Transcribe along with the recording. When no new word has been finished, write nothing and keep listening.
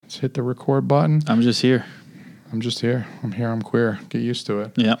Let's hit the record button. I'm just here. I'm just here. I'm here. I'm queer. Get used to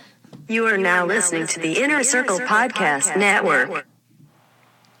it. Yeah. You are now listening to the Inner Circle Podcast Network.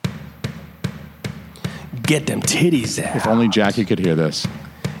 Get them titties out. If only Jackie could hear this.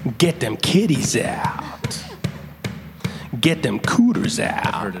 Get them kitties out. Get them cooters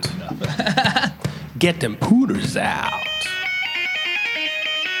out. Heard it enough. Get them pooters out.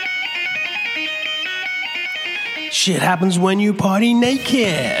 Shit happens when you party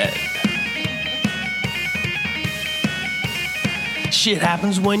naked. Shit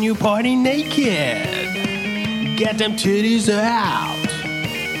happens when you party naked. Get them titties out.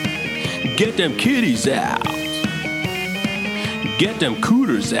 Get them kitties out. Get them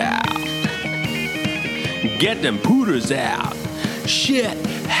cooters out. Get them pooters out. Shit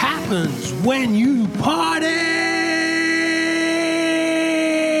happens when you party.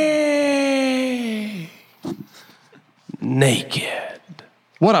 Naked.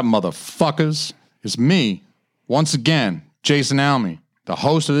 What up, motherfuckers? It's me, once again, Jason Alme, the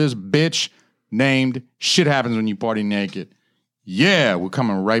host of this bitch named Shit Happens When You Party Naked. Yeah, we're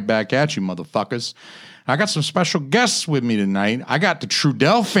coming right back at you, motherfuckers. I got some special guests with me tonight. I got the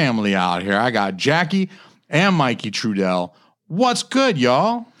Trudell family out here. I got Jackie and Mikey Trudell. What's good,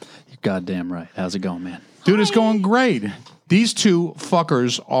 y'all? You're goddamn right. How's it going, man? Dude, it's going great. These two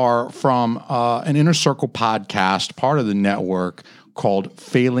fuckers are from an Inner Circle podcast, part of the network called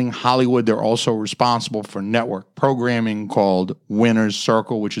Failing Hollywood. They're also responsible for network programming called Winner's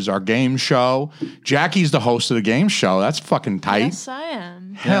Circle, which is our game show. Jackie's the host of the game show. That's fucking tight. Yes, I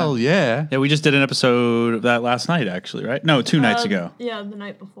am. Hell yeah. Yeah, we just did an episode of that last night, actually, right? No, 2 nights ago. Yeah, the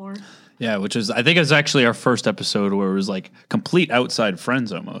night before. Yeah, which is, I think it's actually our first episode where it was like complete outside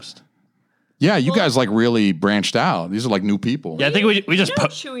friends almost. Yeah, you guys like really branched out. These are like new people. Yeah, I think we just...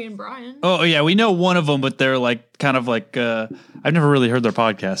 Chewy and Brian. Oh, yeah, we know one of them, but they're like kind of like... I've never really heard their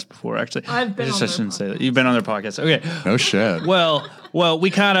podcast before, actually. I've been on their I shouldn't say that. You've been on their podcast. Okay. No shit. Well, we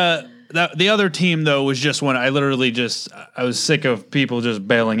kind of... The other team, though, was just when I literally I was sick of people just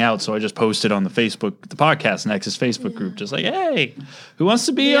bailing out, so I just posted on the Podcast Nexus Facebook group, just like, hey, who wants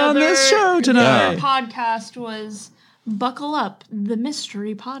to be on this show tonight? The other podcast was Buckle Up, the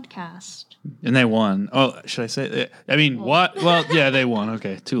Mystery Podcast. And they won. Oh, should I say it? I mean, what? Well, yeah, they won.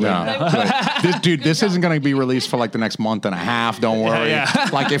 Okay, too late now. This isn't going to be released for like the next month and a half. Don't worry. Yeah.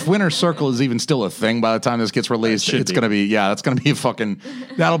 Like if Winner's Circle is even still a thing by the time this gets released, it's going to be, that's going to be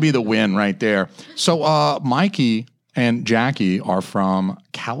that'll be the win right there. So Mikey and Jackie are from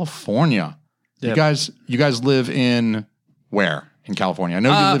California. Yep. You guys live in where? In California. I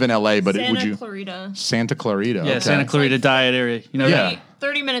know you live in LA, but Santa Clarita. Santa Clarita. Yeah, okay. Santa Clarita Diet area. You know, Yeah.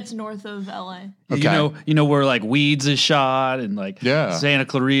 30 minutes north of LA. Okay. You know where like Weeds is shot and like Santa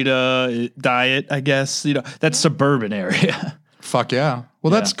Clarita Diet, I guess. You know, that's suburban area. Fuck yeah. Well,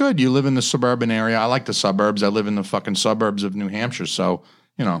 that's good. You live in the suburban area. I like the suburbs. I live in the fucking suburbs of New Hampshire, so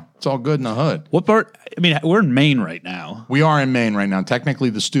you know, it's all good in the hood. What part? I mean, we're in Maine right now. We are in Maine right now. Technically,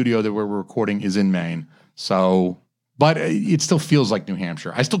 the studio that we're recording is in Maine. So, but it still feels like New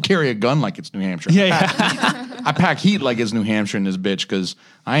Hampshire. I still carry a gun like it's New Hampshire. Yeah. I pack heat like it's New Hampshire in this bitch because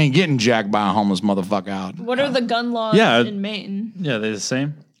I ain't getting jacked by a homeless motherfucker out. What are the gun laws in Maine? Yeah, they're the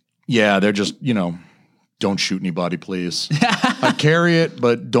same. Yeah, they're just, don't shoot anybody, please. I carry it,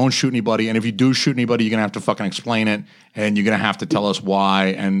 but don't shoot anybody. And if you do shoot anybody, you're going to have to fucking explain it. And you're going to have to tell us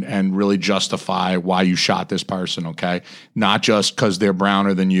why and really justify why you shot this person, okay? Not just because they're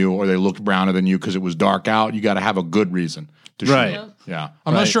browner than you or they looked browner than you because it was dark out. You got to have a good reason to shoot. Right. Yeah.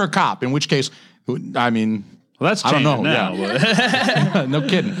 Unless you're a cop, in which case, I mean... Well, that's I don't know. now. Yeah. No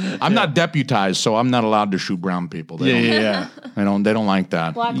kidding. I'm not deputized, so I'm not allowed to shoot brown people. They don't like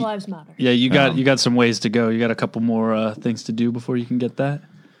that. Black Lives Matter. Yeah, you got some ways to go. You got a couple more things to do before you can get that.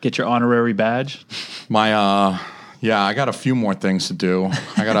 Get your honorary badge. I got a few more things to do.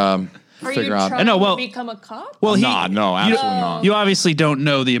 I gotta figure out. Are you trying to become a cop? Well, no, absolutely not. You obviously don't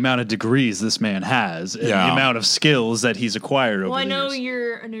know the amount of degrees this man has, and the amount of skills that he's acquired over the years. Well, I know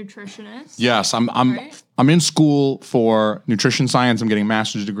you're a nutritionist. Yes, I'm in school for nutrition science. I'm getting a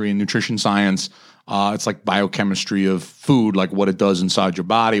master's degree in nutrition science. It's like biochemistry of food, like what it does inside your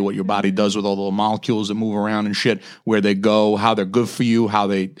body, what your body does with all the molecules that move around and shit, where they go, how they're good for you, how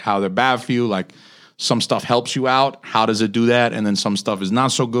they're bad for you. Like some stuff helps you out. How does it do that? And then some stuff is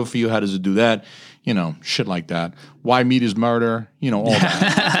not so good for you. How does it do that? Shit like that. Why meat is murder? All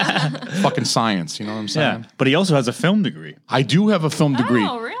that. Fucking science. You know what I'm saying? Yeah, but he also has a film degree. I do have a film degree.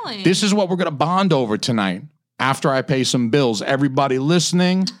 Oh, really? This is what we're going to bond over tonight after I pay some bills. Everybody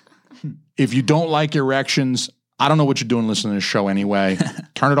listening, if you don't like erections, I don't know what you're doing listening to this show anyway.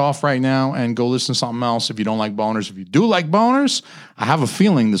 Turn it off right now and go listen to something else if you don't like boners. If you do like boners, I have a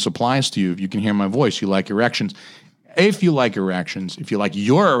feeling this applies to you. If you can hear my voice, you like erections. If you like erections, if you like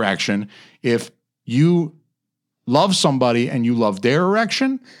your erection, if you love somebody and you love their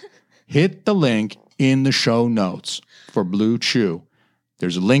erection, hit the link in the show notes for Blue Chew.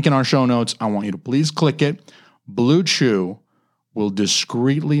 There's a link in our show notes. I want you to please click it. Blue Chew will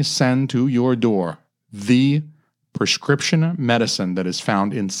discreetly send to your door the prescription medicine that is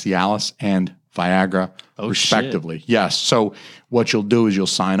found in Cialis and Viagra, respectively. Shit. Yes. So what you'll do is you'll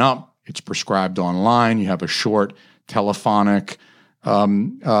sign up. It's prescribed online. You have a short telephonic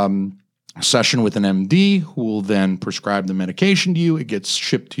session with an MD who will then prescribe the medication to you. It gets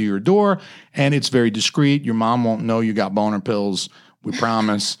shipped to your door, and it's very discreet. Your mom won't know you got boner pills. We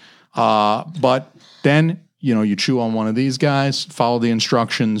promise. But then, you chew on one of these guys, follow the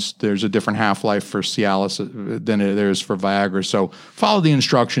instructions. There's a different half-life for Cialis than there is for Viagra. So follow the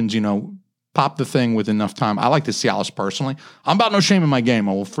instructions, pop the thing with enough time. I like the Cialis personally. I'm about no shame in my game.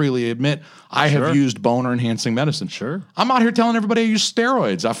 I will freely admit I have used boner-enhancing medicine. Sure. I'm out here telling everybody I use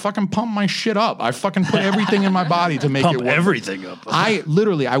steroids. I fucking pump my shit up. I fucking put everything in my body to make it work. Everything up. I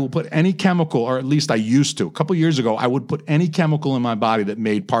will put any chemical, or at least I used to. A couple years ago, I would put any chemical in my body that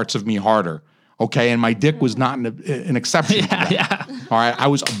made parts of me harder. Okay, and my dick was not an exception to that. Yeah. All right, I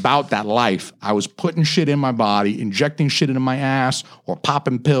was about that life. I was putting shit in my body, injecting shit into my ass, or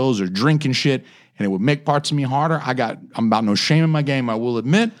popping pills, or drinking shit, and it would make parts of me harder. I'm about no shame in my game, I will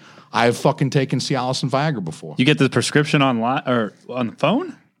admit. I have fucking taken Cialis and Viagra before. You get the prescription online or on the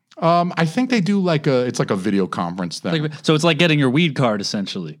phone? I think they do it's like a video conference thing. So it's like getting your weed card,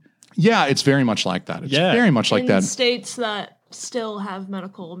 essentially. Yeah, it's very much like that. It's very much like in that. states that still have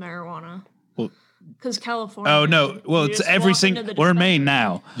medical marijuana. Because California. Oh, no. Well, it's every single. We're in Maine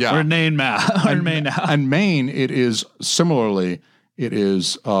now. Yeah. We're in Maine now. And Maine, it is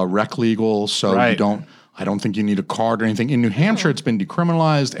rec legal, so Right. you don't. I don't think you need a card or anything. In New Hampshire, it's been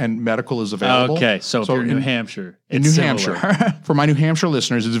decriminalized and medical is available. Okay, so if you're in New Hampshire, In it's New similar. Hampshire, for my New Hampshire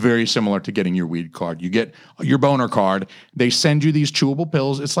listeners, it's very similar to getting your weed card. You get your boner card. They send you these chewable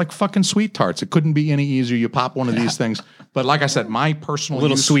pills. It's like fucking sweet tarts. It couldn't be any easier. You pop one of these things. But like I said, my personal A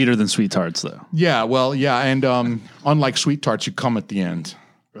little use, sweeter than sweet tarts, though. Yeah, well, yeah, and unlike sweet tarts, you come at the end.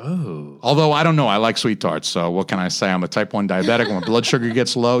 Oh. Although I don't know, I like sweet tarts. So what can I say? I'm a type 1 diabetic. When my blood sugar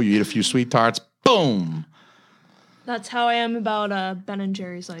gets low, you eat a few sweet tarts, boom. That's how I am about Ben and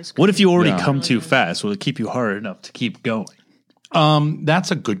Jerry's ice cream. What if you already come too fast? Will it keep you hard enough to keep going?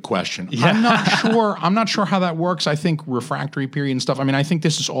 That's a good question. Yeah. I'm not sure how that works. I think refractory period and stuff. I mean, I think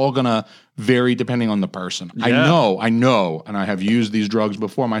this is all going to vary depending on the person. Yeah. I know, and I have used these drugs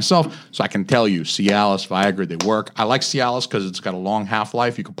before myself, so I can tell you, Cialis, Viagra, they work. I like Cialis because it's got a long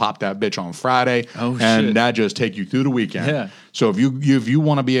half-life. You can pop that bitch on Friday, and that just take you through the weekend. Yeah. So if you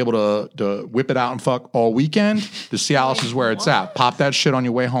want to be able to whip it out and fuck all weekend, the Cialis is where it's at. Pop that shit on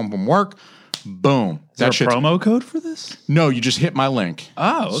your way home from work. Boom. Is there a promo code for this? No, you just hit my link.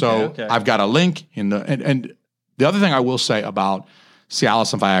 Oh, okay. So I've got a link in the and the other thing I will say about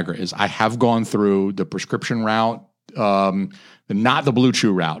Cialis and Viagra is I have gone through the prescription route, not the Blue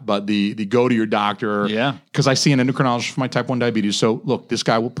Chew route, but the go to your doctor. Yeah. Because I see an endocrinologist for my type 1 diabetes. So look, this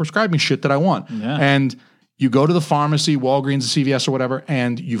guy will prescribe me shit that I want. Yeah. And you go to the pharmacy, Walgreens, CVS, or whatever,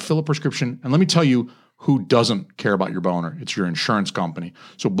 and you fill a prescription. And let me tell you, who doesn't care about your boner? It's your insurance company.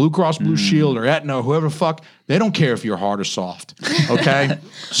 So Blue Cross Blue Shield or Aetna or whoever the fuck, they don't care if you're hard or soft. Okay?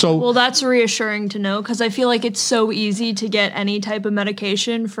 So Well, that's reassuring to know because I feel like it's so easy to get any type of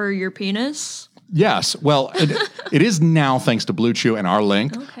medication for your penis. yes, well, it is now thanks to Blue Chew and our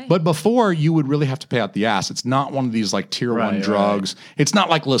link. Okay. But before, you would really have to pay out the ass. It's not one of these like tier 1 drugs. It's not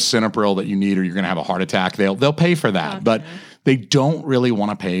like lisinopril that you need or you're going to have a heart attack. They'll pay for that. Gotcha. But they don't really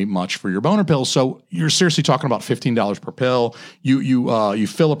want to pay much for your boner pills. So you're seriously talking about $15 per pill. You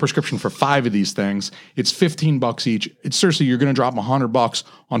fill a prescription for 5 of these things. It's $15 each. It's seriously, you're going to drop $100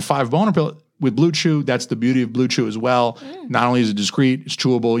 on 5 boner pills. With Blue Chew, that's the beauty of Blue Chew as well. Not only is it discreet, it's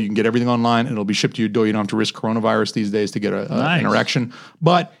chewable. You can get everything online, and it'll be shipped to your door. You don't have to risk coronavirus these days to get an erection.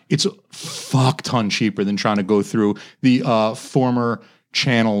 But it's a fuck ton cheaper than trying to go through the former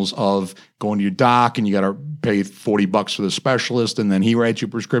channels of going to your doc and you got to pay $40 for the specialist and then he writes you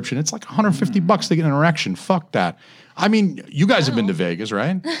a prescription. It's like $150 to get an erection. Fuck that. I mean, you guys have been to Vegas,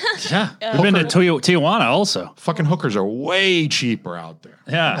 right? Yeah. We've been to Tijuana also. Fucking hookers are way cheaper out there.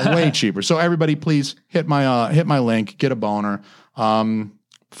 Yeah. Way cheaper. So everybody please hit my link, get a boner,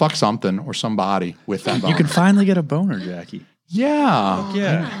 fuck something or somebody with that boner. You can finally get a boner, Jackie. Yeah.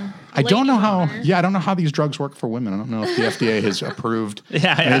 Yeah. I don't know how. boner. Yeah, I don't know how these drugs work for women. I don't know if the FDA has approved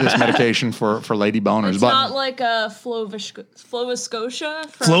Yeah, any of this medication for lady boners. It's but not like a Flovascotia.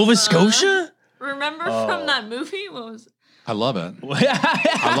 From, Flovascotia? Remember from that movie? What was it? I love it.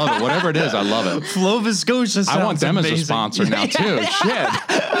 I love it. Whatever it is, I love it. Flovascotia. I want them amazing. as a sponsor now too.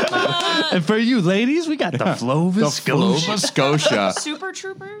 Shit. And for you ladies, we got the Flovascotia. Nova Scotia. Super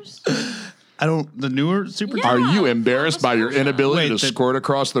Troopers? The newer Super. Yeah. Are you embarrassed by your inability Wait, to squirt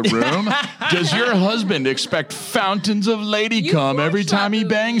across the room? Does your husband expect fountains of lady You cum every watched that time he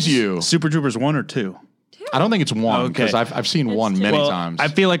movie. bangs you? Super Troopers 1 or 2? I don't think it's one because Okay. I've seen one two. many Well, times. I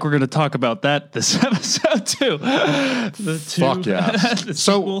feel like we're going to talk about that this episode too. The two, Fuck yeah. the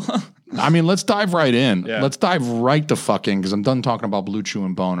So, sequel. I mean, let's dive right in. Yeah. Let's dive right to fucking because I'm done talking about Blue Chew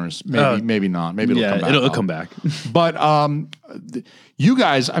and boners. Maybe not. Maybe it'll come back. it'll up. come back. But you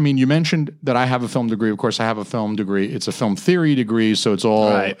guys, I mean, you mentioned that I have a film degree. Of course, I have a film degree. It's a film theory degree, so it's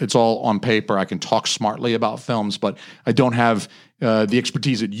all Right. it's all on paper. I can talk smartly about films, but I don't have the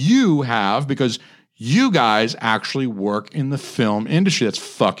expertise that you have because you guys actually work in the film industry. That's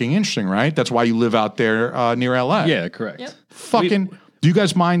fucking interesting, right? That's why you live out there near LA. Yeah, correct. Yep. Fucking. Do you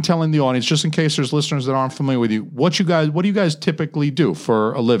guys mind telling the audience, just in case there's listeners that aren't familiar with you, what do you guys typically do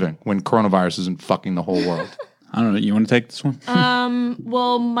for a living when coronavirus isn't fucking the whole world? I don't know. You want to take this one?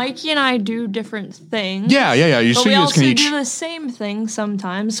 Well, Mikey and I do different things. Yeah. You But see, we you guys also can each. do the same thing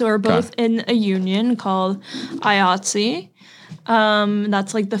sometimes. So we're both in a union called IATSE.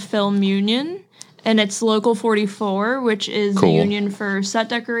 That's like the film union. And it's Local 44, which is the Cool. union for set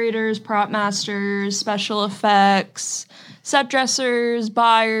decorators, prop masters, special effects, set dressers,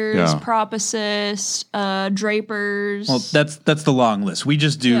 buyers, Yeah. prop assists, drapers. Well, that's the long list. We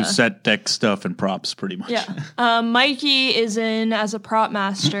just do Yeah. set deck stuff and props pretty much. Yeah. Mikey is in as a prop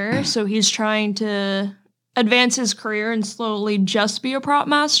master, so he's trying to advance his career and slowly just be a prop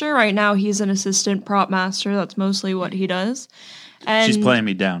master. Right now, he's an assistant prop master. That's mostly what he does. And She's playing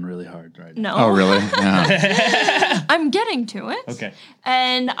me down really hard right now. No. Oh, really? Yeah. I'm getting to it. Okay.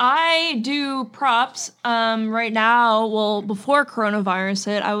 And I do props right now. Well, before coronavirus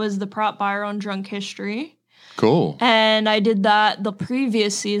hit, I was the prop buyer on Drunk History. Cool. And I did that the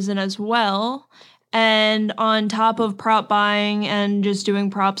previous season as well. And on top of prop buying and just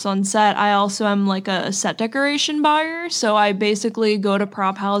doing props on set, I also am like a set decoration buyer. So I basically go to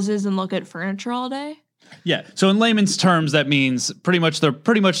prop houses and look at furniture all day. Yeah. So in layman's terms, that means they're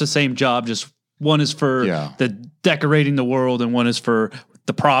pretty much the same job. Just one is for the decorating the world, and one is for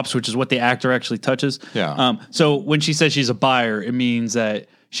the props, which is what the actor actually touches. Yeah. So when she says she's a buyer, it means that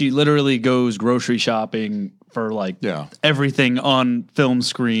she literally goes grocery shopping for everything on film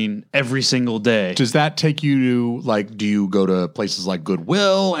screen every single day. Does that take you to do you go to places like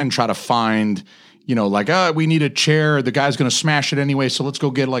Goodwill and try to find, we need a chair, the guy's going to smash it anyway, so let's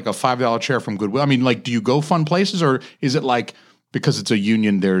go get like a $5 chair from Goodwill? I mean, do you go fun places, or is it like, because it's a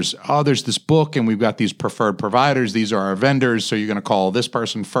union, there's this book and we've got these preferred providers, these are our vendors, so you're going to call this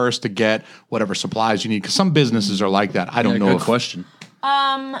person first to get whatever supplies you need? Because some businesses are like that. I don't know. Good question.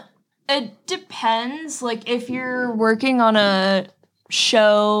 It depends. Like if you're working on a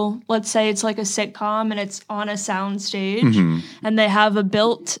show, let's say it's like a sitcom and it's on a sound stage and they have a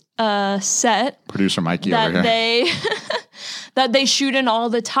built set Producer Mikey over that here. that they shoot in all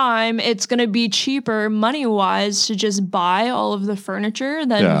the time, it's going to be cheaper money-wise to just buy all of the furniture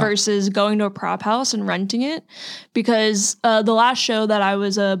than versus going to a prop house and renting it. Because the last show that I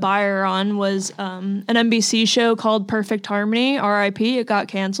was a buyer on was an NBC show called Perfect Harmony, RIP. It got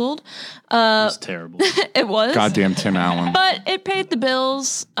canceled. It's terrible. It was. Goddamn Tim Allen. But it paid the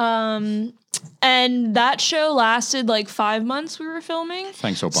bills. And that show lasted like 5 months we were filming.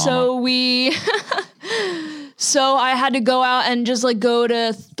 Thanks, Obama. So I had to go out and just go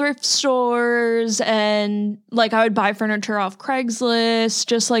to thrift stores and I would buy furniture off Craigslist,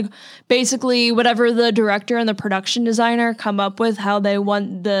 just basically whatever the director and the production designer come up with, how they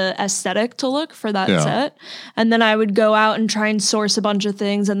want the aesthetic to look for that set. And then I would go out and try and source a bunch of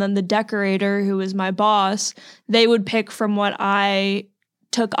things. And then the decorator, who was my boss, they would pick from what I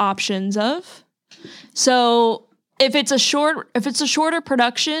took options of. So if it's a shorter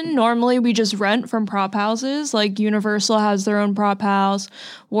production, normally we just rent from prop houses. Like Universal has their own prop house,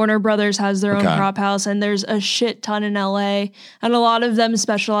 Warner Brothers has their own prop house, and there's a shit ton in LA, and a lot of them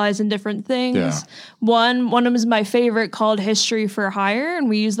specialize in different things. Yeah. One of them is my favorite, called History for Hire, and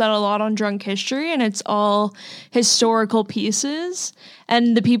we use that a lot on Drunk History, and it's all historical pieces.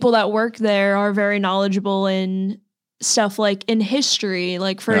 And the people that work there are very knowledgeable in stuff in history.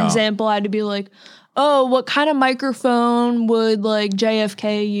 For example, I had to be oh, what kind of microphone would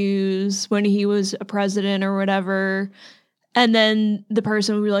JFK use when he was a president or whatever? And then the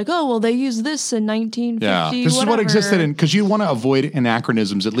person would be like, "Oh, well, they used this in 1950." Yeah, this is what whatever." existed in, because you want to avoid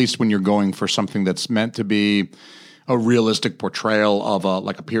anachronisms, at least when you're going for something that's meant to be a realistic portrayal of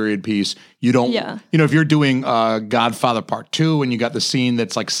a period piece. You don't, if you're doing Godfather Part 2 and you got the scene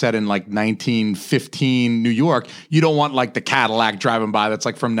that's like set in like 1915 New York, you don't want like the Cadillac driving by that's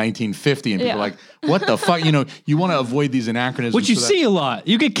like from 1950 and people are like, what the fuck? You want to avoid these anachronisms. Which you see a lot.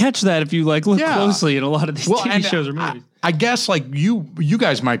 You can catch that if you like look closely in a lot of these TV shows or movies. I guess like you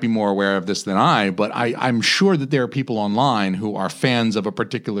guys might be more aware of this than I, but I'm sure that there are people online who are fans of a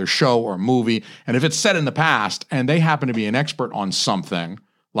particular show or movie, and if it's set in the past and they happen to be an expert on something,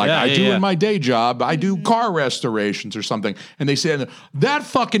 like I do in my day job, I do car restorations or something, and they say that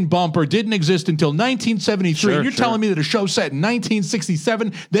fucking bumper didn't exist until 1973, and you're telling me that a show set in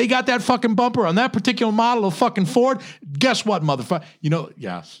 1967, they got that fucking bumper on that particular model of fucking Ford? Guess what, motherfucker?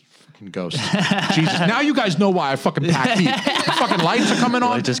 Yes. Ghost. Jesus. Now you guys know why I fucking pack heat. The fucking lights are coming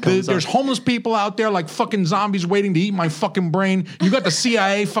on. There's homeless people out there like fucking zombies waiting to eat my fucking brain. You got the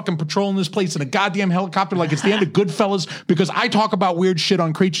CIA fucking patrolling this place in a goddamn helicopter like it's the end of Goodfellas because I talk about weird shit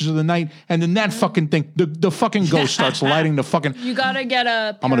on Creatures of the Night, and then that fucking thing, the fucking ghost starts lighting the fucking... You gotta get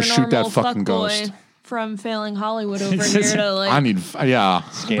a I'm gonna shoot that fucking ghost from Failing Hollywood over here to like... I need...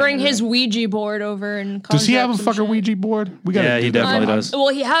 Bring his Ouija board over and... Does he have a fucking Ouija board? He definitely does. Well,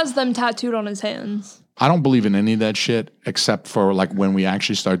 he has them tattooed on his hands. I don't believe in any of that shit except for like when we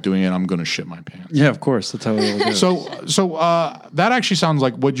actually start doing it, I'm going to shit my pants. Yeah, of course. That's how it will go. So that actually sounds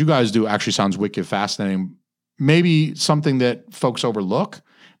like what you guys do actually sounds wicked fascinating. Maybe something that folks overlook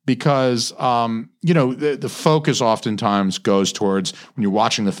because, the focus oftentimes goes towards, when you're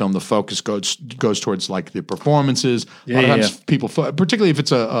watching the film, the focus goes towards like the performances. A lot of times people, particularly if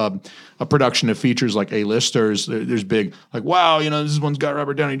it's a production that features like A-listers, there's big, like, wow, this one's got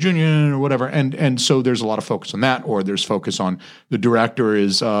Robert Downey Jr. or whatever. And so there's a lot of focus on that, or there's focus on the director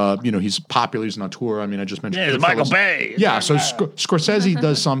is, he's popular, he's an auteur. I mean, I just mentioned. Yeah, it's Michael Bay. Yeah, so Scorsese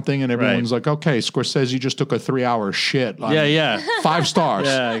does something and everyone's like, okay, Scorsese just took a 3-hour shit. 5 stars.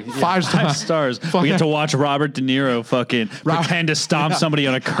 5 stars. We get to watch Robert De Niro fucking pretend to stomp somebody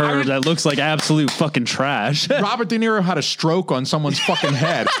on a curb that looks like absolute fucking trash. Robert De Niro had a stroke on someone's fucking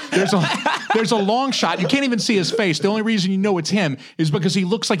head. There's a long shot. You can't even see his face. The only reason you know it's him is because he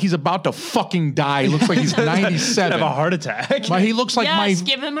looks like he's about to fucking die. He looks like he's 97. Have a heart attack. But he looks like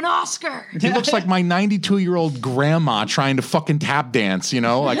give him an Oscar. He looks like my 92-year-old grandma trying to fucking tap dance,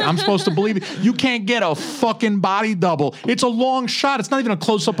 Like, I'm supposed to believe it. You can't get a fucking body double. It's a long shot. It's not even a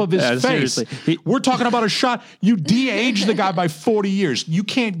close-up of his face. Seriously. We're talking about a shot. You de-age the guy by 40 years. You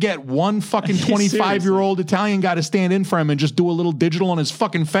can't get one fucking 25-year-old Italian guy to stand in for him and just do a little digital on his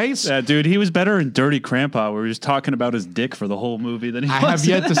fucking face. Yeah, dude, he was better in Dirty Grandpa, where he was talking about his dick for the whole movie. Than I have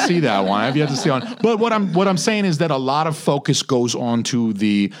yet to see that one. I have yet to see one. But what I'm saying is that a lot of focus goes on to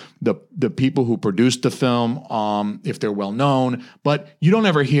the people who produced the film, if they're well known. But you don't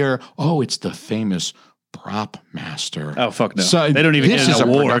ever hear, oh, it's the famous prop master. Oh, fuck no. So they don't even this get is an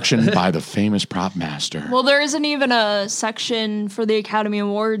a award. production by the famous prop master. Well, there isn't even a section for the Academy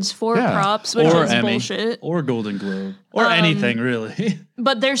Awards for props, which or is Emmy, bullshit. Or Golden Globe. Or anything, really.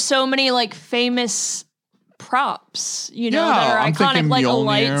 But there's so many like famous props, that I'm are iconic, thinking like a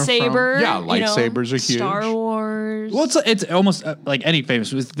Mjolnir lightsaber. Lightsabers are huge. Star Wars. Well, it's almost like any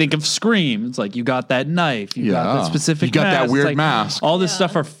famous. Think of Scream. It's like you got that knife. You got that specific. You got mask. that weird like, mask. All this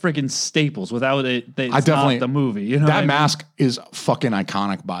stuff are freaking staples. Without it, it's not the movie. That mask is fucking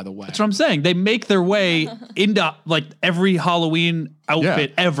iconic. By the way, that's what I'm saying. They make their way into like every Halloween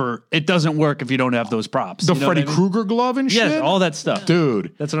outfit ever. It doesn't work if you don't have those props. The Freddy Krueger glove and shit. Yes, all that stuff,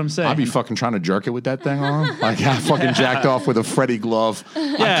 dude. That's what I'm saying. I'd be fucking trying to jerk it with that thing on. Like I fucking jacked off with a Freddy glove.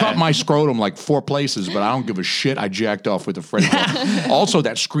 I cut my scrotum like 4 places, but I don't give a shit. I jacked off with a Freddy glove. Also,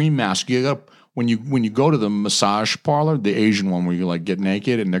 that Scream mask. You got when you go to the massage parlor, the Asian one where you like get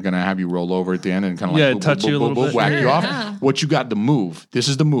naked and they're gonna have you roll over at the end and kind of like touch you a little bit, whack you off. What you got the move? This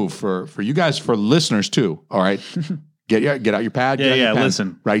is the move for you guys, for listeners too. All right. Get out your pad. Get out your pen,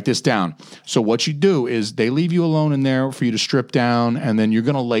 listen. Write this down. So what you do is they leave you alone in there for you to strip down, and then you're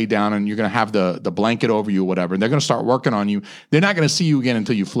going to lay down and you're going to have the blanket over you or whatever. And they're going to start working on you. They're not going to see you again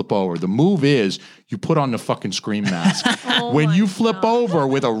until you flip over. The move is you put on the fucking Scream mask. When you flip over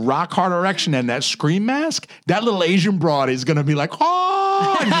with a rock hard erection and that Scream mask, that little Asian broad is going to be like,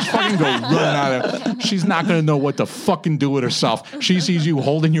 oh, and just fucking go running out of there. She's not going to know what to fucking do with herself. She sees you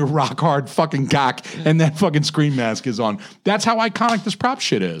holding your rock hard fucking cock and that fucking Scream mask is on. That's how iconic this prop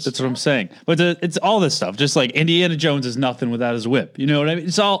shit is. That's what I'm saying. But it's all this stuff. Just like Indiana Jones is nothing without his whip. You know what I mean?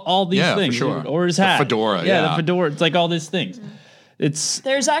 It's all these things. For sure. Or his hat. The fedora. The fedora. It's like all these things.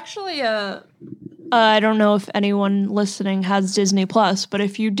 There's actually I don't know if anyone listening has Disney Plus, but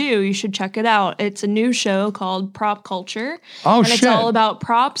if you do, you should check it out. It's a new show called Prop Culture. Oh, and shit. it's all about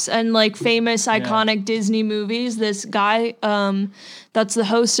props and like famous, iconic Disney movies. This guy, that's the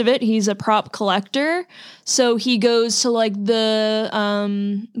host of it. He's a prop collector. So he goes to like the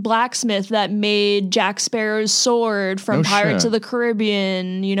blacksmith that made Jack Sparrow's sword from No Pirates shit. of the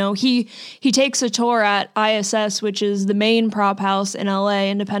Caribbean. You know, he takes a tour at ISS, which is the main prop house in LA,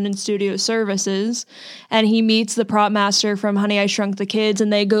 Independent Studio Services, and he meets the prop master from Honey, I Shrunk the Kids,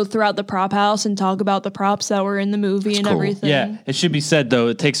 and they go throughout the prop house and talk about the props that were in the movie and cool. everything. Yeah, it should be said though.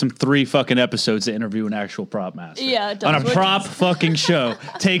 It takes him 3 fucking episodes to interview an actual prop master. Yeah, it does, on a which prop fucking show.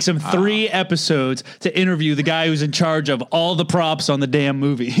 Takes him 3 episodes to interview the guy who's in charge of all the props on the damn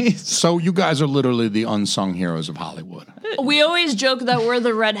movie. So you guys are literally the unsung heroes of Hollywood. We always joke that we're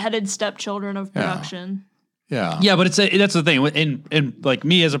the redheaded stepchildren of production. Yeah. Yeah, but that's the thing. In like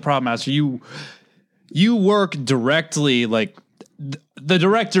me as a prop master, you work directly. Like the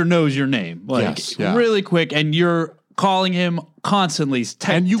director knows your name, like Yes, yeah. really quick, and you're calling him constantly,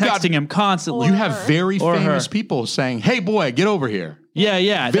 And you got- texting him constantly. You have very Or famous her. people saying, "Hey, boy, get over here."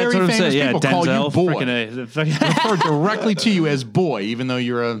 yeah, Very that's what I'm famous saying. Yeah, people call you Denzel, boy. freaking Refer directly to you as boy, even though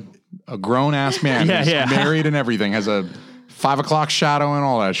you're a grown ass man Yeah, who's yeah. married and everything, has a 5 o'clock shadow and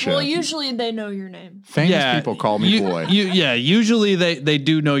all that shit. Well, usually they know your name. Famous people call me boy. Usually they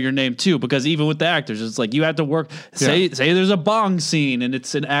do know your name too, because even with the actors, it's like you have to work. Say there's a bong scene and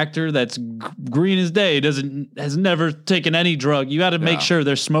it's an actor that's green as day, has never taken any drug. You got to make sure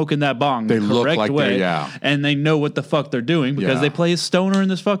they're smoking that bong They the look correct like way, they're- yeah. and they know what the fuck they're doing because Yeah. they play a stoner in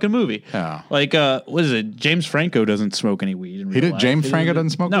this fucking movie. Yeah. Like what is it? James Franco doesn't smoke any weed in real life. James Franco doesn't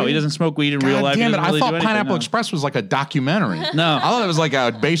smoke No, weed? he doesn't smoke weed in real God life. He damn it! doesn't I really thought do anything, Pineapple no. Express was like a documentary. No. I thought it was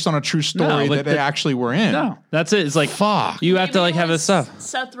like based on a true story but that they actually were in. No, that's it. It's like Fuck. you have to like have Maybe this stuff.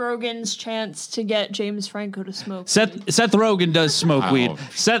 Seth Rogen's chance to get James Franco to smoke. Seth Rogen does smoke I weed. hope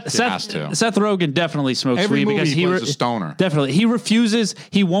Seth he has to. Rogen definitely smokes Every weed movie because he plays a stoner. Definitely, he refuses.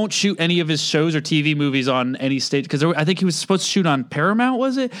 He won't shoot any of his shows or TV movies on any stage because I think he was supposed to shoot on Paramount.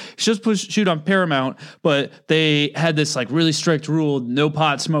 Was it? He was supposed to shoot on Paramount, but they had this like really strict rule: no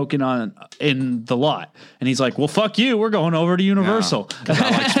pot smoking in the lot. And he's like, "Well, fuck you. We're going over to Universal." 'Cause I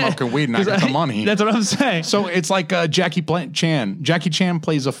like smoking weed and I got the money. That's what I'm saying. So it's like Jackie Chan. Jackie Chan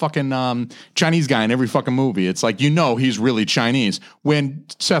plays a fucking Chinese guy in every fucking movie. It's like, he's really Chinese. When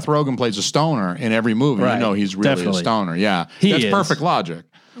Seth Rogen plays a stoner in every movie, Right. he's really Definitely. a stoner. Yeah. He That's is. perfect logic.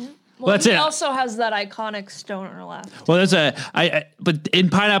 Well, that's he it. also has that iconic stoner laugh. Well, but in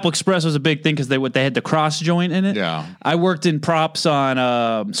Pineapple Express was a big thing because they had the cross joint in it. Yeah. I worked in props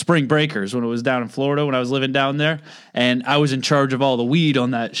on Spring Breakers when it was down in Florida when I was living down there, and I was in charge of all the weed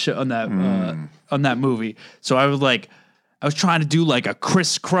on that on that movie. So I was trying to do like a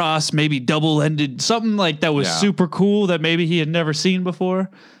crisscross, maybe double-ended, something like that was Yeah. super cool that maybe he had never seen before.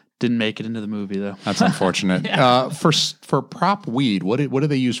 Didn't make it into the movie though. That's unfortunate. For prop weed, what do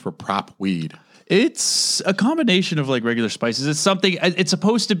they use for prop weed? It's a combination of like regular spices. It's something. It's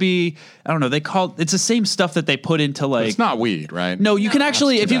supposed to be. I don't know. It's the same stuff that they put into like. It's not weed, right? No, you can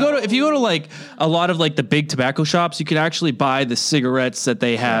actually too if you go to like a lot of like the big tobacco shops, you can actually buy the cigarettes that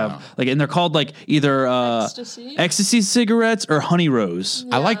they have like, and they're called like either ecstasy cigarettes or honey rose.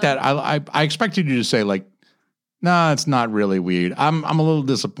 I like that. I expected you to say like, nah, it's not really weed. I'm a little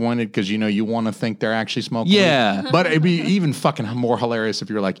disappointed because you want to think they're actually smoking Yeah. weed. But it'd be even fucking more hilarious if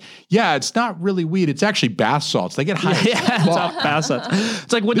you're like, yeah, it's not really weed. It's actually bath salts. They get high. as Yeah, it's fuck. all bath salts.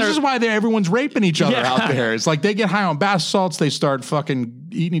 It's like when This they're is why everyone's raping each other Yeah. out there. It's like they get high on bath salts. They start fucking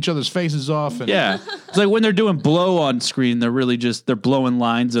eating each other's faces off. And yeah. It's like when they're doing blow on screen, they're really they're blowing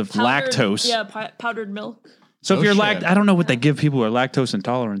lines of Powdered- lactose. Yeah, powdered milk. So if No you're shit. I don't know what they give people who are lactose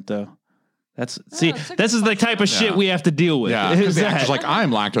intolerant though. This is the type of shit we have to deal with. Yeah, Is because the that- actor's like, I'm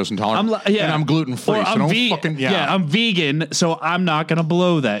lactose intolerant and I'm gluten free. Or So I'm don't ve- fucking I'm vegan, so I'm not gonna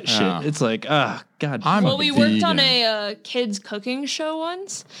blow that shit. Yeah. It's like, God. Well, we worked on a kids cooking show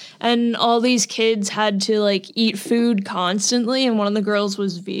once, and all these kids had to like eat food constantly, and one of the girls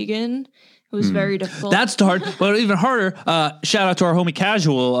was vegan. It was very difficult. That's hard, but even harder. Shout out to our homie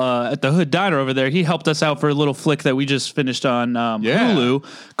Casual at the Hood Diner over there. He helped us out for a little flick that we just finished on Hulu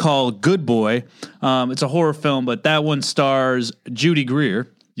called Good Boy. It's a horror film, but that one stars Judy Greer.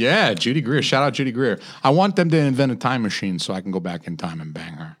 Yeah, Judy Greer. Shout out Judy Greer. I want them to invent a time machine so I can go back in time and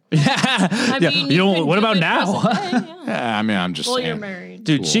bang her. I mean, you know, could what do about it now? present day, yeah. Yeah, I mean, I'm just Well, saying. you're married.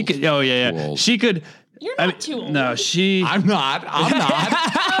 Dude, she Too could. Oh yeah, Too yeah. old. She could. You're not too old. No, she. I'm not.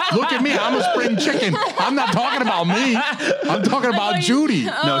 Look at me. I'm a spring chicken. I'm not talking about me. I'm talking about Judy.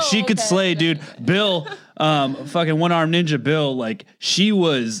 No, she could okay. slay, dude. Bill, fucking one armed ninja Bill, like she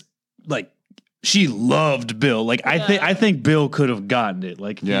was like she loved Bill. Like I think Bill could have gotten it.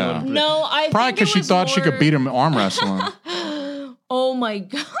 Like you know what I'm- No, I Probably think because it she was thought she could more- beat him arm wrestling. Oh my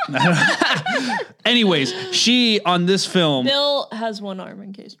god. Anyways, she on this film. Bill has one arm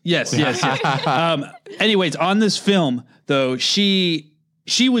in case. Yes. Anyways, on this film though, she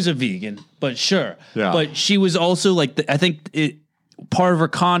was a vegan, but sure. Yeah. But she was also like I think part of her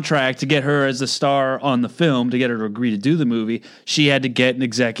contract to get her as a star on the film, to get her to agree to do the movie, she had to get an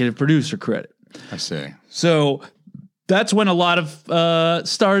executive producer credit. I see. So that's when a lot of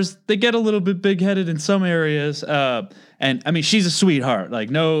stars, they get a little bit big-headed in some areas. And I mean, she's a sweetheart.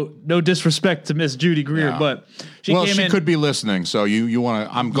 Like no disrespect to Miss Judy Greer, Yeah. but she came in. could be listening, so you want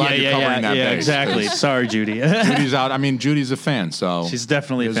to. I'm glad you're covering that base. exactly. Sorry, Judy. Judy's out. I mean, Judy's a fan, so She's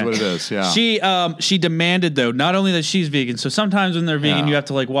definitely a it is fan. what it is. Yeah. She demanded though, not only that she's vegan, so sometimes when they're vegan, Yeah. you have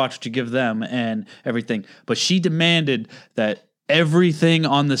to like watch what you give them and everything. But she demanded that everything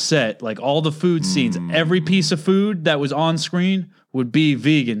on the set, like all the food scenes, every piece of food that was on screen would be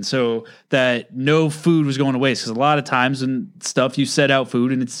vegan, so that no food was going to waste. Because a lot of times in stuff, you set out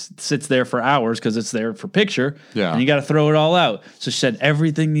food and it sits there for hours because it's there for picture, Yeah. and you got to throw it all out. So she said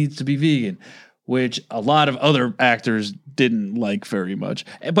everything needs to be vegan, which a lot of other actors didn't like very much.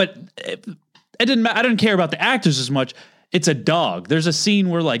 But it didn't. I didn't care about the actors as much. It's a dog. There's a scene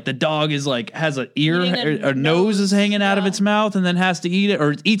where like the dog is like has an ear Eating or nose is hanging out of yeah. its mouth and then has to eat it,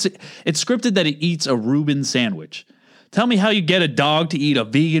 or it eats it. It's scripted that it eats a Reuben sandwich. Tell me how you get a dog to eat a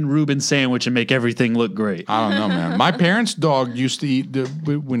vegan Reuben sandwich and make everything look great. I don't know, man. My parents' dog used to eat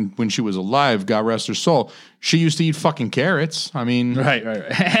when she was alive. God rest her soul. She used to eat fucking carrots. I mean, Right.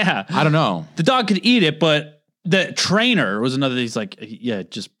 Yeah. I don't know. The dog could eat it, but the trainer was another. He's like, yeah,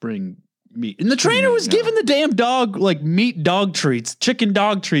 just bring meat. And the trainer was giving the damn dog like meat dog treats, chicken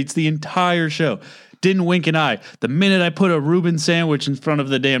dog treats the entire show. Didn't wink an eye. The minute I put a Reuben sandwich in front of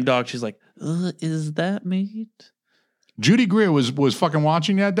the damn dog, she's like, is that meat? Judy Greer was fucking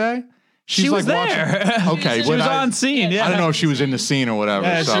watching that day. She's She was like there. watching. Okay, She but was on scene. Yeah. I don't know if she was in the scene or whatever.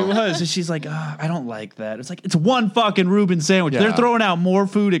 Yeah, so. she was. And she's like, I don't like that. It's like, it's one fucking Reuben sandwich. Yeah. They're throwing out more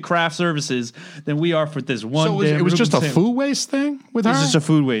food at craft services than we are for this one So damn it was Reuben just a sandwich. food waste thing with her. It was just a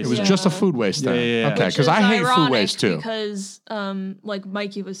food waste. It was Yeah. just a food waste thing. Yeah. Okay, Which because is I hate food ironic waste too. Because, like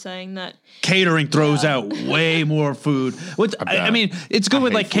Mikey was saying, that Catering throws out way more food. I mean, it's good I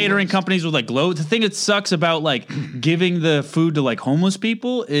with hate like food catering waste. companies with like Glow. The thing that sucks about like giving the food to like homeless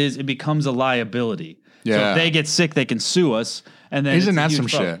people is it becomes a liability. So Yeah. if they get sick, they can sue us. And then Isn't it's a that huge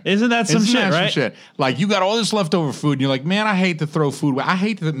some problem. shit? Isn't that some Isn't shit, that right? Some shit. Like you got all this leftover food, and you're like, man, I hate to throw food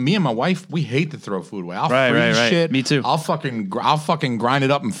away. Me and my wife, we hate to throw food away. I'll Right, freeze right. shit. Me too. I'll fucking grind it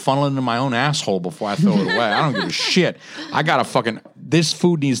up and funnel it into my own asshole before I throw it away. I don't give a shit. I gotta fucking. This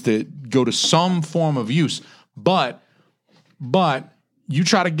food needs to go to some form of use. But you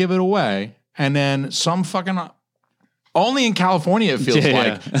try to give it away, and then some fucking. Only in California it feels Yeah.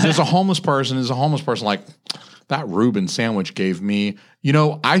 like there's a homeless person like. That Reuben sandwich gave me,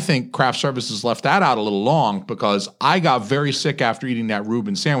 I think craft services left that out a little long because I got very sick after eating that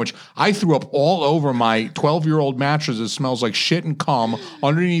Reuben sandwich. I threw up all over my 12-year-old mattress that smells like shit and cum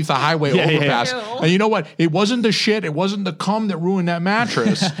underneath the highway overpass. Ew. And you know what? It wasn't the shit. It wasn't the cum that ruined that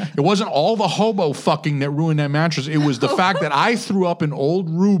mattress. It wasn't all the hobo fucking that ruined that mattress. It was the fact that I threw up an old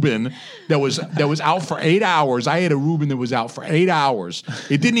Reuben that was out for 8 hours. I ate a Reuben that was out for 8 hours.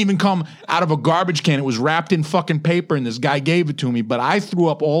 It didn't even come out of a garbage can. It was wrapped in fucking paper, and this guy gave it to me. But I threw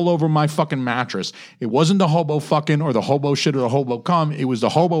up all over my fucking mattress. It wasn't the hobo fucking or the hobo shit or the hobo cum. It was the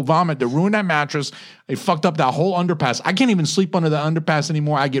hobo vomit that ruined that mattress. It fucked up that whole underpass. I can't even sleep under the underpass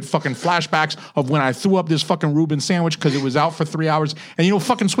anymore. I get fucking flashbacks of when I threw up this fucking Reuben sandwich because it was out for 3 hours. And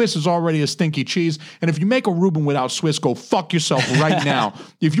fucking Swiss is already a stinky cheese. And if you make a Reuben without Swiss, go fuck yourself right now.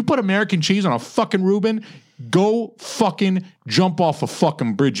 If you put American cheese on a fucking Reuben, go fucking jump off a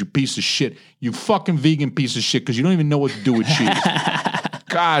fucking bridge, you piece of shit. You fucking vegan piece of shit because you don't even know what to do with cheese.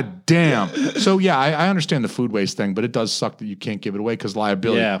 God damn. So yeah, I understand the food waste thing, but it does suck that you can't give it away because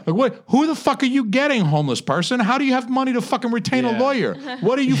liability. Yeah. Like what? Who the fuck are you getting, homeless person? How do you have money to fucking retain a Yeah. lawyer?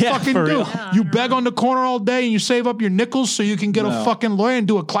 What do you Yeah, fucking for do? real. You beg on the corner all day and you save up your nickels so you can get a fucking lawyer and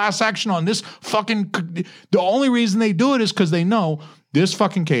do a class action on this fucking. The only reason they do it is because they know. This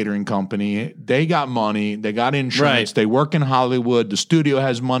fucking catering company, they got money, they got insurance, Right. they work in Hollywood, the studio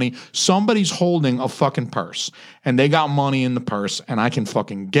has money. Somebody's holding a fucking purse, and they got money in the purse, and I can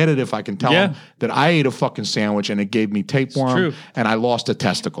fucking get it if I can tell them that I ate a fucking sandwich and it gave me tapeworm true. and I lost a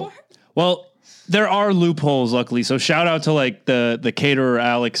testicle. Well, there are loopholes, luckily. So shout out to like the caterer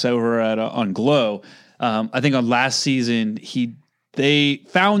Alex over at on Glow. I think on last season he they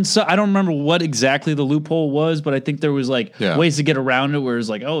found some. I don't remember what exactly the loophole was, but I think there was like ways to get around it. Where it's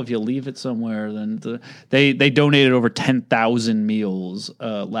like, oh, if you leave it somewhere, then they donated over 10,000 meals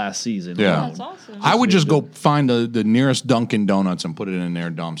last season. Yeah, That's awesome. I would just go find the nearest Dunkin' Donuts and put it in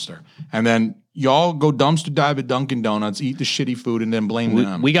their dumpster, and then y'all go dumpster dive at Dunkin' Donuts, eat the shitty food, and then blame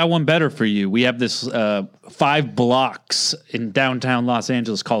them. We got one better for you. We have this 5 blocks in downtown Los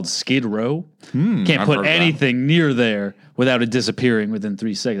Angeles called Skid Row. Can't I've put heard of anything near there without it disappearing within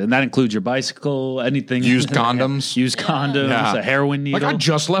 3 seconds. And that includes your bicycle, anything. Used condoms. Used condoms, Yeah. a heroin needle. Like I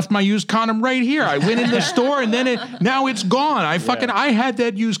just left my used condom right here. I went in the store and then now it's gone. I had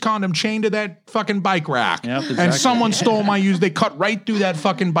that used condom chained to that fucking bike rack. Yep, And exactly. someone stole my used. They cut right through that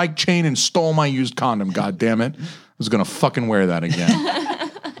fucking bike chain and stole my used condom. God damn it! I was gonna fucking wear that again.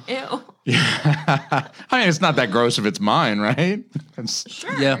 Ew. I mean, it's not that gross if it's mine, right?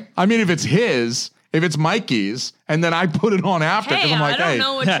 Yeah. I mean, if it's his, if it's Mikey's, and then I put it on after because Hey, I'm like, I don't hey,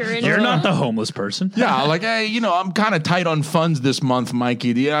 know what you're into. You're not the homeless person. yeah, like hey, I'm kind of tight on funds this month,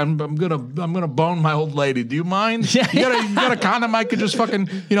 Mikey. I'm gonna bone my old lady. Do you mind? Yeah. You got a condom I could just fucking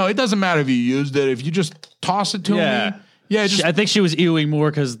it doesn't matter if you used it. If you just toss it to me. Yeah, just I think she was ewing more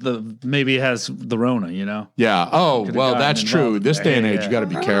because maybe it has the Rona, yeah. Oh, well, gotten that's true. involved. This day and age, Yeah. you got to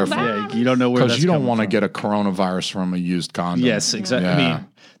be careful Yeah, you don't know where because that's you don't coming want to from. get a coronavirus from a used condom. Yes, exactly. Yeah. I mean,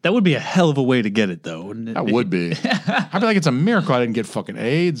 that would be a hell of a way to get it, though. Wouldn't it? That would be. I'd be like, it's a miracle I didn't get fucking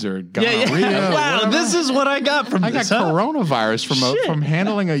AIDS or gonorrhea. or Wow, whatever. this is what I got from I got this. huh? coronavirus from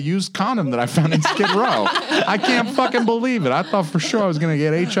handling a used condom that I found in Skid Row. I can't fucking believe it. I thought for sure I was going to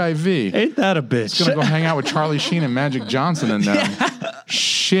get HIV. Ain't that a bitch? Going to go hang out with Charlie Sheen and Magic Johnson and them.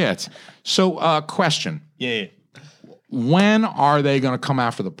 Shit. So, question. Yeah. When are they going to come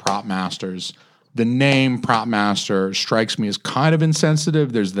after the prop masters? The name prop master strikes me as kind of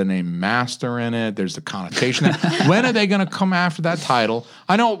insensitive. There's the name master in it. There's the connotation. When are they going to come after that title?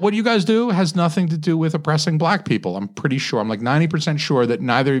 I know what you guys do has nothing to do with oppressing black people. I'm pretty sure. I'm like 90% sure that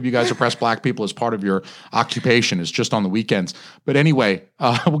neither of you guys oppress black people as part of your occupation. It's just on the weekends. But anyway,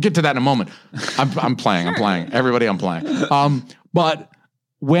 we'll get to that in a moment. I'm playing. Everybody, I'm playing. But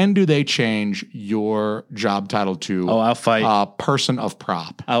when do they change your job title to I'll fight. Person of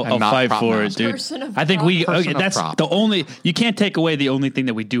prop? I'll and not fight prop for master? it, dude. Person of I think prop. Person of that's prop. the only, you can't take away the only thing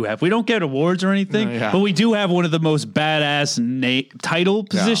that we do have. We don't get awards or anything, Yeah. but we do have one of the most badass title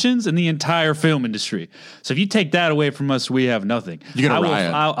positions in the entire film industry. So if you take that away from us, we have nothing. You're gonna I will-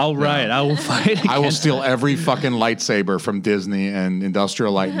 riot. I'll riot. I will fight. I will against steal that. every fucking lightsaber from Disney and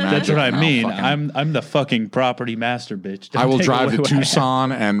Industrial Light and Magic. That's what I and I'll mean. fucking- I'm the fucking property master, bitch. Don't I will take drive away to what I have.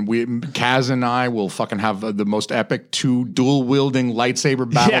 Tucson, and Kaz and I will fucking have the most epic 2 dual wielding lightsaber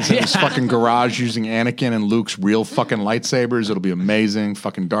battles in this fucking garage using Anakin and Luke's real fucking lightsabers. It'll be amazing.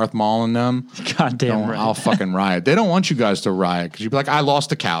 Fucking Darth Maul in them. Goddamn right. I'll fucking riot. They don't want you guys to riot because you'd be like, I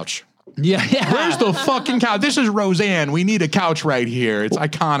lost a couch. Yeah. Where's the fucking couch? This is Roseanne. We need a couch right here. It's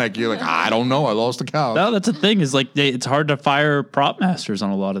iconic. You're like, I don't know. I lost a couch. No, that's the thing is like it's hard to fire prop masters on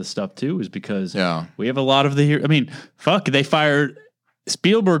a lot of the stuff too, is because we have a lot of the. I mean, fuck, they fired.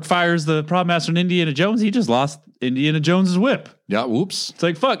 Spielberg fires the prop master in Indiana Jones. He just lost Indiana Jones's whip. Yeah. Whoops. It's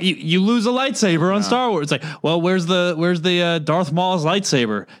like fuck, you lose a lightsaber on Star Wars. It's like, well, where's the Darth Maul's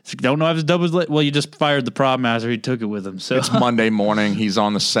lightsaber? It's like, don't know if it's double. Well, you just fired the prop master. He took it with him. So It's Monday morning. He's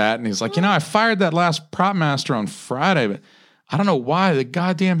on the set and he's like, I fired that last prop master on Friday, but I don't know why the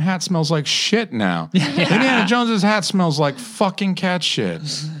goddamn hat smells like shit now. Indiana Jones's hat smells like fucking cat shit.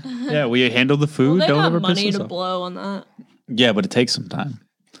 yeah, we handle the food. They don't ever have money piss us to off. blow on that. Yeah, but it takes some time.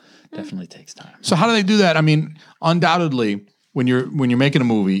 Definitely takes time. So how do they do that? I mean, undoubtedly, when you're making a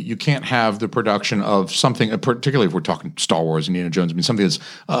movie, you can't have the production of something, particularly if we're talking Star Wars, Indiana Jones. I mean, something that's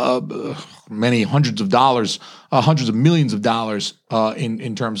many hundreds of dollars, hundreds of millions of dollars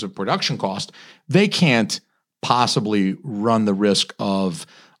in terms of production cost. They can't possibly run the risk of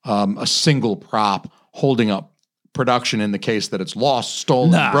a single prop holding up production in the case that it's lost,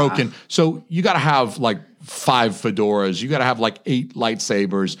 stolen, broken. So you got to have like 5 fedoras. You got to have like 8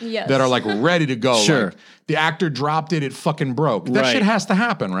 lightsabers Yes. that are like ready to go. Sure. Like, the actor dropped it fucking broke. That Right. shit has to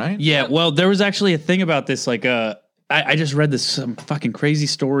happen, right? Yeah, well, there was actually a thing about this. Like, I just read this some fucking crazy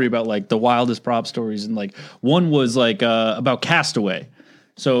story about like the wildest prop stories, and like one was like about Castaway.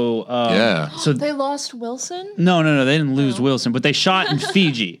 So so They lost Wilson? no, they didn't lose Wilson, but they shot in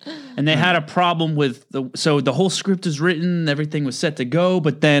Fiji, and they had a problem with the whole script is written, everything was set to go,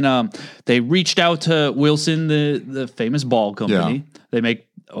 but then they reached out to Wilson, the famous ball company. Yeah. They make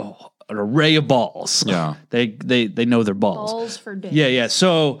an array of balls. Yeah. they know their balls. Balls for days. Yeah.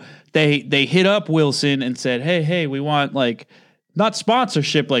 So they hit up Wilson and said, hey, we want like not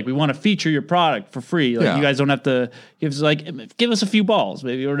sponsorship, like we want to feature your product for free. Like you guys don't have to give us a few balls,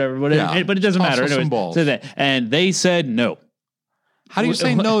 maybe, or whatever. But it doesn't matter. Some balls. So and they said no. How do you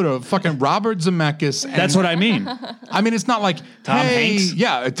say no to fucking Robert Zemeckis? That's what I mean. I mean, it's not like Tom Hanks?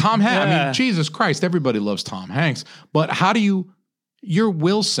 Yeah, Tom Hanks. Yeah. I mean, Jesus Christ, everybody loves Tom Hanks. But how do you? You're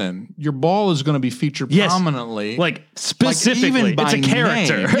Wilson. Your ball is going to be featured prominently, like specifically. Like even by it's a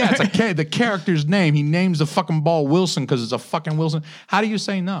character. Name. Yeah, it's the character's name. He names the fucking ball Wilson because it's a fucking Wilson. How do you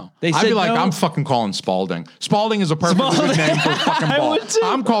say no? I'd be like, no. I'm fucking calling Spalding. Spalding is a perfect good name for a fucking ball.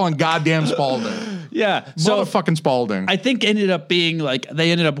 I'm calling goddamn Spalding. Yeah, so motherfucking Spalding. I think ended up being like they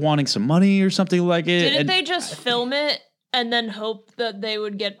ended up wanting some money or something like it. Didn't they just film it and then hope that they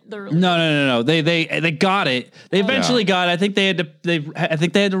would get the release? No. They got it. They eventually got it. I think they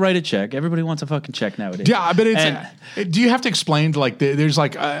had to write a check. Everybody wants a fucking check nowadays. Yeah, but do you have to explain like there's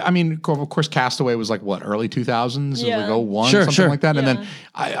like I mean, of course, Castaway was like what, early 2000s, yeah. like 01, sure, something like that, and Yeah. then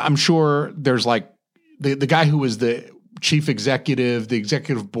I'm sure there's like the guy who was the chief executive, the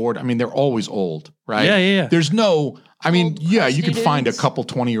executive board. I mean, they're always old, right? Yeah. There's no. I mean, Old yeah, you crusty could find a dudes. couple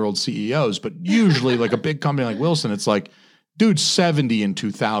 20-year-old CEOs, but usually like a big company like Wilson, it's like. Dude's 70 in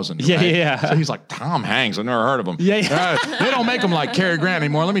 2000. Yeah, right? yeah. So he's like, Tom Hanks. I've never heard of him. Yeah. They don't make him like Cary Grant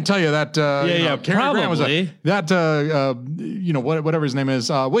anymore. Let me tell you that. Cary Grant was whatever his name is,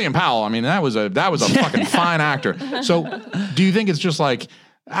 William Powell. I mean, that was a fucking fine actor. So, do you think it's just like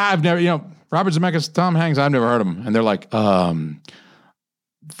I've never, Robert Zemeckis, Tom Hanks, I've never heard of him, and they're like,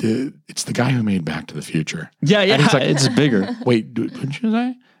 it's the guy who made Back to the Future. Yeah. And it's like, it's bigger. Wait, didn't you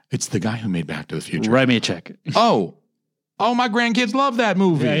say? It's the guy who made Back to the Future. Write me a check. Oh, my grandkids love that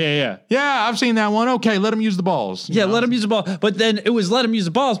movie. Yeah. Yeah, I've seen that one. Okay, let them use the balls. Yeah, let them use the ball. But then it was let them use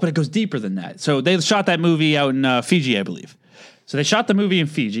the balls, but it goes deeper than that. So they shot that movie out in Fiji, I believe. So they shot the movie in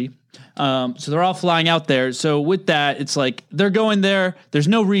Fiji. So they're all flying out there. So with that, it's like they're going there. There's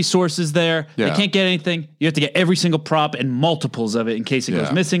no resources there. Yeah. They can't get anything. You have to get every single prop and multiples of it in case it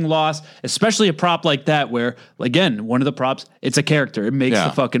goes missing, lost. Especially a prop like that where, again, one of the props, it's a character. It makes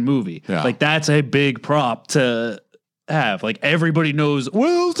the fucking movie. Yeah. Like that's a big prop to have. Like everybody knows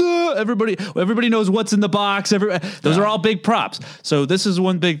Wilson. Everybody knows what's in the box. Those are all big props. So this is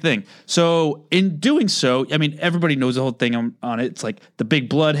one big thing. So in doing so, I mean, everybody knows the whole thing on it. It's like the big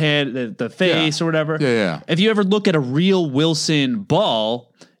blood head, the face or whatever. Yeah. If you ever look at a real Wilson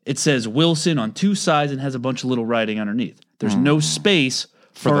ball, it says Wilson on two sides and has a bunch of little writing underneath. There's no space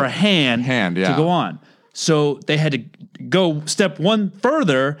for a hand to go on. So they had to go step one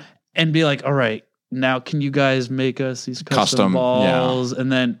further and be like, all right, now can you guys make us these custom balls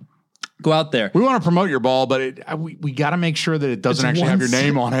and then go out there? We want to promote your ball, but we got to make sure that it doesn't actually have your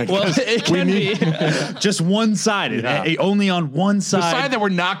name on it. Well, it can be just one-sided, only on one side. The side that we're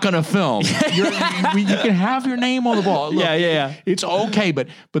not going to film. You can have your name on the ball. Look, Yeah. It's okay, but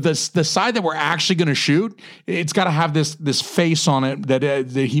the side that we're actually going to shoot, it's got to have this face on it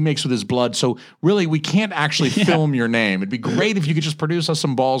that he makes with his blood. So really, we can't actually film your name. It'd be great if you could just produce us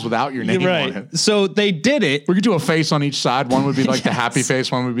some balls without your name on it. So they did it. We could do a face on each side. One would be like the happy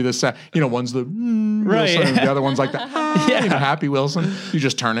face. One would be the sad. One's the Wilson, and the other one's like the happy Wilson. You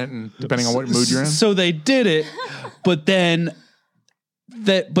just turn it, and depending on what mood you're in. So they did it, but then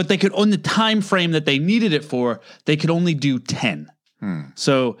but they could on the time frame that they needed it for, they could only do 10.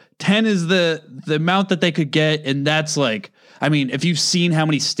 So 10 is the amount that they could get, and that's like, I mean, if you've seen how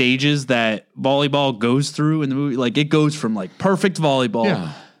many stages that volleyball goes through in the movie, like it goes from like perfect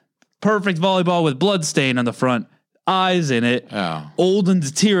volleyball with blood stain on the front, eyes in it, old and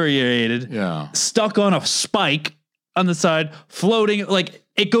deteriorated, stuck on a spike on the side, floating. Like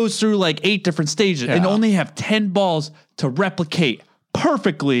it goes through like 8 different stages and only have 10 balls to replicate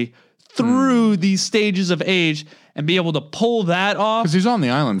perfectly through these stages of age and be able to pull that off. Because he's on the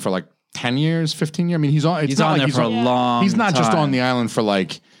island for like 10 years, 15 years. I mean, he's on there for a long He's not time. just on the island for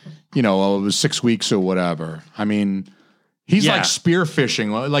like, it was 6 weeks or whatever. I mean, he's like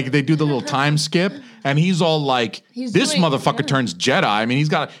spearfishing. Like they do the little time skip, and he's all like, this motherfucker turns Jedi. I mean,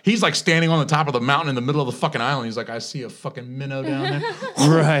 he's like standing on the top of the mountain in the middle of the fucking island. He's like, I see a fucking minnow down there.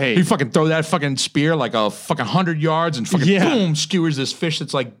 Right. He fucking throw that fucking spear like a fucking 100 yards and fucking boom, skewers this fish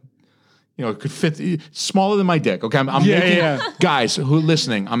that's like, it could fit smaller than my dick. Okay, I'm making guys who are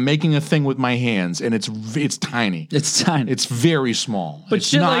listening. I'm making a thing with my hands, and it's tiny. It's tiny. It's very small. But it's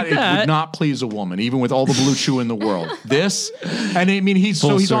shit not, like that it would not please a woman, even with all the blue chew in the world. This, and I mean, he's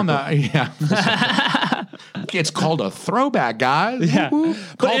on the It's called a throwback, guys. Yeah. Woo-hoo.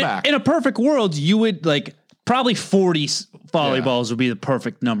 But Callback. in a perfect world, you would like probably 40 volleyballs would be the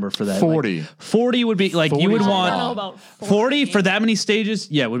perfect number for that. 40. 40 would be like you would 40 's a want I don't know about 40 for that many stages.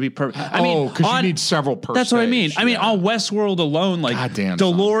 Yeah, would be perfect. I mean, because you need several per that's what I mean. stage. I mean, Yeah. on Westworld alone, like Goddamn,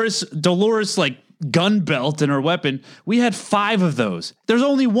 Dolores like gun belt and her weapon, we had 5 of those. There's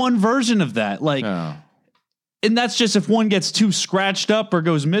only one version of that. Like, Yeah. and that's just if one gets too scratched up or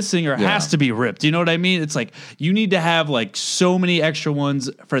goes missing or has to be ripped. You know what I mean? It's like you need to have like so many extra ones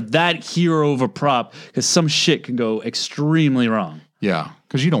for that hero of a prop because some shit can go extremely wrong. Yeah,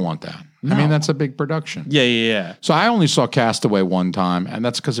 because you don't want that. I mean, that's a big production. Yeah. So I only saw Castaway one time, and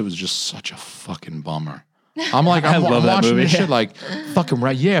that's because it was just such a fucking bummer. I'm like, I'm love that watching movie. this shit like, fucking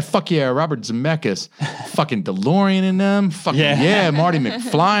right, yeah, fuck yeah, Robert Zemeckis, fucking DeLorean in them, fucking yeah, Marty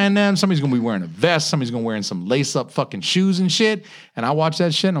McFly in them. Somebody's gonna be wearing a vest, somebody's gonna be wearing some lace up fucking shoes and shit. And I watch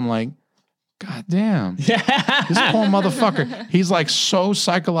that shit, and I'm like, God damn, this poor motherfucker. He's like so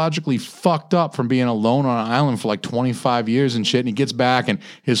psychologically fucked up from being alone on an island for like 25 years and shit. And he gets back, and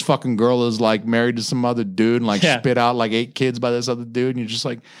his fucking girl is like married to some other dude and like spit out like 8 kids by this other dude. And you're just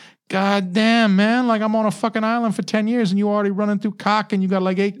like, God damn, man. Like, I'm on a fucking island for 10 years and you already running through cock and you got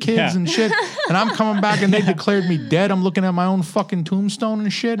like 8 kids and shit. And I'm coming back and they declared me dead. I'm looking at my own fucking tombstone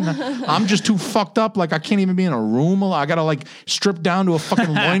and shit. And I'm just too fucked up. Like, I can't even be in a room. I got to like strip down to a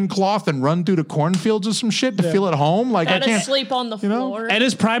fucking loincloth and run through the cornfields or some shit to feel at home. Like, I Gotta can't sleep on the floor. And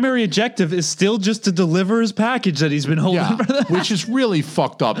his primary objective is still just to deliver his package that he's been holding for them. which is really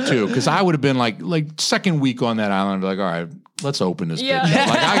fucked up too. Because I would have been like second week on that island, like, all right, let's open this bitch.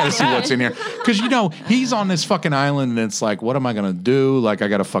 Like, I gotta see what's in here. Because, you know, he's on this fucking island and it's like, what am I gonna do? Like, I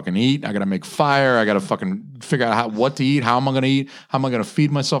gotta fucking eat. I gotta make fire. I gotta fucking figure out what to eat. How am I gonna eat? How am I gonna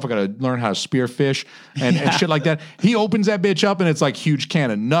feed myself? I gotta learn how to spear fish and shit like that. He opens that bitch up and it's like huge can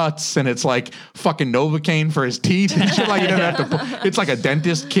of nuts and it's like fucking Novocaine for his teeth and shit. Like, you don't have to, it's like a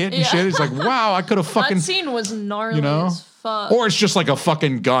dentist kit and shit. It's like, wow, I could have fucking, that scene was gnarly you know? as fuck. Or it's just like a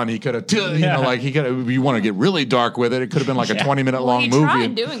fucking gun. He could have, you know, like he could have, if you want to get really dark with it, it could have been like a 20-minute long he movie.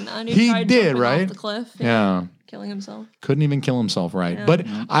 tried doing that. He tried did, jumping right? off the cliff. Yeah. Killing himself. Couldn't even kill himself, right? But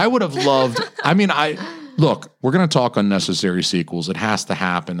I would have loved, I mean, look, we're going to talk unnecessary sequels. It has to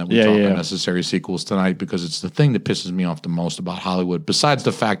happen that we talk unnecessary sequels tonight because it's the thing that pisses me off the most about Hollywood, besides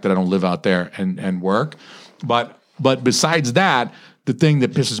the fact that I don't live out there and work. But besides that, the thing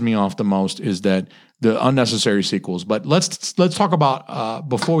that pisses me off the most is that the unnecessary sequels. But let's talk about,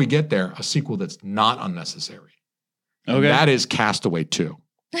 before we get there, a sequel that's not unnecessary. Okay. And that is Castaway 2.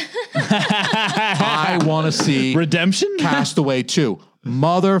 I want to see Redemption? Castaway 2.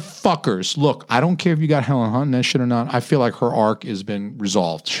 Motherfuckers. Look, I don't care if you got Helen Hunt in that shit or not. I feel like her arc has been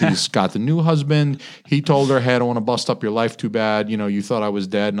resolved. She's got the new husband. He told her, hey, I don't want to bust up your life too bad. You know, you thought I was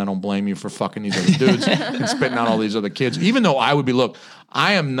dead and I don't blame you for fucking these other dudes and spitting out all these other kids. Even though I would be, look,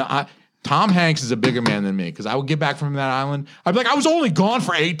 I am not... Tom Hanks is a bigger man than me because I would get back from that island. I'd be like, I was only gone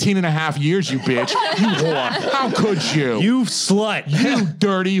for 18 and a half years, you bitch. You whore. How could you? You slut. You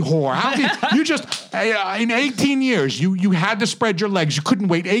dirty whore. How could you just, in 18 years, you had to spread your legs. You couldn't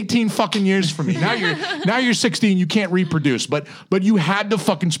wait 18 fucking years for me. Now you're 16, you can't reproduce. But you had to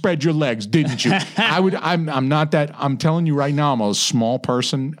fucking spread your legs, didn't you? I'm not that, I'm telling you right now, I'm a small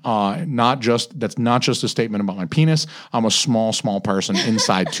person. That's not just a statement about my penis. I'm a small person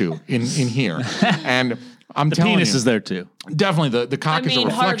inside too. In here, and I'm telling you, penis is there too. Definitely, the cock is a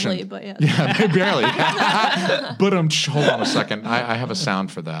reflection. Hardly, but yes. Yeah, barely. But hold on a second. I have a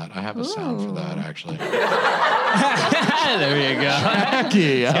sound for that. I have a sound for that actually. There you go.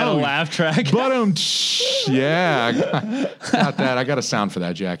 Jackie, Got a laugh track. But yeah, got that. I got a sound for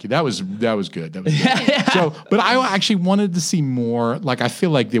that, Jackie. That was good. That was good. So, but I actually wanted to see more. Like, I feel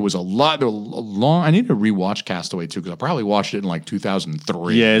like there was a long. I need to rewatch Castaway too because I probably watched it in like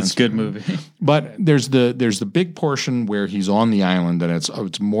 2003. Yeah, it's a good movie. But there's the big portion where he's on the island and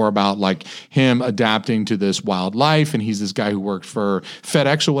it's more about like him adapting to this wild life, and he's this guy who worked for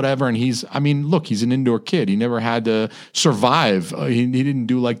FedEx or whatever, and he's an indoor kid. He never had to survive. He didn't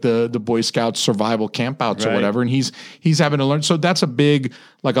do like the Boy Scouts survival campouts or whatever, and he's having to learn. So that's a big,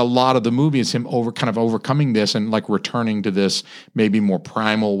 like, a lot of the movie is him overcoming this and like returning to this maybe more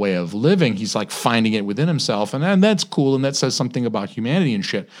primal way of living. He's like finding it within himself, and that's cool, and that says something about humanity and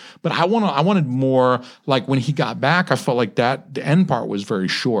shit. But I wanted more. Like, when he got back, I felt like that the end part was very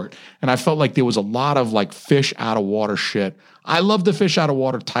short, and I felt like there was a lot of like fish out of water shit. I love the fish out of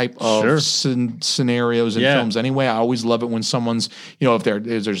water type of scenarios in films anyway. I always love it when someone's, you know, if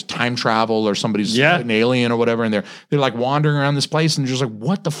there's time travel or somebody's an alien or whatever, and they're like wandering around this place and just like,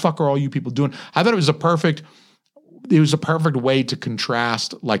 what the fuck are all you people doing? I thought it was a perfect it was a perfect way to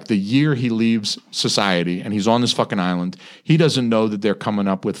contrast like the year he leaves society and he's on this fucking island. He doesn't know that they're coming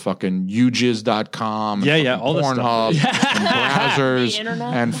up with fucking ujiz.com and all this Pornhub stuff. and browsers The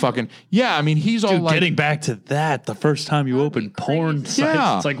internet. and fucking I mean, he's all like getting back to that, the first time you open porn sites,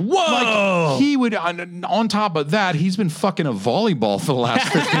 Yeah. it's like, whoa. Like, he would, on top of that, he's been fucking a volleyball for the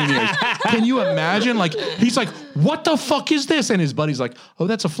last 15 years. Can you imagine? Like, he's like, what the fuck is this? And his buddy's like, oh,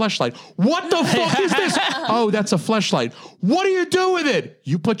 that's a fleshlight. What the fuck is this? Oh, that's a fleshlight. What do you do with it?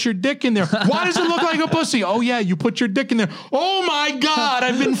 You put your dick in there. Why does it look like a pussy? Oh, yeah, you put your dick in there. Oh, my God,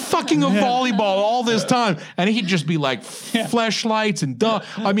 I've been fucking a volleyball all this time. And he'd just be like, fleshlights and duh.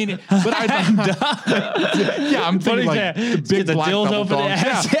 I mean, but I'm thinking like the big the black dildo double for the dogs.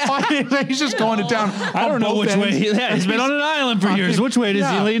 ass. Yeah. He's just going it down. I don't know which way. He's been on an island for years. Which way does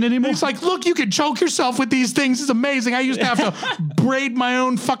he lean anymore? He's like, look, you can choke yourself with these things. It's amazing. I used to have to braid my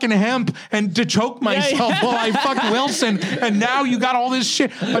own fucking hemp and to choke myself while I fuck Wilson. And now you got all this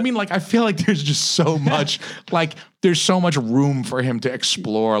shit. I mean, like, I feel like there's just so much, like, there's so much room for him to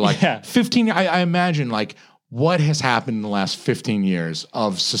explore. Like 15, I imagine like what has happened in the last 15 years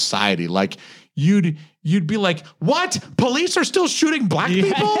of society. Like you'd be like, what? Police are still shooting black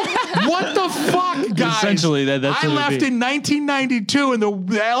people? What the fuck, guys? Essentially, that's I what it left would be. in 1992 and the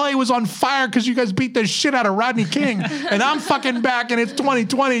LA was on fire because you guys beat the shit out of Rodney King. And I'm fucking back and it's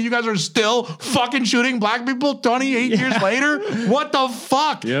 2020 and you guys are still fucking shooting black people 28 years later? What the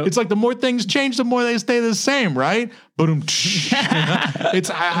fuck? Yep. It's like the more things change, the more they stay the same, right? Boom. It's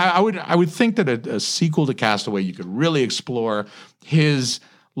I would think that a sequel to Castaway, you could really explore his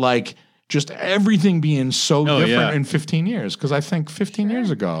like just everything being so different in 15 years. Because I think 15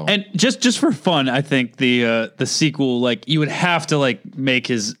 years ago, And just for fun, I think the sequel, like, you would have to like make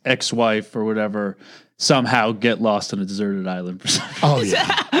his ex-wife or whatever somehow get lost on a deserted island for some reason. oh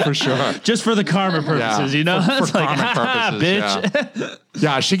yeah, for sure. Just for the karma purposes, you know? For It's like, karmic purposes, bitch.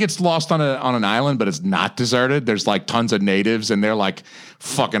 Yeah, she gets lost on an island, but it's not deserted. There's like tons of natives, and they're like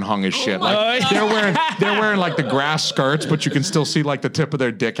fucking hung as shit. Like they're wearing like the grass skirts, but you can still see like the tip of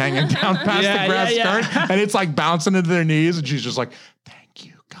their dick hanging down past the grass skirt, and it's like bouncing into their knees, and she's just like, "Thank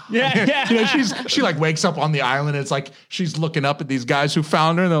you, God." Yeah. You know, she like wakes up on the island. And it's like she's looking up at these guys who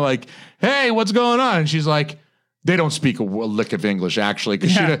found her, and they're like, "Hey, what's going on?" And she's like, they don't speak a lick of English, actually,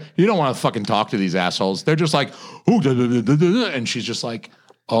 because you don't want to fucking talk to these assholes. They're just like, ooh, da, da, da, da, da, and she's just like,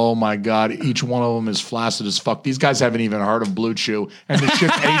 oh my God, each one of them is flaccid as fuck. These guys haven't even heard of Blue Chew, and the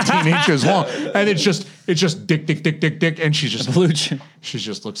shit's 18 inches long, and it's just dick, dick, dick, dick, dick, and she's just Blue Chew. She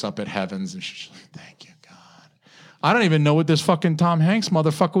just looks up at heavens, and she's like, thank you, God. I don't even know what this fucking Tom Hanks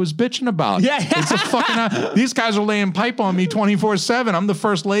motherfucker was bitching about. Yeah. It's a fucking, these guys are laying pipe on me 24/7. I'm the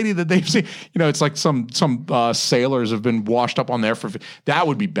first lady that they've seen. You know, it's like some sailors have been washed up on there for, that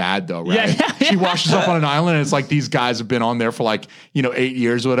would be bad though, right? Yeah. She washes up on an island and it's like these guys have been on there for like, 8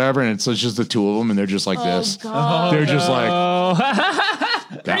 years or whatever. And it's just the two of them and they're just like this. God. They're just like,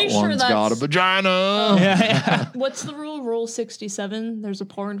 that Pretty sure one's got a that's- vagina. What's the rule? Rule 67. There's a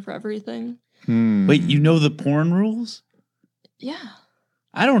porn for everything. Wait, you know the porn rules? Yeah.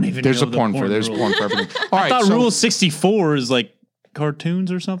 I don't even There's know a porn for rules. porn for everything. All I right, thought so Rule 64 is like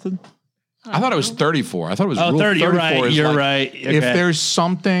cartoons or something. I thought it was 34. I thought it was Oh, Rule 30. You're 34 right. is You're like, right. If Okay. there's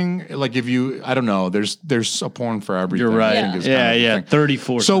something like I don't know. There's a porn for everything. You're right. I think is Yeah, kind of the yeah. thing.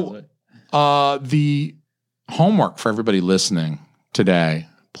 34. So, the homework for everybody listening today,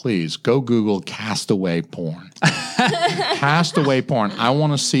 please go Google Castaway porn. Castaway porn. I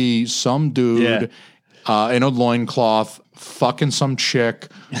want to see some dude in a loincloth fucking some chick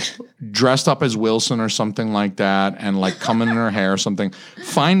dressed up as Wilson or something like that and like coming in her hair or something.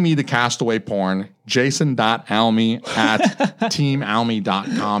 Find me the Castaway porn,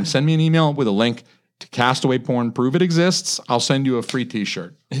 jason.almy@teamalmy.com. Send me an email with a link to Castaway porn. Prove it exists. I'll send you a free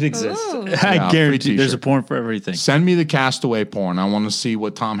t-shirt. It exists. Ooh. I Yeah, guarantee free there's a t-shirt. porn for everything. Send me the Castaway porn. I want to see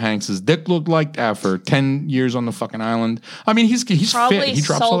what Tom Hanks's dick looked like after 10 years on the fucking island. I mean, he's Probably fit. He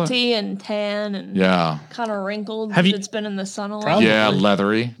drops all that. salty and tan and Yeah. kind of wrinkled. Have you- It's been in the sun a lot. Probably. Yeah,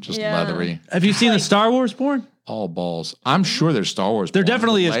 leathery. Just Yeah. leathery. Have you seen the Star Wars porn? All balls. I'm sure there's Star Wars There porn.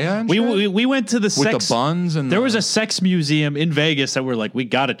 definitely is. Leia and We, shit? we went to the with sex. the buns and There was a sex museum in Vegas that we're like, we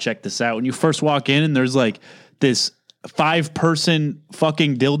got to check this out. When you first walk in, and there's like this 5-person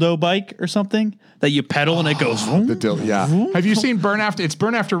fucking dildo bike or something that you pedal and it goes. the yeah. Have you seen Burn After? It's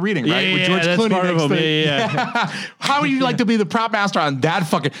Burn After Reading, right? Yeah, With George that's Clooney part of makes them. the- Yeah. How would you like to be the prop master on that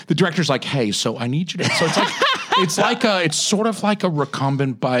fucking? The director's like, hey, so I need you to. So it's like it's sort of like a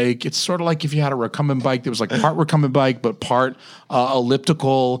recumbent bike. It's sort of like if you had a recumbent bike that was like part recumbent bike, but part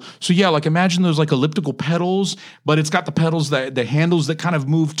elliptical. So yeah, like imagine those like elliptical pedals, but it's got the pedals the handles that kind of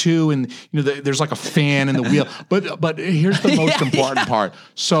move too. And there's like a fan in the wheel, but here's the most important part.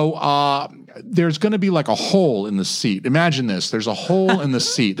 So, there's going to be like a hole in the seat. Imagine this. There's a hole in the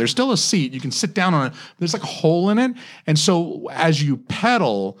seat. There's still a seat. You can sit down on it. There's like a hole in it. And so as you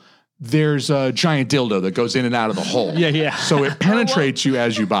pedal, there's a giant dildo that goes in and out of the hole. Yeah. So it penetrates you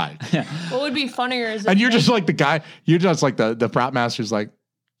as you bike. What would be funnier is And you're just like the guy, you're just like the prop master's like,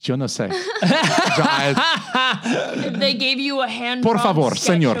 yo no sé. if they gave you a hand Por favor,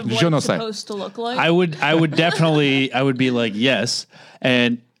 señor, of what yo no it's sé. supposed to look like. I would definitely, I would be like, yes.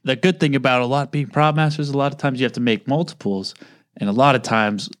 And the good thing about a lot being prop masters, a lot of times you have to make multiples. And a lot of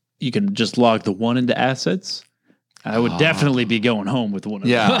times you can just log the one into assets. I would definitely be going home with one of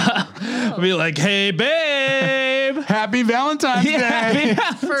them. Yeah. Be like, hey, babe. Happy Valentine's Day.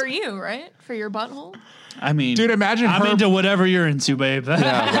 For you, right? For your butthole? I mean, Dude, imagine I'm her- into whatever you're into, babe. Yeah,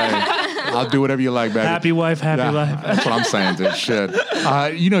 right. I'll do whatever you like, baby. Happy wife, happy Yeah, life. That's what I'm saying, dude.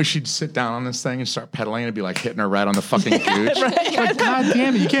 Shit. She'd sit down on this thing and start pedaling and it'd be like hitting her right on the fucking gooch. Like, God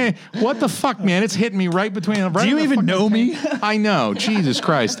damn it. You can't. What the fuck, man? It's hitting me right between. Right Do you in the even fucking know me? thing. I know. Jesus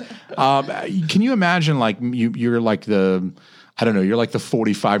Christ. Can you imagine, like, you're like the. I don't know. You're like the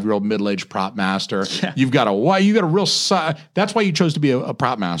 45-year-old middle-aged prop master. Yeah. You got a real. That's why you chose to be a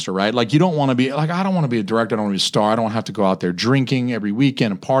prop master, right? Like you don't want to be like I don't want to be a director. I don't want to be a star. I don't have to go out there drinking every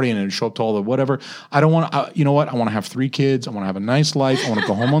weekend and partying and show up to all the whatever. I don't want. You know what? I want to have 3 kids. I want to have a nice life. I want to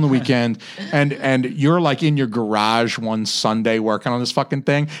go home on the weekend. And you're like in your garage one Sunday working on this fucking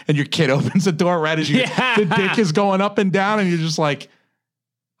thing, and your kid opens the door right as the dick is going up and down, and you're just like,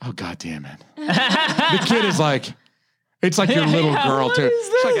 oh God damn it. The kid is like. It's like your little girl, too.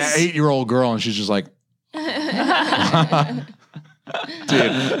 It's like an 8-year-old girl, and she's just like,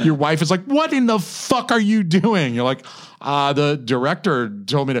 dude, your wife is like, what in the fuck are you doing? You're like, the director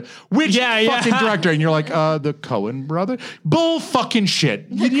told me to. Which fucking director? And you're like, the Coen brother? Bull fucking shit.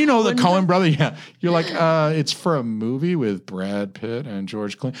 You know the Coen brother? Yeah. You're like, it's for a movie with Brad Pitt and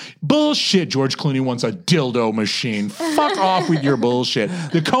George Clooney. Bullshit. George Clooney wants a dildo machine. Fuck off with your bullshit.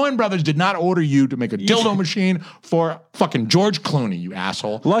 The Coen brothers did not order you to make a dildo machine for fucking George Clooney, you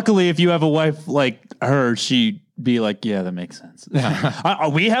asshole. Luckily, if you have a wife like her, she'd be like, yeah, that makes sense. We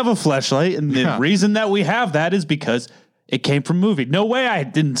have a fleshlight, and the reason that we have that is because it came from movie. No way I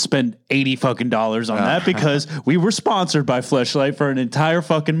didn't spend $80 fucking on that because we were sponsored by Fleshlight for an entire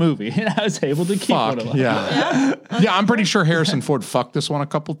fucking movie, and I was able to keep one of them. Yeah, I'm pretty sure Harrison Ford fucked this one a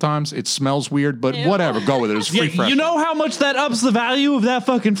couple times. It smells weird, but whatever. Go with it. It was free fresh. You know how much that ups the value of that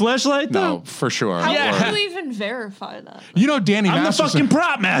fucking Fleshlight, though? No, for sure. How do you even verify that? You know, Danny I'm Masterson. the fucking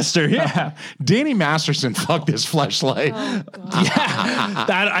prop master. Yeah. Danny Masterson fucked this Fleshlight. Oh, God.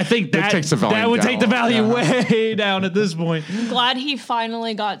 I think that takes the value that would down take the a lot. value way down at this point. I'm glad he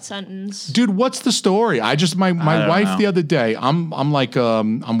finally got sentenced. Dude, what's the story? My wife know. the other day, I'm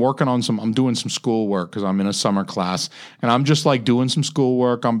working on I'm doing some schoolwork because I'm in a summer class, and I'm just like doing some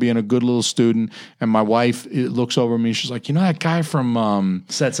schoolwork. I'm being a good little student, and my wife looks over at me. She's like, you know that guy from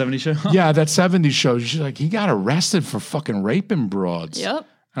Set 70 show? yeah, that 70s show. She's like, he got arrested for fucking raping broads. Yep.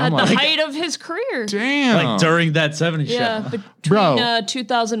 I'm At like, the height of his career. Damn. Like during that 70 Yeah, show. between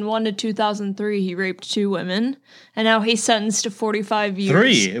 2001 to 2003, he raped 2 women, and now he's sentenced to 45 years.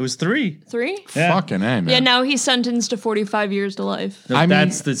 3. It was 3. 3? Yeah. Fucking A, man. Yeah, now he's sentenced to 45 years to life. No, I mean-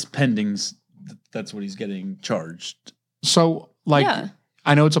 that's this pending. That's what he's getting charged. So, like, Yeah.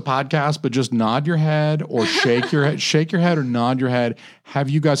 I know it's a podcast, but just nod your head or shake your head or nod your head.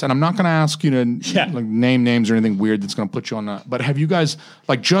 Have you guys, and I'm not going to ask you to like, name names or anything weird that's going to put you on that, but have you guys,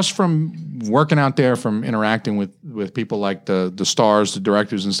 like, just from working out there, from interacting with people like the stars, the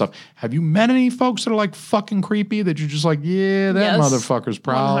directors and stuff, have you met any folks that are like fucking creepy that you're just like, yeah, that Yes. motherfucker's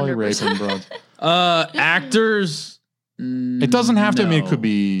probably 100%. raping broads? Actors. It doesn't have to. I mean, it no.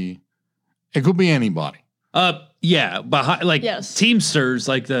 could be anybody. Yeah, but like Yes. Teamsters,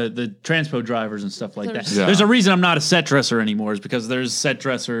 like the transpo drivers and stuff like that. There's- Yeah. There's a reason I'm not a set dresser anymore, is because there's set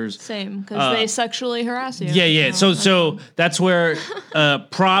dressers. Same, because they sexually harass you. Yeah. So that's where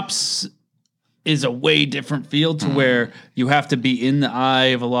props is a way different field to where you have to be in the eye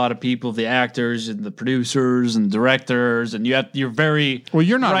of a lot of people, the actors and the producers and directors, and you're very Well,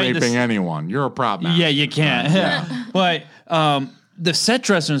 you're not right in raping the- anyone. You're a prop master. Yeah, you can't. But the set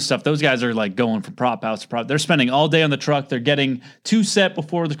dressers and stuff, those guys are like going from prop house to prop. They're spending all day on the truck. They're getting to set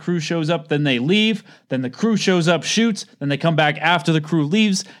before the crew shows up. Then they leave. Then the crew shows up, shoots. Then they come back after the crew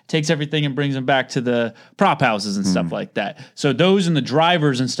leaves, takes everything and brings them back to the prop houses and stuff like that. So those and the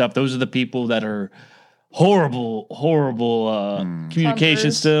drivers and stuff, those are the people that are horrible communication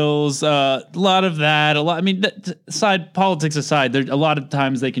Bumpers. skills. A lot of that. I mean, politics aside, there a lot of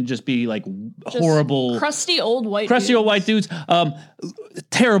times they can just be like Just horrible. crusty old white Dudes,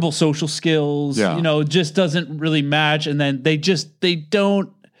 terrible social skills, Yeah. just doesn't really match. And then they don't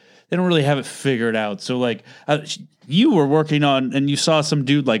really have it figured out. So like you were working on, and you saw some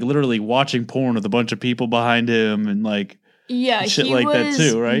dude like literally watching porn with a bunch of people behind him and like, Yeah, shit he like that was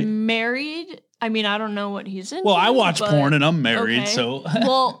too, right? married. I mean, I don't know what he's into. well, I watch but- porn and I'm married, okay. so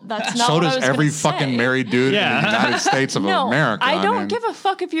Well, that's not So what I does was every gonna fucking say. married dude Yeah. in the United States of No, America. I don't mean, give a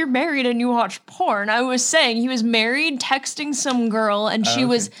fuck if you're married and you watch porn. I was saying he was married, texting some girl, and she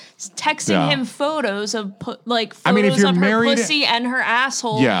was texting Yeah. him photos of photos I mean, if you're of her married- pussy and her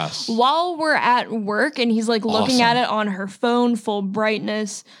asshole. Yes. While we're at work, and he's like looking at it on her phone, full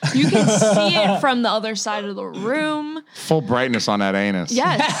brightness. You can see it from the other side of the room. full brightness on that anus.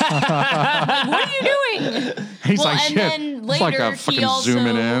 Yes. What are you doing? He's Well, like, and shit. then It's like later a he fucking also-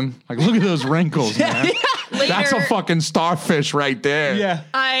 zooming in. Like, look at those wrinkles, man. That's a Later- fucking starfish right there. yeah.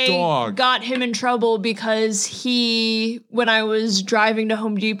 I Dog. got him in trouble because when I was driving to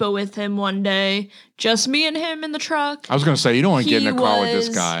Home Depot with him one day, just me and him in the truck. I was going to say, you don't want to get in a he car with was-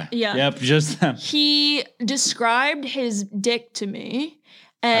 this guy. Yeah. Yep, just them. He described his dick to me.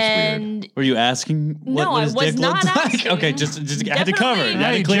 weird. And Were you asking what, No, what I his was dick not looked like? asking. Okay, just had to cover it. Definitely.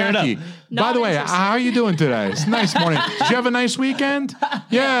 Had to Hey, clear Jackie. it up. By Not the way, interested. how are you doing today? It's a nice morning. Did you have a nice weekend?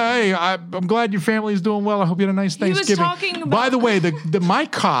 Yeah, hey, I'm glad your family's doing well. I hope you had a nice was Thanksgiving. talking about- By the way, my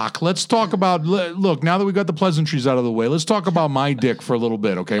cock, let's talk about, look, now that we got the pleasantries out of the way, let's talk about my dick for a little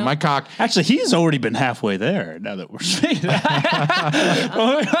bit, okay? My cock, Actually, he's already been halfway there now that we're speaking.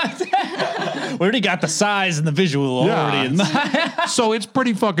 We already got the size and the visual already. In so it's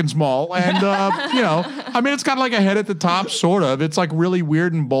pretty fucking small. And, I mean, it's got like a head at the top, sort of. It's like really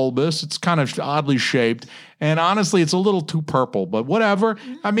weird and bulbous. It's kind of oddly shaped. And honestly, it's a little too purple, but whatever.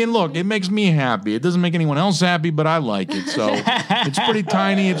 I mean, look, it makes me happy. It doesn't make anyone else happy, but I like it. So it's pretty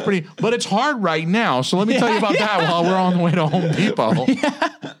tiny. But it's hard right now. So let me tell you about that while we're on the way to Home Depot.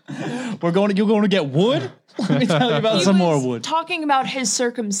 you're going to get wood? Let me tell you about he some was more wood. talking about his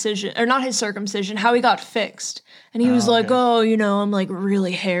circumcision, or not his circumcision, how he got fixed. And he was like, I'm like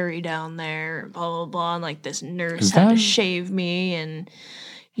really hairy down there, blah, blah, blah. And like this nurse had to shave me and,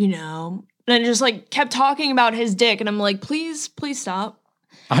 and just like kept talking about his dick. And I'm like, please stop.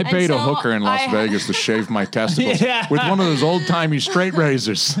 I paid a so hooker in Las Vegas to shave my testicles Yeah. with one of those old-timey straight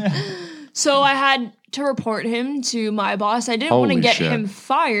razors. So I had to report him to my boss. I didn't want to Holy get shit. him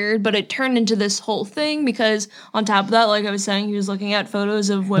fired, but it turned into this whole thing because on top of that, like I was saying, he was looking at photos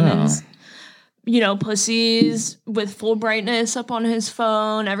of women's, pussies with full brightness up on his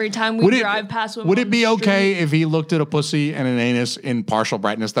phone. Every time we drive past women. Would on it be the okay street. if he looked at a pussy and an anus in partial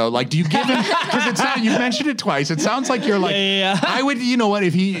brightness though? Like, do you give him? Because you mentioned it twice. It sounds like you're like. Yeah. I would. You know what?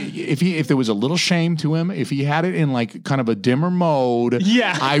 If there was a little shame to him, if he had it in like kind of a dimmer mode,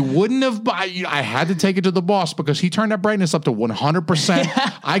 Yeah. I wouldn't have. I had to take it to the boss because he turned that brightness up to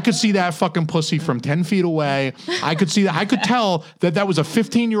 100%. I could see that fucking pussy from 10 feet away. I could see that. I could tell that was a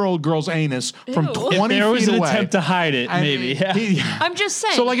 15-year-old girl's anus from Ew. 20 If there was feet an away. attempt to hide it, And maybe. Yeah. I'm just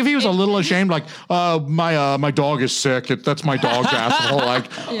saying. So like if he was a little ashamed, like my dog is sick. That's my dog's asshole. Like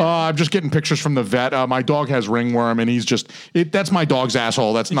I'm just getting pictures from the vet. My dog has ringworm, and he's just that's my dog's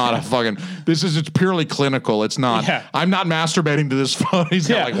asshole. That's not a fucking. It's purely clinical. It's not. Yeah. I'm not masturbating to this photo. He's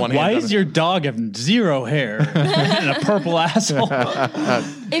got like one Why hand. is on it. your dog have zero hair and a purple asshole?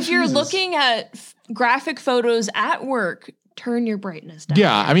 if you're looking at graphic photos at work, turn your brightness down.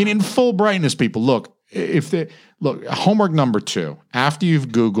 Yeah, I mean, in full brightness, people look. Look, homework number 2. After you've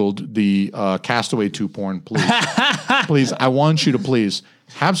Googled the Castaway 2 porn, please, I want you to please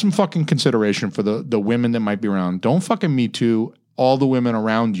have some fucking consideration for the women that might be around. Don't fucking Me Too all the women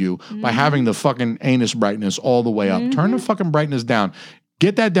around you by having the fucking anus brightness all the way up. Turn the fucking brightness down.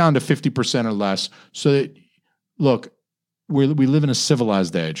 Get that down to 50% or less. So that, look, we live in a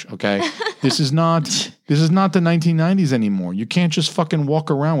civilized age, okay? This is not the 1990s anymore. You can't just fucking walk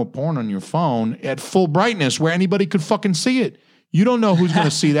around with porn on your phone at full brightness where anybody could fucking see it. You don't know who's going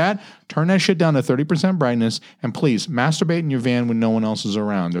to see that. Turn that shit down to 30% brightness, and please masturbate in your van when no one else is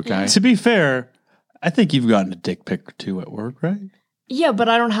around, okay? To be fair, I think you've gotten a dick pic or two at work, right? Yeah, but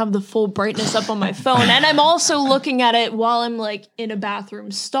I don't have the full brightness up on my phone. And I'm also looking at it while I'm like in a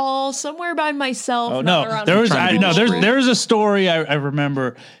bathroom stall somewhere by myself. Oh not no, around there was Trying to be discreet. there's a story I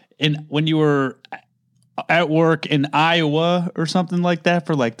remember when you were at work in Iowa or something like that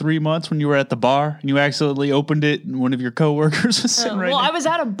for like 3 months when you were at the bar and you accidentally opened it and one of your coworkers was sitting right well, there. I was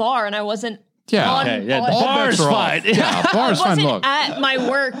at a bar and I wasn't Yeah. Okay, yeah, the on- bar is bets are off. fine. Yeah, bar is I fine. wasn't Look, at my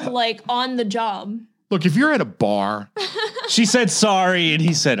work like on the job. Look, if you're at a bar, She said sorry, and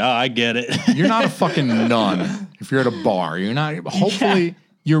he said, "Oh, I get it." you're not a fucking nun. If you're at a bar, you're not. Hopefully,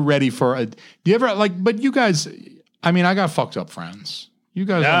 you're ready for a. Do you ever like? But you guys, I mean, I got fucked up friends. You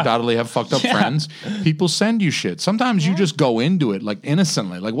guys undoubtedly have fucked up friends. People send you shit. Sometimes you just go into it like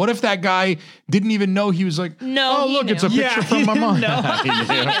innocently. Like, what if that guy didn't even know he was like, No, oh, he look, it's a knew. picture from my mom. He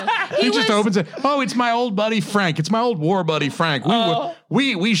knew. He just opens it. Oh, it's my old buddy Frank. It's my old war buddy Frank.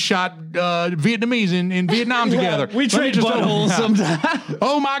 We shot Vietnamese in Vietnam together. We trade buttholes sometimes.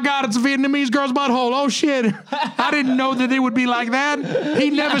 Oh my God, it's a Vietnamese girl's butthole. Oh shit. I didn't know that it would be like that. He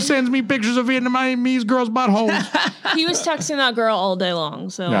never sends me pictures of Vietnamese girls' buttholes. He was texting that girl all day long.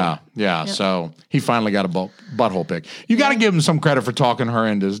 So Yeah. So he finally got a butthole pic. You got to give him some credit for talking her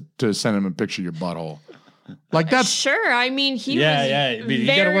into to send him a picture of your butthole. Like that's sure. I mean, he was I mean, you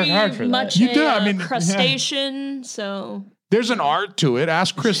gotta very work hard for that. much You do, a I mean, crustacean. So there's an art to it.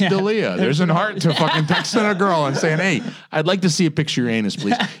 Ask Chris D'Elia. There's an art to fucking texting a girl and saying, "Hey, I'd like to see a picture of your anus,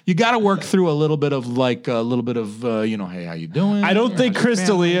 please." You got to work through a little bit of hey, how you doing? I don't think How's your Chris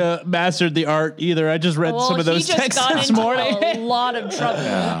family? D'Elia mastered the art either. I just read some of those he just texts got this into morning. a lot of trouble.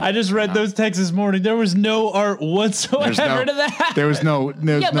 I just read those texts this morning. There was no art whatsoever to that. There was no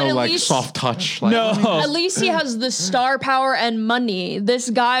but at like least- soft touch. Like, No. At least he has the star power and money. This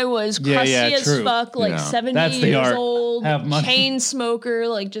guy was crusty as true. fuck, like Yeah. 70 That's the years art. old, Have money. chain smoker,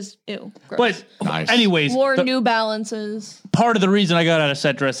 like just ew. Gross. But Nice. anyways, wore the- New Balances. part of the reason I got out of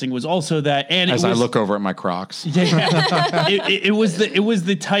set dressing was also that, and as it I was, look over at my Crocs. it was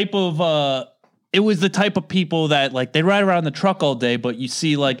the type of it was the type of people that like they ride around the truck all day, but you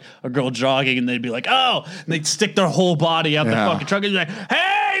see like a girl jogging and they'd be like, oh, and they'd stick their whole body out the fucking truck and be like,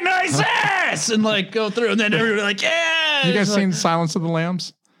 hey, nice ass, and like go through, and then everybody like, yeah. You guys It's like- seen Silence of the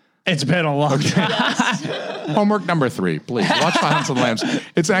Lambs? It's been a long time. Homework number 3, please watch Silence of the Lambs.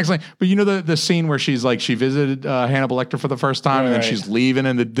 It's actually, but you know the scene where she's like she visited Hannibal Lecter for the first time, and then Right. she's leaving,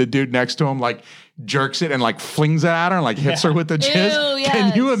 and the dude next to him like jerks it and like flings it at her and like hits her with the jizz. Ew,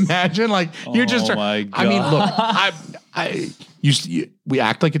 Can you yes. imagine? Like you're just. Oh, my I mean, look, God. we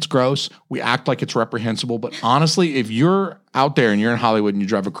act like it's gross, we act like it's reprehensible, but honestly, if you're out there and you're in Hollywood and you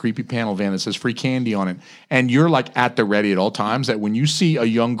drive a creepy panel van that says free candy on it, and you're like at the ready at all times, that when you see a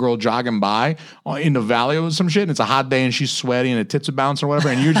young girl jogging by in the valley or some shit, and it's a hot day and she's sweaty and her tits are bouncing or whatever,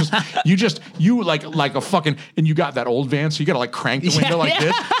 and you like a fucking, and you got that old van, so you got to like crank the window like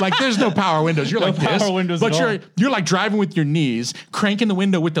this. Like there's no power windows. You're No like this, power windows but at you're like driving with your knees, cranking the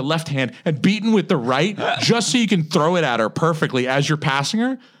window with the left hand and beating with the right, just so you can throw it at her perfectly as you're passing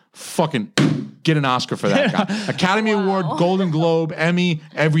her. Fucking get an Oscar for that guy. Academy Award, Golden Globe, Emmy,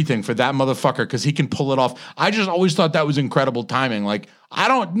 everything for that motherfucker because he can pull it off. I just always thought that was incredible timing. Like, I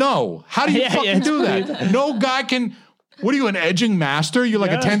don't know. How do you fucking do that? No guy can. What are you, an edging master? You're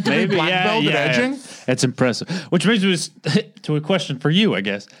like a 10th degree black belt at edging? That's impressive. Which brings me to a question for you, I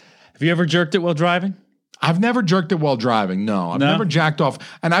guess. Have you ever jerked it while driving? I've never jerked it while driving. No, I've never jacked off.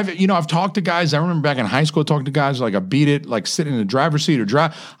 And I've talked to guys. I remember back in high school talking to guys like I beat it, like sitting in the driver's seat or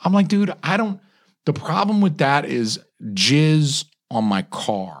drive. I'm like, dude, the problem with that is jizz on my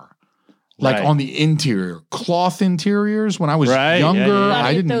car. Like Right. on the interior, cloth interiors. When I was Right, younger, yeah. I Gotta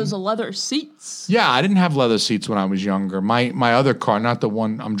get didn't. those leather seats. Yeah, I didn't have leather seats when I was younger. My other car, not the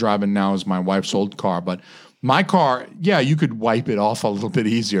one I'm driving now, is my wife's old car, but my car, yeah, you could wipe it off a little bit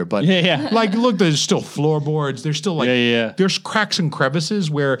easier, but Yeah. like, look, there's still floorboards. There's still like, Yeah. there's cracks and crevices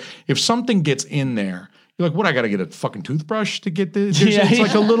where if something gets in there, you're like, what? I got to get a fucking toothbrush to get this. It's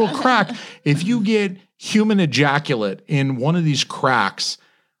like a little crack. If you get human ejaculate in one of these cracks,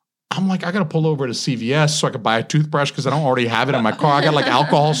 I'm like, I got to pull over to CVS so I could buy a toothbrush because I don't already have it in my car. I got like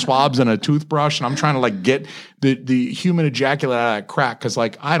alcohol swabs and a toothbrush, and I'm trying to like get the human ejaculate out of that crack because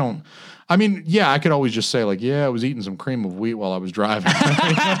like I could always just say like, yeah, I was eating some cream of wheat while I was driving.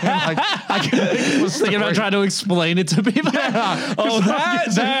 I can Thinking about trying to explain it to people. Oh,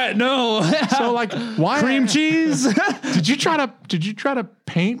 that, no. So like, why Cream cheese? Did you try to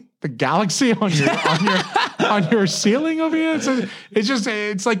paint the galaxy on your ceiling over here?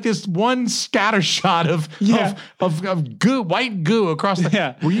 It's like this one scatter shot of goo, white goo across the.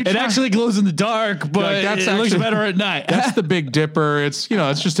 Yeah. Were you It actually glows in the dark, but Like, that's it looks actually- better at night. That's the Big Dipper. It's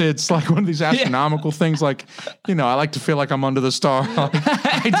like one of these astronomical things. Like, I like to feel like I'm under the star. Like,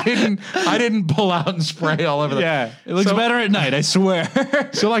 I didn't pull out and spray all over the. Yeah, it looks better at night, I swear.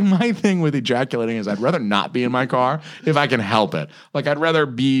 So like my thing with ejaculating is I'd rather not be in my car if I can help it. Like I'd rather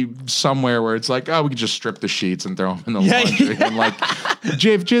be somewhere where it's like, oh, we could just strip the sheets and throw them in the laundry. And like,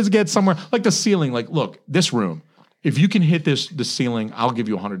 if jizz gets somewhere, like the ceiling, like, look, this room, if you can hit the ceiling, I'll give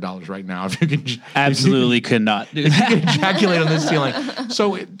you $100 right now. If you can Absolutely could not do if you that. can ejaculate on this ceiling.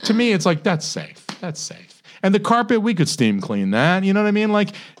 So to me, it's like, that's safe. That's safe. And the carpet, we could steam clean that. You know what I mean? Like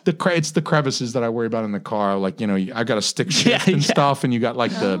it's the crevices that I worry about in the car. Like, I got a stick shift and stuff, and you got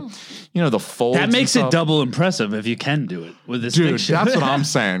like the folds. That makes it double impressive if you can do it with this. Dude, that's what I'm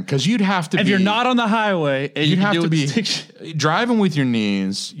saying. Because you'd have to. If you're not on the highway, and you'd have do to be stick driving with your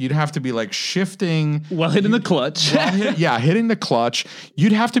knees. You'd have to be like shifting while hitting the clutch. Hitting the clutch.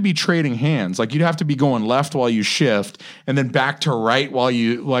 You'd have to be trading hands. Like you'd have to be going left while you shift, and then back to right while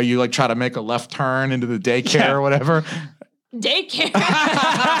you like try to make a left turn into the daycare or whatever. Daycare.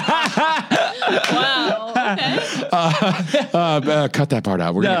 Wow. Okay. Cut that part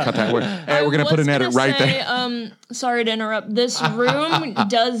out. We're gonna cut that. We're gonna put an edit right there. Sorry to interrupt. This room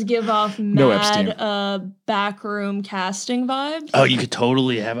does give off mad backroom casting vibes. Oh, you could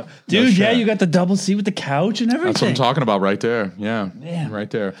totally have it, dude. Yeah, you got the double seat with the couch and everything. That's what I'm talking about right there. Yeah, right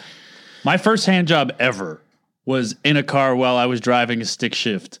there. My first hand job ever was in a car while I was driving a stick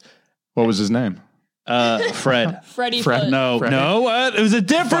shift. What was his name? Fred. Freddie. Fred. No, it was a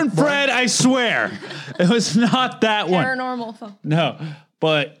different Fred, I swear. It was not that one. Paranormal phone. No,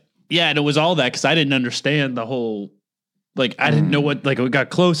 but yeah, and it was all that because I didn't understand the whole, like, I didn't know what, like, we got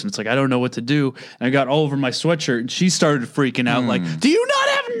close and it's like, I don't know what to do. And I got all over my sweatshirt and she started freaking out like, do you not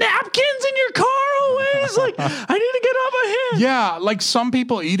have napkins in your car always? Like, I need to get off my head. Yeah, like some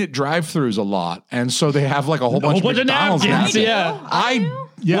people eat at drive-thrus a lot. And so they have like a whole bunch of McDonald's napkins. Yeah.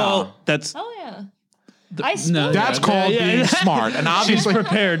 Well, that's... Oh, yeah. That's called being smart, and obviously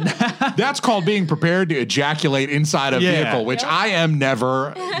prepared. That's called being prepared to ejaculate inside a vehicle, which I am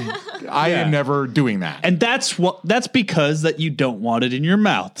never. I am never doing that. And that's because that you don't want it in your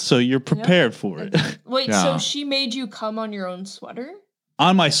mouth, so you're prepared for it. Wait, so she made you come on your own sweater?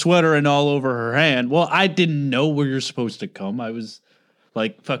 On my sweater and all over her hand. Well, I didn't know where you're supposed to come. I was.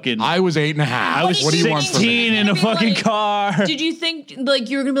 Like fucking. I was 8.5. I was 16 in a fucking car. Did you think like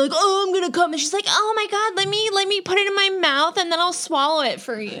you were gonna be like, oh, I'm gonna come? And she's like, oh my god, let me put it in my mouth and then I'll swallow it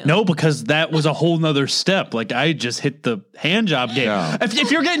for you. No, because that was a whole nother step. Like I just hit the hand job game. Yeah.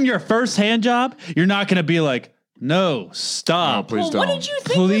 If you're getting your first hand job, you're not gonna be like, no, stop. No, please don't. What did you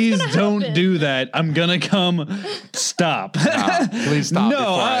think? Please don't do that. I'm gonna come. Stop. No, please stop.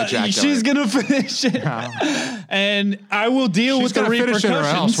 No, she's gonna finish it, and I will deal with the repercussions. Finish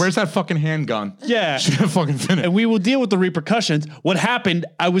it or else. Where's that fucking handgun? Yeah, she's gonna fucking finish. And we will deal with the repercussions. What happened?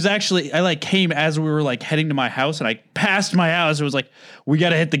 I came as we were like heading to my house, and I passed my house. It was like we got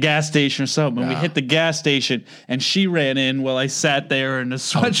to hit the gas station or something. And we hit the gas station, and she ran in while I sat there in a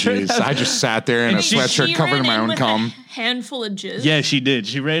sweatshirt. I just sat there in a sweatshirt covered in my own cum. Handful of jizz. Yeah, she did.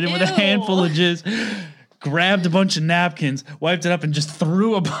 She ran in with a handful of jizz, grabbed a bunch of napkins, wiped it up, and just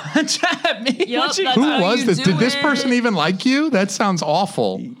threw a bunch at me. Yep, who was this? Did this person even like you? That sounds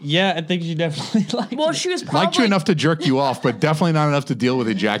awful. Yeah, I think she definitely liked me. Well, she was probably... liked you enough to jerk you off, but definitely not enough to deal with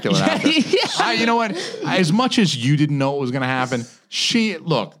ejaculate after. You know what? As much as you didn't know what was going to happen,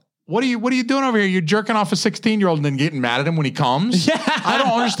 look. What are you doing over here? You're jerking off a 16-year-old and then getting mad at him when he comes? Yeah. I don't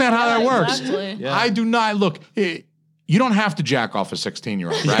understand how that works. Exactly. Yeah. I do not. Look, you don't have to jack off a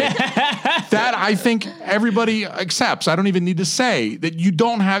 16-year-old, right? That I think everybody accepts. I don't even need to say that you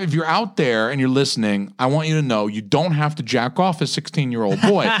don't have, if you're out there and you're listening, I want you to know you don't have to jack off a 16-year-old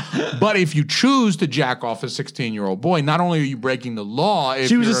boy. But if you choose to jack off a 16-year-old boy, not only are you breaking the law.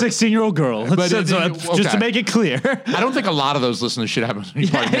 She was a 16-year-old girl. Just to make it clear. I don't think a lot of those listeners should have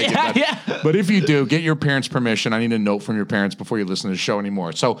But if you do, get your parents' permission. I need a note from your parents before you listen to the show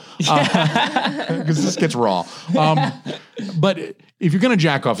anymore. So, because this gets raw. But if you're going to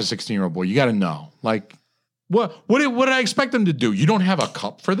jack off a 16-year-old boy, you got to know, like, what did I expect them to do? You don't have a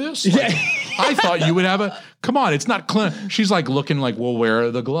cup for this? Like, I thought you would have a, come on, it's not clean. She's like looking like, well, where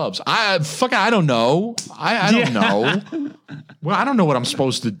are the gloves? I don't know. I don't know. Well, I don't know what I'm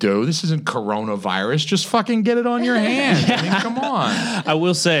supposed to do. This isn't coronavirus. Just fucking get it on your hand. I mean, come on. I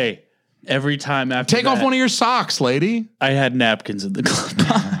will say, every time after Take off one of your socks, lady. I had napkins in the glove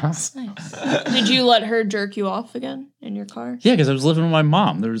box. Nice. Did you let her jerk you off again in your car? Yeah, because I was living with my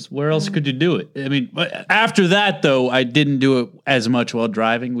mom. Where else could you do it? I mean, after that, though, I didn't do it as much while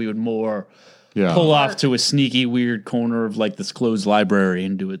driving. We would more pull off to a sneaky, weird corner of like this closed library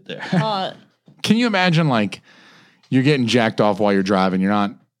and do it there. Can you imagine, like, you're getting jacked off while you're driving? You're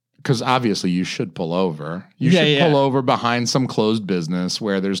not... Because obviously you should pull over. You should pull over behind some closed business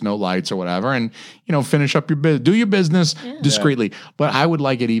where there's no lights or whatever, and finish up your business. Do your business discreetly. But I would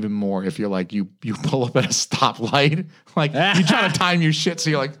like it even more if you're like you pull up at a stoplight, like you try to time your shit, so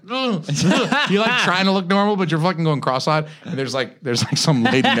you're like you're like trying to look normal, but you're fucking going cross-eyed. And there's like some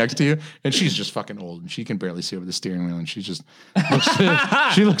lady next to you, and she's just fucking old, and she can barely see over the steering wheel, and she just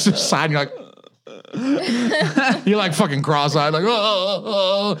looks aside, and you're like. You're like fucking cross-eyed, like,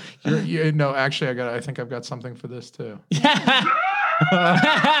 oh. No, actually, I think I've got something for this too.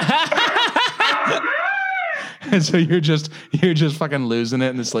 And so you're just fucking losing it,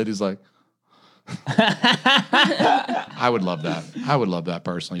 and this lady's like, I would love that. I would love that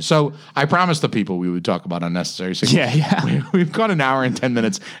personally. So I promised the people we would talk about unnecessary sequels. Yeah. We've got an hour and 10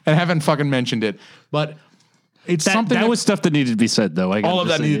 minutes and haven't fucking mentioned it, but it's something that was stuff that needed to be said, though. all of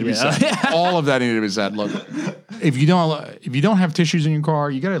that needed to be said. All of that needed to be said. Look, if you don't have tissues in your car,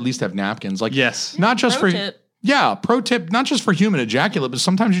 you got to at least have napkins. Like, Yes. not just Pro for tip. Yeah, pro tip, not just for human ejaculate, but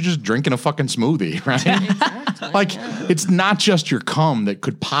sometimes you're just drinking a fucking smoothie, right? Like, it's not just your cum that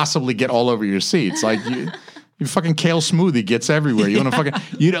could possibly get all over your seats. Like, your fucking kale smoothie gets everywhere. You want to fucking,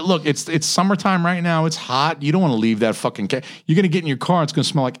 look, it's summertime right now. It's hot. You don't want to leave that fucking You're going to get in your car. It's going to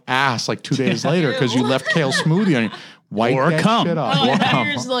smell like ass like 2 days later because you left kale smoothie on you. Wipe Or that cum. shit off. Oh, Or yeah, cum.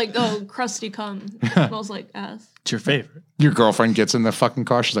 yours like, oh, crusty cum. Smells like ass. It's your favorite. Your girlfriend gets in the fucking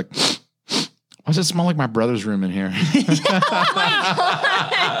car. She's like, why does it smell like my brother's room in here?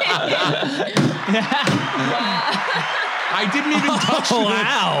 I didn't even touch Oh,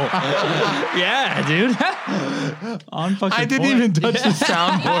 wow. Yeah, dude. On fucking I didn't point. even touch the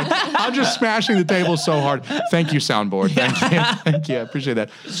soundboard. I'm just smashing the table so hard. Thank you, soundboard. Thank you. Thank you. I appreciate that.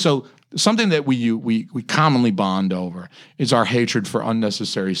 So something that we commonly bond over is our hatred for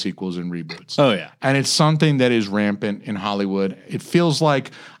unnecessary sequels and reboots. Oh, yeah. And it's something that is rampant in Hollywood. It feels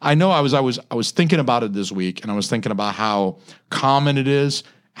like I know I was thinking about it this week, and I was thinking about how common it is,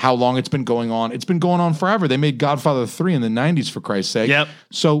 how long it's been going on. It's been going on forever. They made Godfather 3 in the 90s, for Christ's sake. Yep.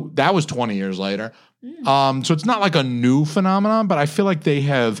 So that was 20 years later. So it's not like a new phenomenon, but I feel like they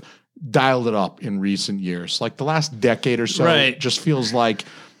have dialed it up in recent years. Like the last decade or so, Right. it just feels like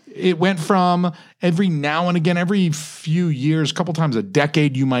it went from every now and again, every few years, a couple times a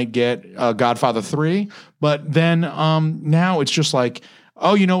decade, you might get Godfather 3. But then now it's just like,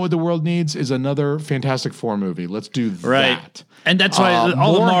 oh, you know what the world needs is another Fantastic Four movie. Let's do Right. that. And that's why all the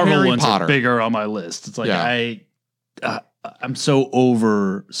more Marvel Harry ones Potter. are bigger on my list. It's like Yeah. I'm so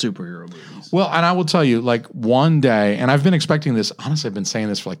over superhero movies. Well, and I will tell you, like one day, and I've been expecting this, honestly, I've been saying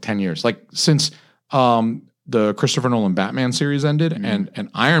this for like 10 years, like since the Christopher Nolan Batman series ended and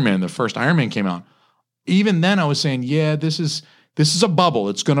Iron Man, the first Iron Man came out. Even then I was saying, yeah, this is a bubble.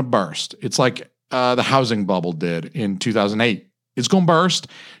 It's going to burst. It's like the housing bubble did in 2008. It's going to burst.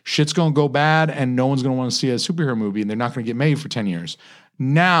 Shit's going to go bad and no one's going to want to see a superhero movie and they're not going to get made for 10 years.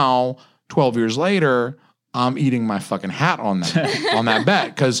 Now, 12 years later, I'm eating my fucking hat on that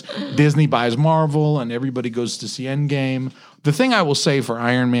bet because Disney buys Marvel and everybody goes to see Endgame. The thing I will say for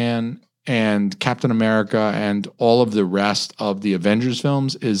Iron Man and Captain America and all of the rest of the Avengers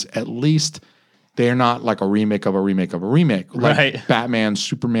films is at least they're not like a remake of a remake of a remake. Like Right. Batman,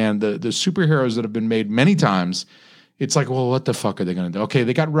 Superman, the superheroes that have been made many times. It's like, well, what the fuck are they going to do? Okay,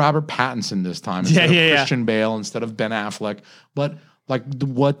 they got Robert Pattinson this time instead of Christian Bale, instead of Ben Affleck. But like,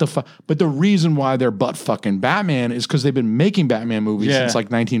 what the fuck? But the reason why they're butt fucking Batman is because they've been making Batman movies since like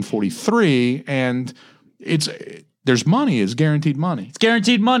 1943, and there's money, it's guaranteed money. It's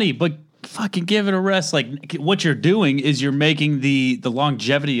guaranteed money, but fucking give it a rest. Like what you're doing is you're making the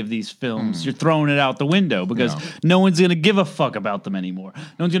longevity of these films. You're throwing it out the window because no one's gonna give a fuck about them anymore. No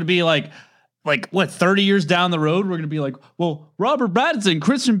one's gonna be like what 30 years down the road we're gonna be like, well, Robert Pattinson,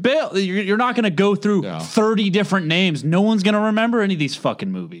 Christian Bale. You're not gonna go through 30 different names. No one's gonna remember any of these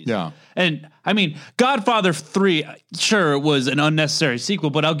fucking movies. Yeah. And I mean, Godfather 3, sure, it was an unnecessary sequel,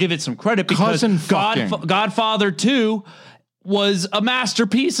 but I'll give it some credit because Cousin fucking. Godfather 2 was a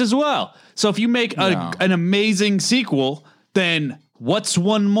masterpiece as well. So if you make an amazing sequel, then what's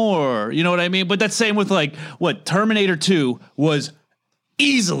one more? You know what I mean? But that's same with like what Terminator 2 was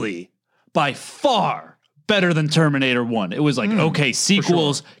easily by far better than Terminator 1. It was like, okay,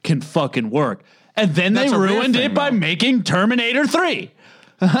 sequels can fucking work. And then That's they a rare ruined thing, it by though. making Terminator 3.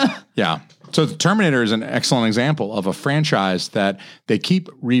 Yeah. So the Terminator is an excellent example of a franchise that they keep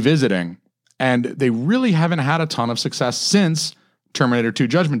revisiting, and they really haven't had a ton of success since Terminator 2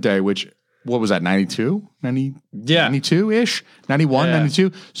 Judgment Day, which, what was that, 92? 92-ish? 91, Yeah.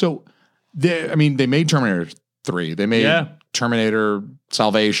 92? So, they made Terminator 3. They made Terminator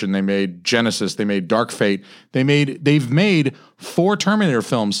Salvation. They made Genesis. They made Dark Fate. They've made 4 Terminator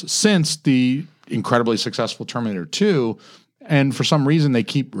films since the incredibly successful Terminator 2. And for some reason, they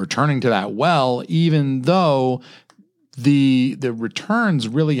keep returning to that well, even though the returns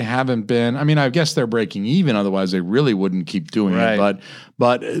really haven't been. I mean, I guess they're breaking even. Otherwise, they really wouldn't keep doing it.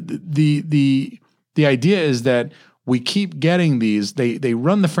 But the idea is that we keep getting these. They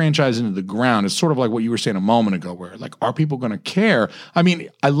run the franchise into the ground. It's sort of like what you were saying a moment ago, where like, are people going to care? I mean,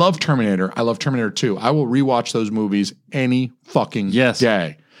 I love Terminator. I love Terminator 2. I will rewatch those movies any fucking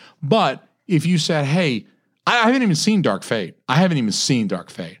day. But if you said, hey, I haven't even seen Dark Fate.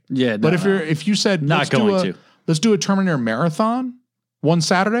 Yeah, but if you said, let's do a Terminator marathon one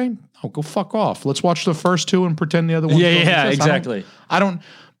Saturday, go fuck off. Let's watch the first two and pretend the other ones. Yeah, exactly. I don't.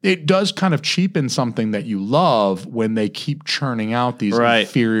 It does kind of cheapen something that you love when they keep churning out these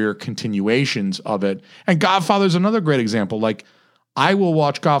inferior continuations of it. And Godfather's another great example. Like, I will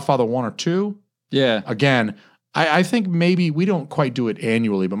watch Godfather 1 or 2. Yeah. Again, I think maybe we don't quite do it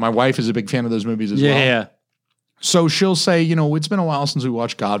annually, but my wife is a big fan of those movies as well. Yeah. So she'll say, it's been a while since we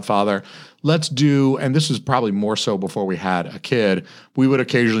watched Godfather. Let's do, and this was probably more so before we had a kid, we would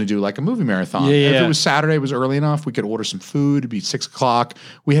occasionally do like a movie marathon. Yeah. If it was Saturday, it was early enough, we could order some food. It'd be 6 o'clock.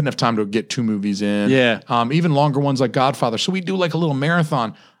 We had enough time to get 2 movies in. Yeah. Even longer ones like Godfather. So we do like a little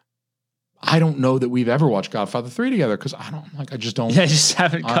marathon. I don't know that we've ever watched Godfather 3 together because I just don't. Yeah, I just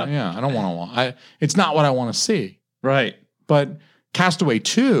haven't. I don't want to watch. It's not what I want to see. Right. But Castaway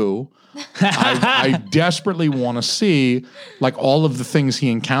 2... I desperately want to see like all of the things he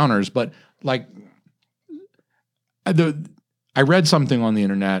encounters, but like I read something on the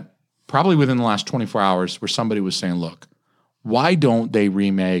internet probably within the last 24 hours where somebody was saying, look, why don't they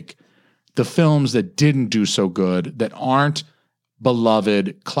remake the films that didn't do so good, that aren't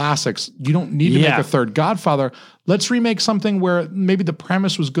beloved classics? You don't need to make a third Godfather. Let's remake something where maybe the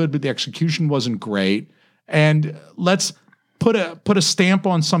premise was good, but the execution wasn't great. And let's put a stamp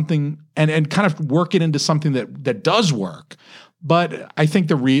on something and kind of work it into something that does work. But I think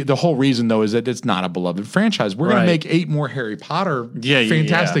the whole reason though is that it's not a beloved franchise. We're going to make 8 more Harry Potter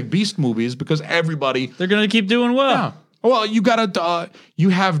Fantastic Beast movies because they're going to keep doing well. Yeah. Well, you got to.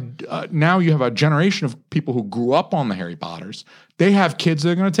 Now you have a generation of people who grew up on the Harry Potters. They have kids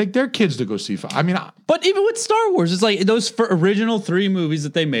that are going to take their kids to go see. I mean, but even with Star Wars, it's like those original 3 movies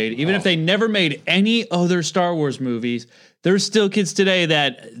that they made. Even if they never made any other Star Wars movies, there's still kids today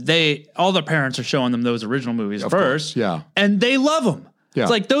that all their parents are showing them those original movies first, and they love them. Yeah.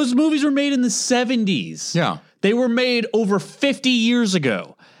 It's like those movies were made in the 70s. Yeah, they were made over 50 years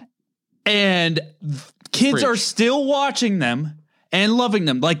ago, and kids are still watching them and loving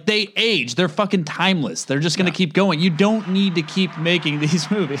them. Like, they age. They're fucking timeless. They're just going to keep going. You don't need to keep making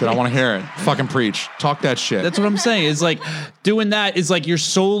these movies. But I want to hear it. Fucking preach. Talk that shit. That's what I'm saying. It's like doing that is like you're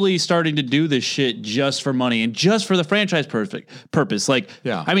solely starting to do this shit just for money and just for the franchise purpose. Like,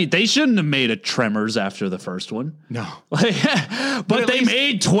 I mean, they shouldn't have made a Tremors after the first one. No. Like, but they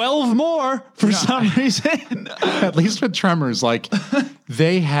made 12 more for some reason. At least with Tremors, like,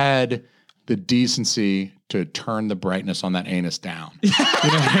 they had the decency to turn the brightness on that anus down. You know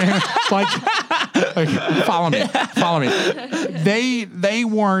what I mean? Like, follow me. They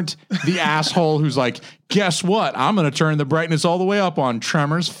weren't the asshole who's like, guess what? I'm going to turn the brightness all the way up on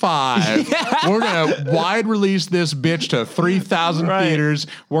Tremors 5. We're going to wide release this bitch to 3,000 theaters.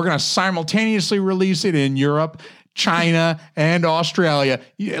 We're going to simultaneously release it in Europe, China, and Australia.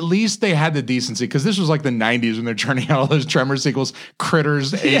 At least they had the decency, because this was like the 90s when they're churning out all those Tremors sequels,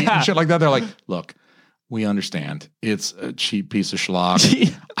 Critters 8 and shit like that. They're like, look, we understand it's a cheap piece of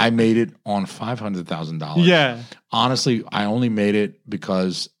schlock. I made it on $500,000. Yeah. Honestly, I only made it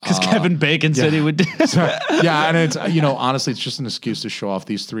because Kevin Bacon said he would do it. And it's, honestly, it's just an excuse to show off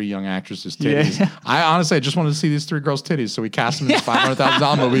these 3 young actresses' titties. Yeah. I just wanted to see these 3 girls' titties, so we cast them in this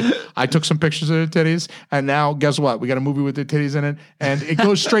 $500,000 movie. I took some pictures of their titties, and now guess what? We got a movie with their titties in it, and it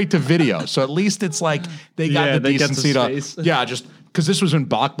goes straight to video. So at least it's like they got the decency to, just. Because this was when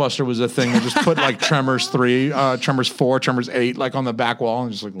Blockbuster was a thing. They just put like Tremors 3, Tremors 4, Tremors 8 like on the back wall,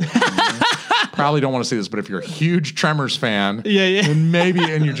 and just like, probably don't want to see this. But if you're a huge Tremors fan, then maybe,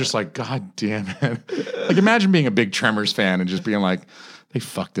 and you're just like, God damn it. Like, imagine being a big Tremors fan and just being like, they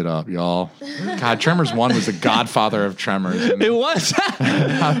fucked it up, y'all. God, Tremors 1 was the godfather of Tremors. It was.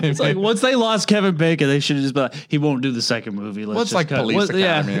 It's like, once they lost Kevin Bacon, they should have just been like, he won't do the second movie. It's like Police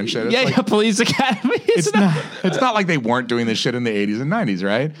Academy and shit. It's Police Academy. It's not like they weren't doing this shit in the 80s and 90s,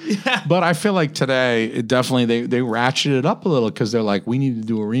 right? Yeah. But I feel like today, it definitely, they ratcheted it up a little, because they're like, we need to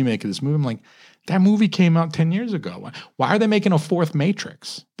do a remake of this movie. I'm like, that movie came out 10 years ago. Why are they making a 4th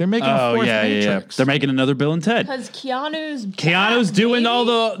Matrix? They're making a 4th Matrix. They're making another Bill and Ted. Because Keanu's back, doing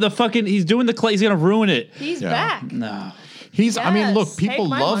all the fucking, he's doing the clay. He's going to ruin it. He's back. No. I mean, look, people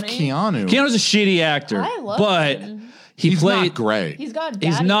love Keanu. Keanu's a shitty actor. I love him. He's not great. He's got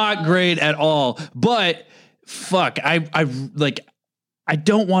He's not great at all. But fuck, I like, I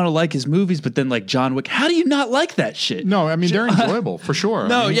don't want to like his movies, but then like John Wick, how do you not like that shit? No, I mean they're enjoyable for sure.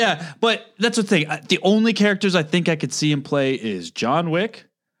 No, I mean, yeah, but that's the thing. The only characters I think I could see him play is John Wick.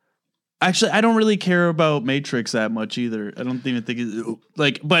 Actually, I don't really care about Matrix that much either. I don't even think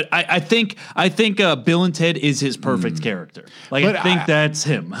but I think Bill and Ted is his perfect character. Like But I think that's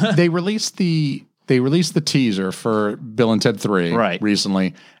him. they released the teaser for Bill and Ted 3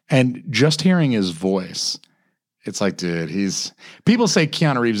 recently, and just hearing his voice, it's like, dude, people say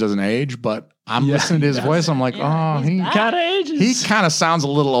Keanu Reeves doesn't age, but I'm listening to his voice. I'm like, he kind of ages. He kind of sounds a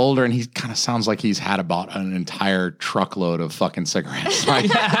little older, and he kind of sounds like he's had about an entire truckload of fucking cigarettes,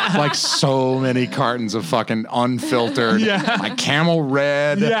 like so many cartons of fucking unfiltered, like Camel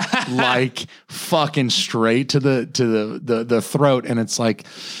Red, like fucking straight to the throat, and it's like,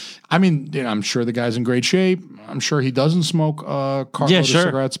 I mean, I'm sure the guy's in great shape. I'm sure he doesn't smoke cartload of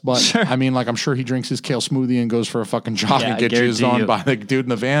cigarettes, but I mean, like, I'm sure he drinks his kale smoothie and goes for a fucking jog and get jizzed on by the dude in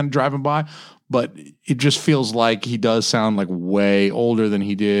the van driving by. But it just feels like he does sound like way older than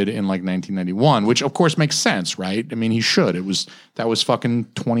he did in like 1991, which of course makes sense, right? I mean, he should. That was fucking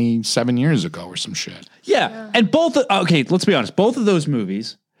 27 years ago or some shit. Yeah. And let's be honest. Both of those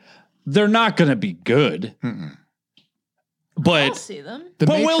movies, they're not going to be good. But I'll see them.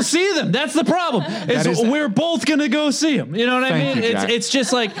 We'll see them. That's the problem. We're both gonna go see them. You know what I mean? It's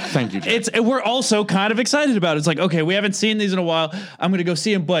just like thank you, Jack. We're also kind of excited about it. It's like, okay, we haven't seen these in a while. I'm gonna go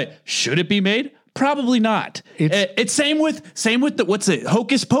see them, but should it be made? Probably not. It's same with what's it?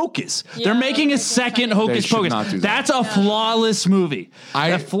 Hocus Pocus. Yeah, they're making a second Hocus Pocus. not do that. That's a flawless movie.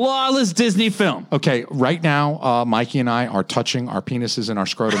 A flawless Disney film. Okay, right now, Mikey and I are touching our penises and our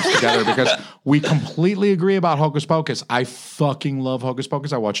scrotums together because we completely agree about Hocus Pocus. I fucking love Hocus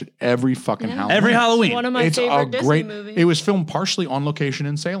Pocus. I watch it every fucking Halloween. Every Halloween. It's one of my favorite Disney movies. It was filmed partially on location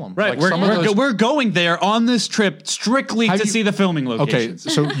in Salem. Right, Like we're going there on this trip strictly to see the filming location. Okay,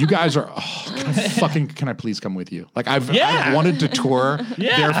 so you guys are. Can I please come with you? Like I've wanted to tour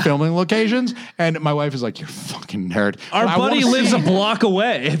their filming locations, and my wife is like, "You're a fucking nerd." Our buddy lives a block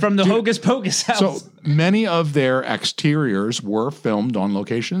away from the Hocus Pocus house. So many of their exteriors were filmed on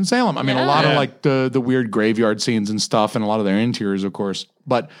location in Salem. I mean, a lot of like the weird graveyard scenes and stuff, and a lot of their interiors, of course.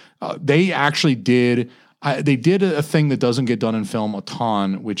 But they actually did. They did a thing that doesn't get done in film a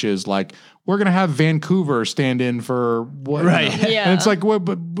ton, which is like, we're going to have Vancouver stand in for what? Right. Yeah. And it's like,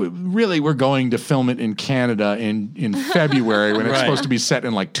 but really, we're going to film it in Canada in February when it's supposed to be set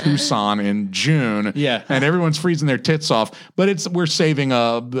in like Tucson in June. Yeah. And everyone's freezing their tits off. But we're saving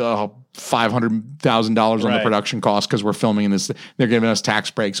 $500,000 on the production cost because we're filming in this. They're giving us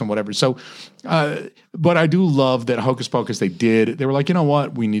tax breaks and whatever. So, but I do love that Hocus Pocus, they were like, you know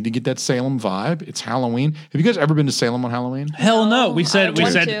what? We need to get that Salem vibe. It's Halloween. Have you guys ever been to Salem on Halloween? Hell no. We said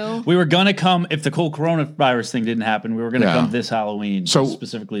to. we were going to come if the whole coronavirus thing didn't happen. We were going to come this Halloween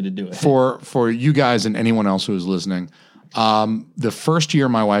specifically to do it. For you guys and anyone else who is listening, the first year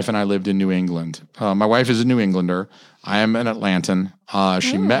my wife and I lived in New England, my wife is a New Englander. I am an Atlantan.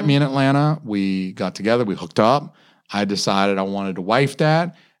 She met me in Atlanta. We got together. We hooked up. I decided I wanted to wife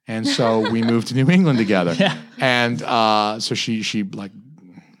that. And so we moved to New England together. Yeah. And so she like,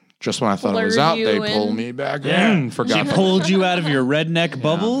 just when I thought it was out, they pulled me back in. She pulled you out of your redneck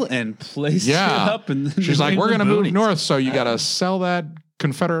bubble and placed you up. And she's like, we're going to move north, so you got to sell that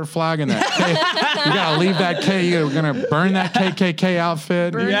Confederate flag and that K. You got to leave that K. You're going to burn that KKK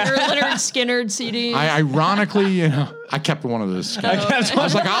outfit. Burn your Leonard Skinner CD. Ironically, I kept one of those. I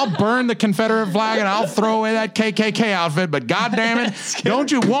was like, I'll burn the Confederate flag and I'll throw away that KKK outfit, but God damn it,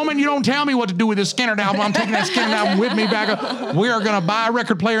 don't you, woman, you don't tell me what to do with this Skinner album. I'm taking that Skinner album with me back. We are going to buy a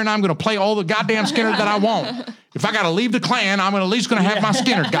record player and I'm going to play all the goddamn Skinner that I want. If I got to leave the Klan, I'm at least going to have my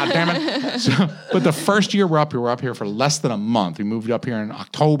Skinner, goddammit. So, but the first year we're up here for less than a month. We moved up here in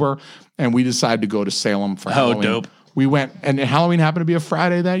October, and we decided to go to Salem for Halloween. Dope. We went, and Halloween happened to be a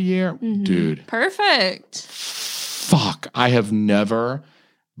Friday that year. Mm-hmm. Dude. Perfect. Fuck. I have never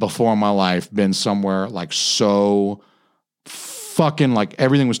before in my life been somewhere like so fucking like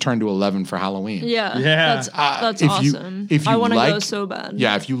everything was turned to 11 for Halloween. Yeah. That's awesome. If you I want to like, go so bad.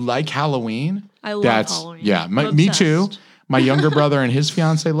 Yeah, if you like Halloween, I love Halloween. Yeah, me too. My younger brother and his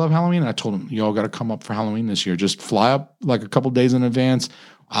fiance love Halloween. And I told him, you all got to come up for Halloween this year. Just fly up like a couple days in advance.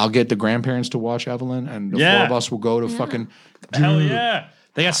 I'll get the grandparents to watch Evelyn, and the four of us will go to fucking. Hell yeah.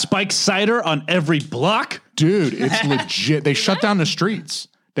 They got spiked cider on every block. Dude, it's legit. They shut down the streets.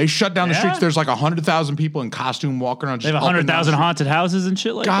 They shut down the Yeah? streets. There's like 100,000 people in costume walking around. They have 100,000 haunted houses and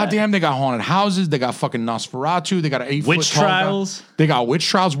shit like that. Goddamn, they got haunted houses. They got fucking Nosferatu. They got an 8 Witch trials. They got witch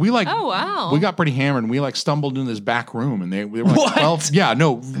trials. We like. Oh, wow. We got pretty hammered. And we like stumbled in this back room, and they were like What? 12. Yeah,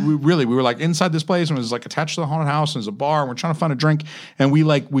 no, we were like inside this place, and it was like attached to the haunted house, and there's a bar, and we're trying to find a drink, and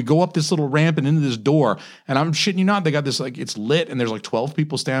we go up this little ramp and into this door, and I'm shitting you not, they got this like it's lit, and there's like 12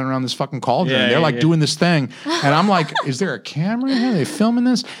 people standing around this fucking cauldron, Yeah, and they're yeah, like yeah. doing this thing, and I'm like, is there a camera in here? Are they filming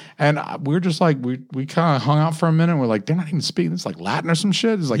this? And we're just like, we kind of hung out for a minute. And we're like, they're not even speaking. It's like Latin or some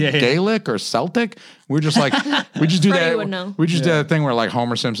shit. It's like Yeah, yeah. Gaelic or Celtic. We're just like, we just do Freddie that. would know. We just do that thing where like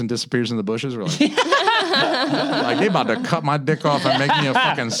Homer Simpson disappears in the bushes. We're like, like they about to cut my dick off and make me a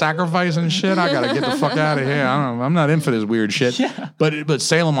fucking sacrifice and shit. I gotta get the fuck out of here. I don't know. I'm not in for this weird shit. Yeah. But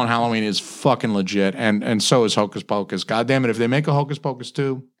Salem on Halloween is fucking legit, and so is Hocus Pocus. God damn it, if they make a Hocus Pocus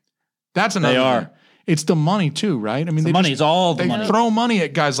 2, that's another. They are. thing. It's the money too, right? I mean, the money. It's all the they money. throw money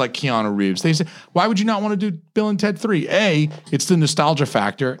at guys like Keanu Reeves. They say, why would you not want to do Bill and Ted 3? A, it's the nostalgia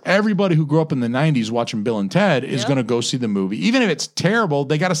factor. Everybody who grew up in the 90s watching Bill and Ted is going to go see the movie. Even if it's terrible,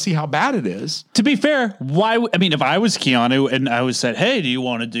 they got to see how bad it is. To be fair, I mean, if I was Keanu and I was said, hey, do you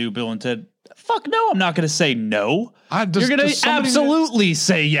want to do Bill and Ted? Fuck no, I'm not going to say no. You're going to absolutely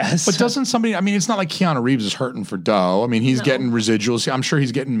say yes. But doesn't somebody, I mean, it's not like Keanu Reeves is hurting for dough. I mean, he's getting residuals. I'm sure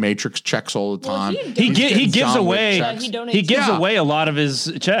he's getting Matrix checks all the time. he gives John Wick away checks. he gives Yeah. away a lot of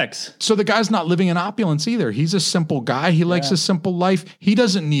his checks. So the guy's not living in opulence either. He's a simple guy. He likes a simple life. He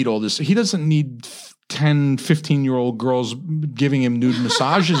doesn't need all this. He doesn't need 10, 15-year-old girls giving him nude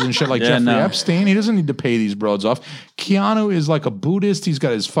massages and shit like Jeffrey Epstein. He doesn't need to pay these broads off. Keanu is like a Buddhist. He's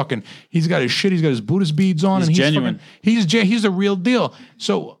got his shit. He's got his Buddhist beads on. He's and genuine. He's the real deal.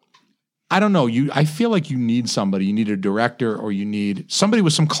 So I don't know. I feel like you need somebody. You need a director, or you need somebody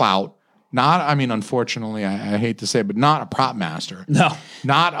with some clout. Unfortunately, I hate to say it, but not a prop master. No.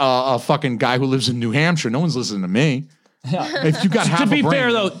 Not a fucking guy who lives in New Hampshire. No one's listening to me. If you got half To be a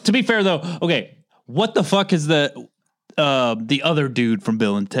brain, fair though, okay. What the fuck is the other dude from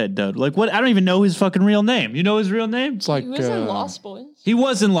Bill and Ted done? Like what? I don't even know his fucking real name. You know his real name? it's like He was in Lost Boys. He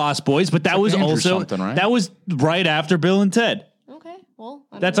was in Lost Boys, but that was Andrew also something, right? that was right after Bill and Ted. Okay, well,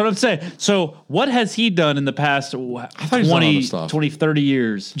 I don't That's know. what I'm saying. So what has he done in the past thought he's done other 20, stuff. 20, 30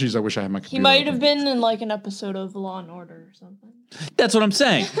 years? Jeez, I wish I had my computer. He might open. have been in like an episode of Law and Order or something. That's what I'm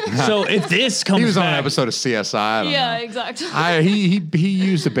saying. So if this comes He was on an back, episode of CSI. I don't Yeah, know. exactly. He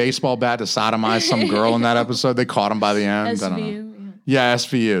used a baseball bat to sodomize some girl in that episode. They caught him by the end. I don't know. SVU. Yeah,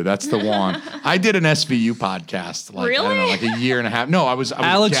 SVU. That's the one. I did an SVU podcast. Like, I don't know, Really? like a year and a half. No, I was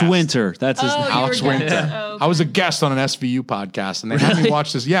Alex a guest. Winter. That's his name. you Alex were Winter. guest. Oh, okay. I was a guest on an SVU podcast, and they had me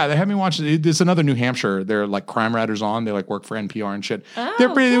watch this. Yeah, they had me watch it. It's another New Hampshire. They're like crime writers on. They like work for NPR and shit. Oh, It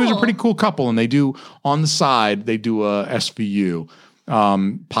was a cool. pretty cool couple, and they do on the side. They do a SVU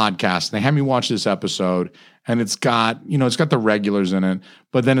podcast. And they had me watch this episode, and it's got the regulars in it,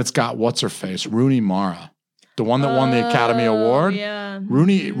 but then it's got what's her face, Rooney Mara. The one that won the Academy Award, yeah.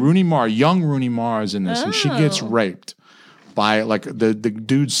 Rooney Mara, young Rooney Mara is in this, and she gets Oh. raped by like the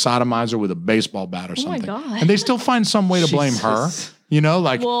dude sodomizer with a baseball bat or Oh my something. God. And they still find some way to blame her. Jesus. You know,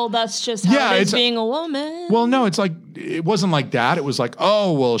 like Well, that's just how Yeah, it is it's- being a woman. well, no, it's like it wasn't like that. It was like,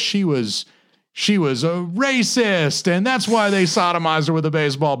 oh, well, she was a racist, and that's why they sodomized her with a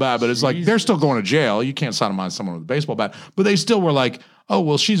baseball bat. But it's like they're still going to jail. You can't sodomize someone with a baseball bat. But they still were like, oh,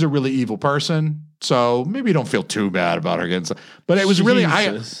 well, she's a really evil person, so maybe you don't feel too bad about her getting. But it was really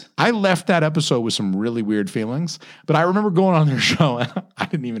Jesus. I left that episode with some really weird feelings. But I remember going on their show, and I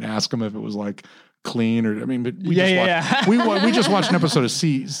didn't even ask them if it was like clean or but we we just watched an episode of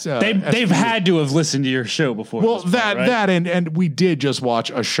They've SVU. had to have listened to your show before. Well, this point, that right? that and we did just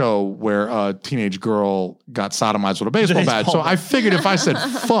watch a show where a teenage girl got sodomized with a baseball bat. So I figured if I said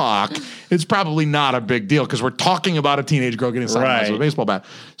fuck, it's probably not a big deal because we're talking about a teenage girl getting sodomized Right. with a baseball bat.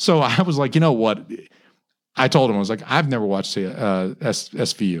 So I was like, you know what? I told him, I was like, I've never watched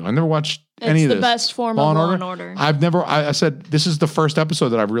SVU. I never watched any of the this. best form of Law and Order. I said, this is the first episode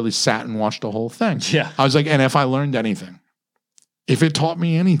that I've really sat and watched the whole thing. Yeah. I was like, and if I learned anything, if it taught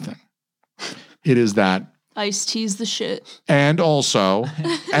me anything, it is that. Ice-T's the shit. And also,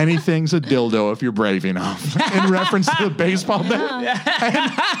 anything's a dildo if you're brave enough. In reference to the baseball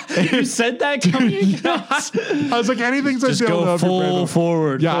bat. You said that coming across. I was like, anything's a Just dildo go if you're brave full enough.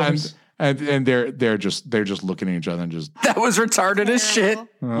 forward. Yeah, folks. and they're just looking at each other and just. That was retarded as shit.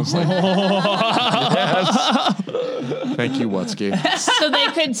 I was like, yes. Thank you, Wutsky. So they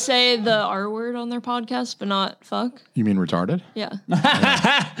could say the R word on their podcast, but not fuck. You mean retarded? Yeah.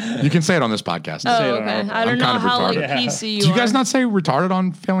 You can say it on this podcast. Oh, Say it on okay. our- I don't I'm know kind of how like retarded. PC you Do you guys are. not say retarded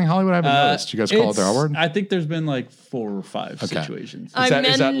on Failing Hollywood? I haven't noticed. Do you guys call it the R word? I think there's been like 4 or 5 situations. I that-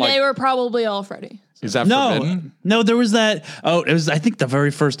 mean, is that like- they were probably all Freddy. Is that No, forbidden? no, there was that. Oh, it was. I think the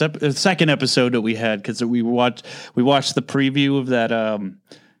very first, the second episode that we had because we watched the preview of that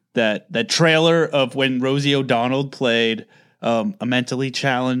that trailer of when Rosie O'Donnell played a mentally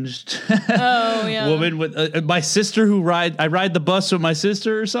challenged Oh yeah. woman with my sister I ride the bus with my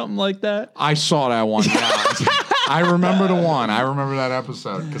sister or something like that. I saw that one. Yeah. I remember the one. I remember that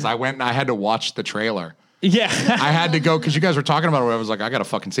episode because I went and I had to watch the trailer. Yeah, I had to go because you guys were talking about it. I was like, I got to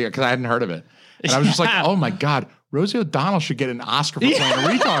fucking see it because I hadn't heard of it. And I was just like, oh my God, Rosie O'Donnell should get an Oscar for playing a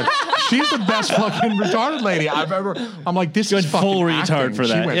retard. She's the best fucking retarded lady I've ever. I'm like, this is went fucking full acting. retard for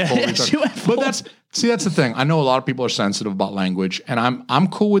that. She went Yeah, full yeah, retard. she went full- But that's the thing. I know a lot of people are sensitive about language, and I'm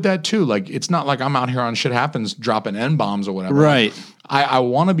cool with that too. Like, it's not like I'm out here on Shit Happens dropping N-bombs or whatever. Right. I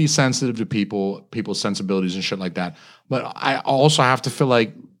want to be sensitive to people's sensibilities and shit like that. But I also have to feel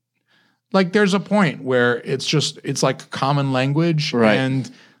like there's a point where it's like common language, Right. and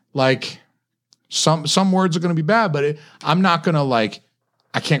like some words are going to be bad, but I'm not going to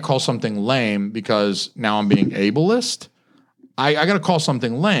I can't call something lame because now I'm being ableist. I got to call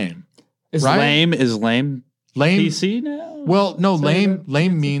something lame. is Right? lame Lame. PC now? Well, no, lame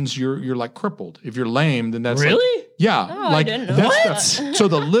means you're like crippled. If you're lame, then that's like- Really? yeah. I didn't know that's so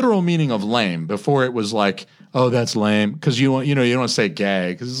the literal meaning of lame before it was like, oh, that's lame because you don't want to say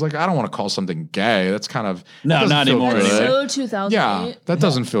gay because it's like I don't want to call something gay. That's kind of No, that doesn't not feel anymore. That's good. so 2008. Yeah, that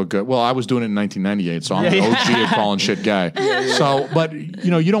doesn't feel good. Well, I was doing it in 1998, so I'm an OG at calling shit gay. So, but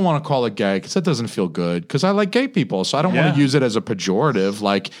you don't want to call it gay because that doesn't feel good. Because I like gay people, so I don't want Yeah. to use it as a pejorative.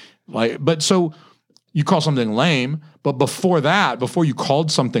 But so you call something lame, but before you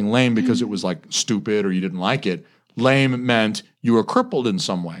called something lame because it was like stupid or you didn't like it, lame meant you were crippled in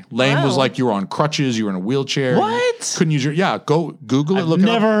some way. Lame was Wow. like you were on crutches, you were in a wheelchair. you What? couldn't use go Google it. I've Look it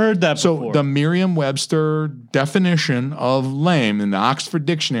up. never heard that So before. the Merriam-Webster definition of lame in the Oxford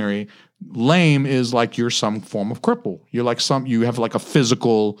Dictionary, lame is like you're some form of cripple. You're like you have like a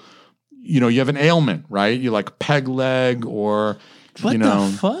physical, you have an ailment, right? You're like peg leg or, What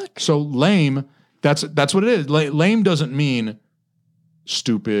the fuck? So lame, that's what it is. Lame doesn't mean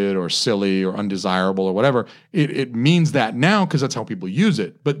stupid or silly or undesirable or whatever. It means that now because that's how people use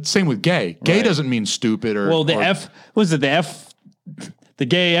it. But same with gay. Gay Right. doesn't mean stupid or Well, the or- F was it the F, the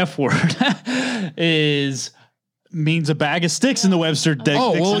gay F word means a bag of sticks in the Webster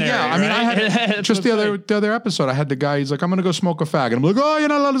dictionary. Oh, well, yeah. I mean, I had That's just the what I'm other episode. I had the guy. He's like, "I'm going to go smoke a fag," and I'm like, "Oh, you're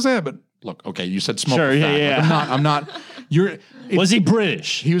not allowed to say it." But look, okay, you said smoke Sure, a yeah, fag. yeah. Like, I'm not. You're. Was he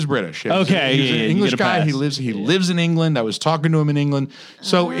British? He was British. Yeah. Okay, he was yeah, an yeah, you English get a guy. pass. He lives in England. I was talking to him in England.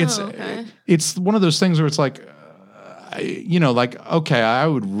 So okay. it's one of those things where it's like, okay, I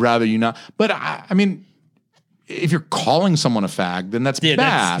would rather you not. But I mean, if you're calling someone a fag, then that's Yeah,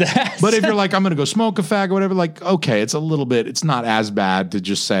 bad. that's- But if you're like, I'm going to go smoke a fag or whatever, like, okay, it's a little bit, it's not as bad to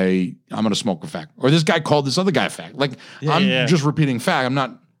just say, I'm going to smoke a fag. Or this guy called this other guy a fag. Like, I'm yeah. just repeating fag. I'm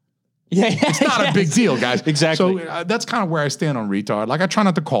not, Yeah, it's not a big deal, guys. Exactly. So that's kind of where I stand on retard. Like, I try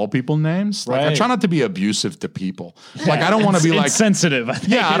not to call people names. Like, I Right. try not to be abusive to people. Like, I don't want to be It's like, sensitive. I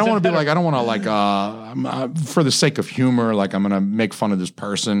think. yeah, I don't want to be like, I don't want to like, for the sake of humor, like I'm going to make fun of this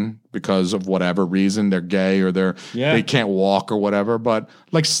person because of whatever reason they're gay or they can't walk or whatever. But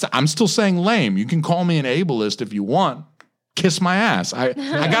like, I'm still saying lame. You can call me an ableist if you want. Kiss my ass. I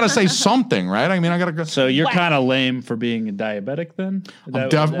got to say something, right? I mean, I got to go. So you're kind of lame for being a diabetic, then?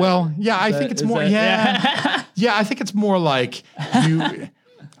 Well, yeah, I think it's more. Yeah, yeah, I think it's more like you.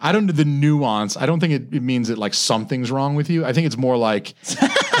 I don't know the nuance. I don't think it means that like something's wrong with you. I think it's more like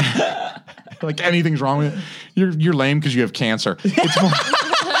like anything's wrong with you. You're lame because you have cancer. It's more.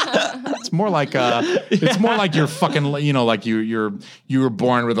 It's more like it's more like you're fucking, like you were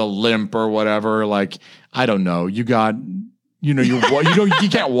born with a limp or whatever. Like, I don't know. You got. You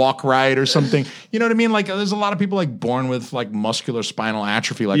can't walk right or something. You know what I mean? Like, there's a lot of people like born with like muscular spinal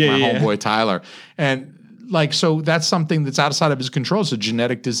atrophy, like my homeboy Tyler, and like so that's something that's outside of his control. It's a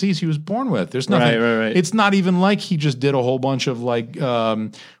genetic disease he was born with. There's nothing. Right. It's not even like he just did a whole bunch of like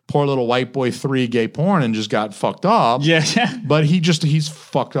Poor Little White Boy 3 gay porn and just got fucked up. Yeah. But he's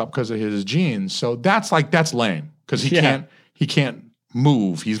fucked up because of his genes. So that's lame because he can't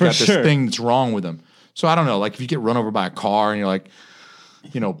move. He's got this thing that's wrong with him. So I don't know, like if you get run over by a car and you're like,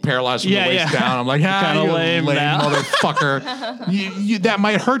 paralyzed from the waist down, I'm like, Kinda you lame now. motherfucker. you that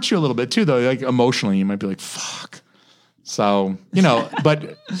might hurt you a little bit too, though. Like emotionally, you might be like, fuck. So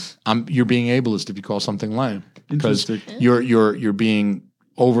but you're being ableist if you call something lame because you're being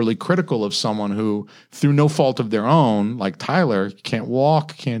overly critical of someone who, through no fault of their own, like Tyler, can't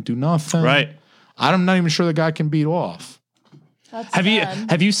walk, can't do nothing. Right. I'm not even sure the guy can beat off. That's Have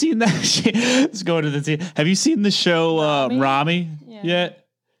sad. you seen that? Let's go to the team. Have you seen the show Rami Yeah. yet?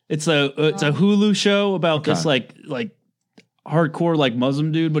 It's a Hulu show about this Okay. like hardcore like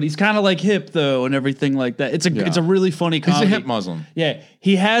Muslim dude, but he's kind of like hip though and everything like that. It's a really funny He's comedy. a hip Muslim. Yeah,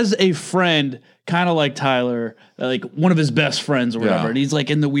 he has a friend kind of like Tyler, like one of his best friends or whatever, Yeah. and he's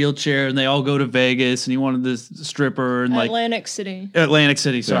like in the wheelchair, and they all go to Vegas, and he wanted this stripper and like Atlantic City. Atlantic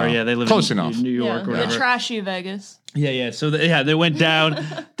City. Sorry, Yeah. yeah, they live Close in enough. New York or The whatever. trashy Vegas. Yeah. So they went down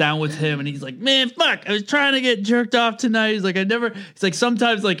with him, and he's like, "Man, fuck! I was trying to get jerked off tonight." He's like, He's like,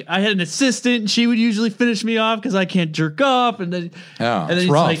 sometimes like I had an assistant, and she would usually finish me off because I can't jerk off, and then Yeah, and then it's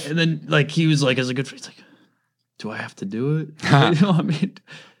he's rough. like, and then like he was like, as a good friend, he's like, "Do I have to do it?" You know what I mean?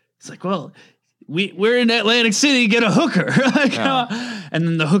 It's like, well. We're in Atlantic City, get a hooker. Like, and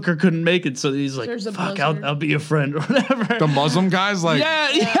then the hooker couldn't make it, so he's like, There's a fuck, blizzard. I'll be a friend or whatever. The Muslim guy's like, yeah.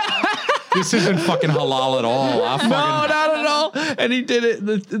 this isn't fucking halal at all. I fucking, No, not at all. And he did it.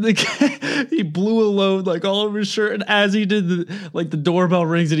 The he blew a load like all over his shirt. And as he did, the doorbell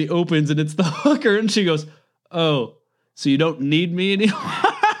rings and he opens and it's the hooker. And she goes, "Oh, so you don't need me anymore?"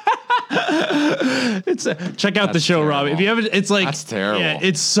 Check out the show, terrible. Robbie. If you haven't, it's like That's terrible. Yeah,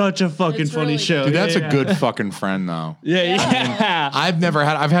 it's such a fucking It's funny really show. Dude, that's yeah, a good fucking friend though. Yeah.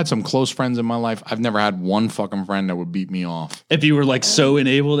 I've had some close friends in my life. I've never had one fucking friend that would beat me off. If you were like so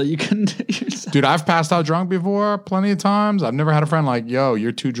enabled that you couldn't do yourself. Dude, I've passed out drunk before plenty of times. I've never had a friend like, yo,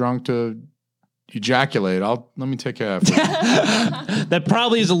 you're too drunk to ejaculate. Let me take care of it. That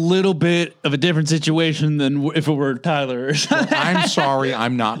probably is a little bit of a different situation than if it were Tyler or something. I'm sorry,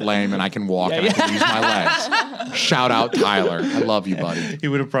 I'm not lame and I can walk and I can use my legs. Shout out Tyler. I love you, buddy. He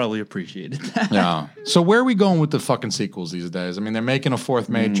would have probably appreciated that. Yeah. So where are we going with the fucking sequels these days? I mean, they're making a fourth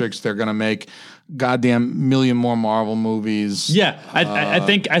Matrix. They're gonna make goddamn million more Marvel movies. Yeah, I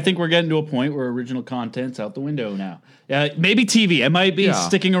think we're getting to a point where original content's out the window now. Maybe TV. It might be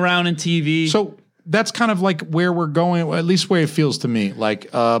sticking around in TV. So that's kind of like where we're going, at least where it feels to me. Like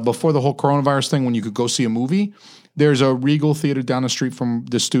before the whole coronavirus thing, when you could go see a movie, there's a Regal Theater down the street from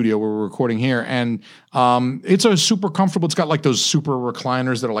the studio where we're recording here. And it's a super comfortable, it's got like those super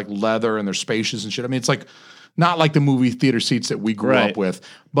recliners that are like leather and they're spacious and shit. I mean, it's like not like the movie theater seats that we grew up with,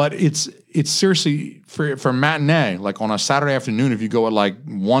 but it's seriously for matinee, like on a Saturday afternoon, if you go at like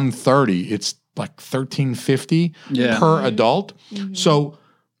 1:30, it's like $13.50 per adult. So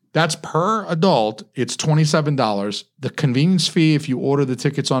that's per adult. It's $27. The convenience fee if you order the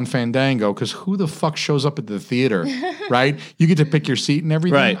tickets on Fandango, because who the fuck shows up at the theater, right? You get to pick your seat and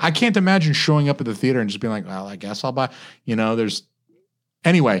everything. Right. I can't imagine showing up at the theater and just being like, well, I guess I'll buy.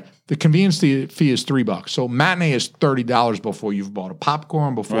 Anyway, the convenience fee is $3. So matinee is $30 before you've bought a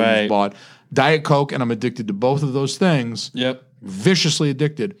popcorn, before you've bought Diet Coke, and I'm addicted to both of those things. Yep. Viciously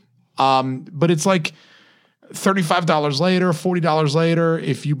addicted. But it's like $35 later, $40 later,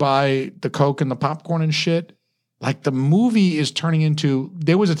 if you buy the Coke and the popcorn and shit. Like the movie is turning into,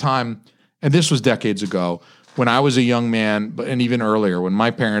 there was a time, and this was decades ago, when I was a young man, and even earlier, when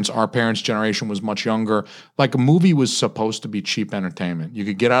our parents' generation was much younger, like a movie was supposed to be cheap entertainment. You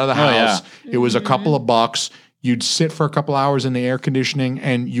could get out of the house. It was a couple of bucks. You'd sit for a couple hours in the air conditioning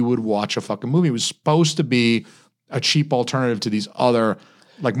and you would watch a fucking movie. It was supposed to be a cheap alternative to these other,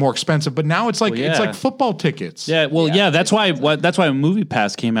 like more expensive, but now it's like it's like football tickets. Yeah, well, that's why when Movie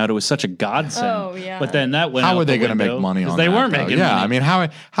Pass came out, it was such a godsend. Oh, yeah. But then that went. How out were they going to make money on They that? weren't though? making Yeah, money. I mean,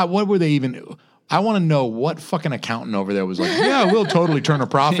 how what were they even? I want to know what fucking accountant over there was like, yeah, we'll totally turn a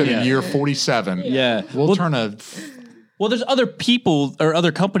profit in year 47. Yeah. We'll turn a. Well, there's other people or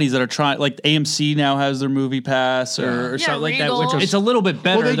other companies that are trying, like AMC now has their Movie Pass or something like that, Regal. which it's a little bit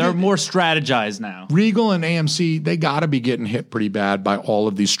better. Well, They're more strategized now. Regal and AMC, they got to be getting hit pretty bad by all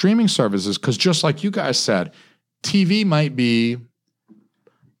of these streaming services because just like you guys said, TV might be.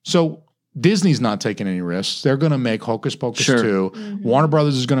 So Disney's not taking any risks. They're going to make Hocus Pocus 2. Warner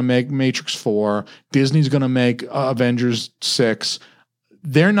Brothers is going to make Matrix 4. Disney's going to make Avengers 6.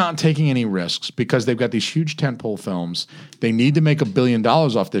 They're not taking any risks because they've got these huge tentpole films. They need to make $1 billion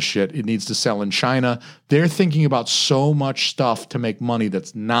off this shit. It needs to sell in China. They're thinking about so much stuff to make money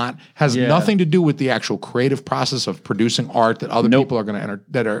that's has nothing to do with the actual creative process of producing art that other people are going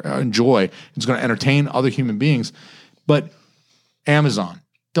to enjoy. It's going to entertain other human beings. But Amazon,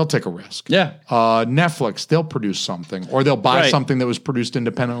 they'll take a risk. Yeah. Netflix, they'll produce something, or they'll buy something that was produced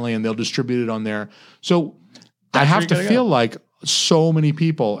independently and they'll distribute it on there. So I have to feel like so many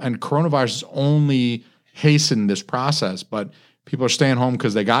people, and coronavirus has only hastened this process, but People are staying home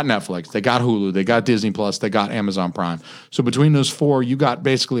because they got Netflix, they got Hulu, they got Disney Plus, they got Amazon Prime. So between those four, you got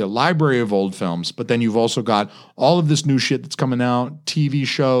basically a library of old films, but then you've also got all of this new shit that's coming out, TV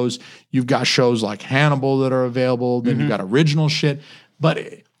shows. You've got shows like Hannibal that are available. Then you've got original shit. But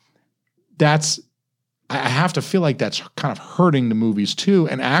I have to feel like that's kind of hurting the movies too.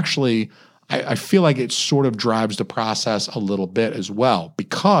 And actually, I feel like it sort of drives the process a little bit as well,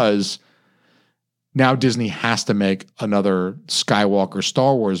 because now Disney has to make another Skywalker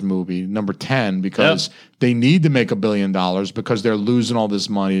Star Wars movie, number 10, because they need to make $1 billion because they're losing all this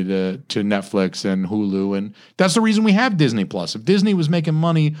money to Netflix and Hulu. And that's the reason we have Disney Plus. If Disney was making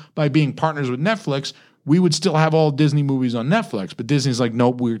money by being partners with Netflix, we would still have all Disney movies on Netflix. But Disney's like,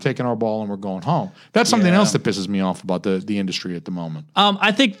 nope, we're taking our ball and we're going home. That's something else that pisses me off about the industry at the moment.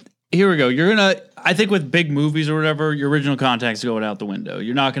 I think here we go. I think with big movies or whatever, your original content's going out the window.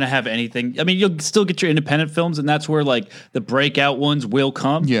 You're not going to have anything. I mean, you'll still get your independent films, and that's where like the breakout ones will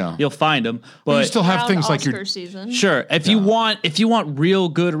come. Yeah. You'll find them. But you still have Around things like Oscar your season. sure, if you want real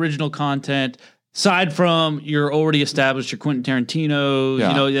good original content, aside from your already established, your Quentin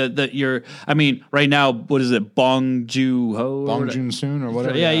Tarantino, I mean, right now, what is it, Bong Joon-ho? Bong Joon-soon or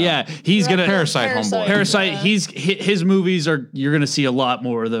whatever. Yeah. He's gonna Parasite homeboy. Parasite. His movies you're gonna see a lot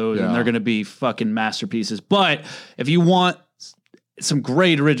more of those, and they're gonna be fucking masterpieces. But if you want some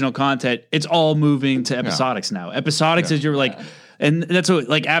great original content, it's all moving to episodics now. Episodics is your like. And that's what,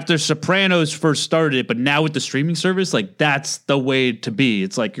 like, after Sopranos first started, but now with the streaming service, like, that's the way to be.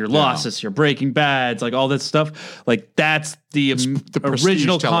 It's like your Losses, your Breaking Bads, like all that stuff. Like, that's the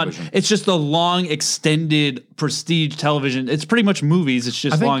original content. It's just the long, extended prestige television. It's pretty much movies. It's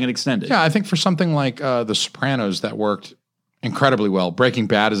just long and extended. Yeah, I think for something like The Sopranos that worked incredibly well. Breaking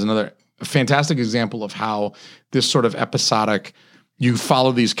Bad is another fantastic example of how this sort of episodic. You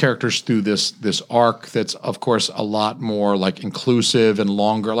follow these characters through this arc that's, of course, a lot more like inclusive and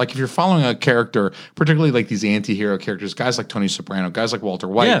longer. Like if you're following a character, particularly like these anti-hero characters, guys like Tony Soprano, guys like Walter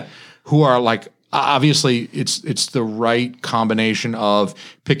White, who are like, obviously it's the right combination of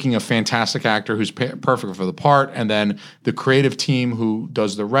picking a fantastic actor who's perfect for the part, and then the creative team who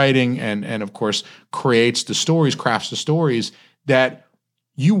does the writing and of course creates the stories, crafts the stories that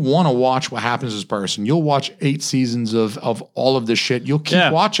you want to watch what happens to this person. You'll watch 8 seasons of all of this shit. You'll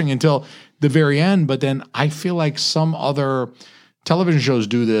keep watching until the very end. But then I feel like some other television shows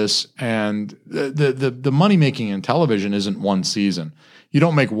do this, and the money making in television isn't one season. You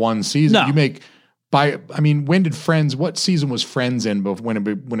don't make one season. No. You make when did Friends? What season was Friends in?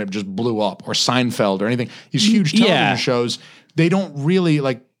 When it just blew up, or Seinfeld, or anything? These huge television shows, they don't really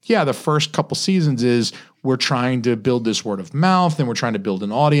like. Yeah, the first couple seasons is we're trying to build this word of mouth, and we're trying to build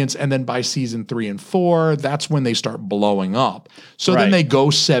an audience. And then by season 3 and 4, that's when they start blowing up. So then they go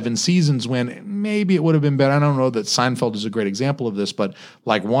 7 seasons when maybe it would have been better. I don't know that Seinfeld is a great example of this, but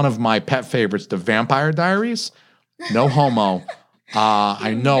like one of my pet favorites, The Vampire Diaries, no homo.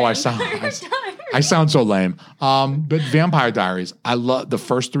 I know I sound so lame. But Vampire Diaries, I love the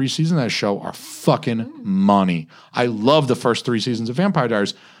first 3 seasons of that show are fucking money. I love the first 3 seasons of Vampire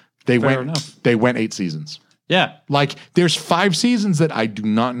Diaries. They went 8 seasons. Yeah. Like there's 5 seasons that I do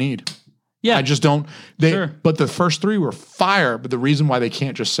not need. Yeah. I just don't. But the first 3 were fire. But the reason why they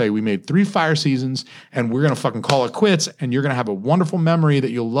can't just say we made 3 fire seasons and we're going to fucking call it quits and you're going to have a wonderful memory that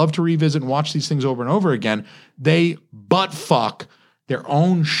you'll love to revisit and watch these things over and over again. They butt fuck their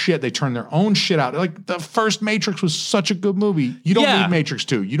own shit. They turn their own shit out. Like the first Matrix was such a good movie. You don't need Matrix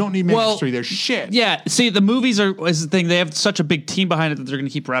 2. You don't need Matrix 3. They're shit. Yeah. See, the movies is the thing. They have such a big team behind it that they're going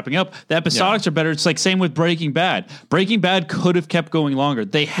to keep wrapping up. The episodics are better. It's like same with Breaking Bad. Breaking Bad could have kept going longer.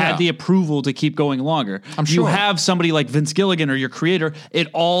 They had the approval to keep going longer. I'm sure. You have somebody like Vince Gilligan or your creator. It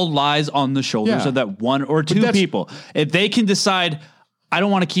all lies on the shoulders of that 1 or 2 people. If they can decide, I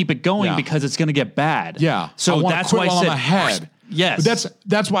don't want to keep it going because it's going to get bad. Yeah. So that's why I said ahead. Yes. But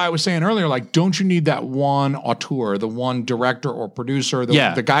that's why I was saying earlier, like, don't you need that one auteur, the one director or producer,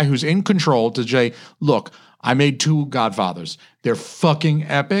 the guy who's in control to say, look, I made 2 Godfathers. They're fucking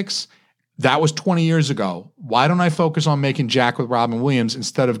epics. That was 20 years ago. Why don't I focus on making Jack with Robin Williams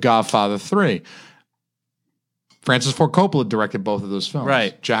instead of Godfather 3? Francis Ford Coppola directed both of those films.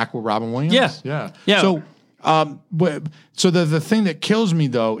 Right. Jack with Robin Williams. Yeah. So, so the thing that kills me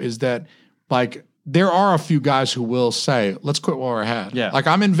though is that like there are a few guys who will say, let's quit while we're ahead. Yeah. Like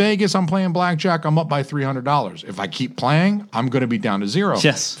I'm in Vegas, I'm playing blackjack, I'm up by $300. If I keep playing, I'm going to be down to 0.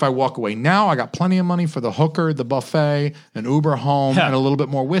 Yes. If I walk away now, I got plenty of money for the hooker, the buffet, an Uber home, and a little bit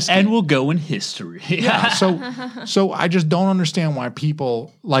more whiskey. And we'll go in history. Yeah. So I just don't understand why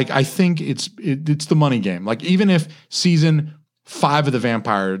people like. I think it's the money game. Like even if season 5 of the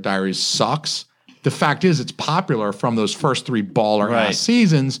Vampire Diaries sucks, the fact is it's popular from those first 3 baller Right. ass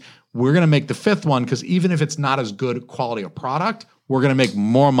seasons. We're going to make the 5th one because even if it's not as good quality of product, we're going to make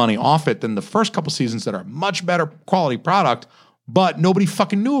more money off it than the first couple seasons that are much better quality product, but nobody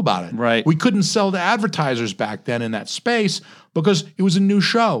fucking knew about it. Right. We couldn't sell to advertisers back then in that space because it was a new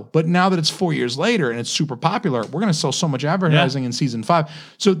show. But now that it's 4 years later and it's super popular, we're going to sell so much advertising in season 5.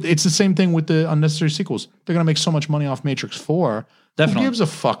 So it's the same thing with the unnecessary sequels. They're going to make so much money off Matrix 4. Definitely. Who gives a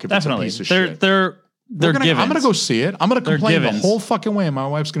fuck if Definitely. it's a piece of shit? They're givens. I'm going to go see it. I'm going to complain the givens. whole fucking way. And my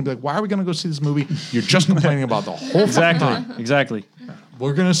wife's going to be like, why are we going to go see this movie? You're just complaining about the whole fucking time. Exactly.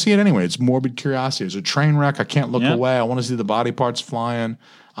 We're going to see it anyway. It's morbid curiosity. It's a train wreck. I can't look Yeah. away. I want to see the body parts flying.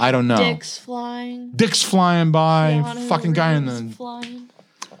 I don't know. Dicks flying. Dicks flying by. Keanu Fucking guy in Reeves the... flying.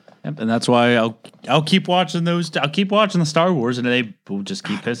 Yep, and that's why I'll keep watching those. I'll keep watching the Star Wars, and they will just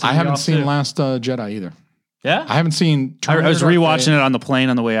keep pissing I me haven't off seen too. Last Jedi either. Yeah, I haven't seen... I was Terminator rewatching Dark it on the plane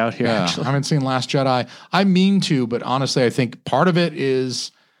on the way out here. Fate. Yeah, I Actually, haven't seen Last Jedi. I mean to, but honestly, I think part of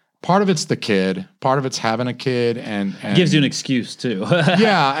it's the kid. Part of it's having a kid and gives you an excuse too.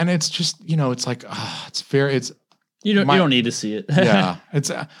 yeah, and it's just, it's like, you don't need to see it. yeah,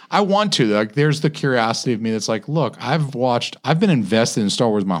 I want to. Like, there's the curiosity of me that's like, look, I've been invested in Star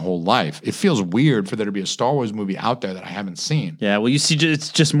Wars my whole life. It feels weird for there to be a Star Wars movie out there that I haven't seen. Yeah, well, you see, it's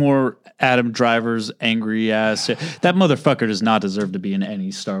just more Adam Driver's angry ass. That motherfucker does not deserve to be in any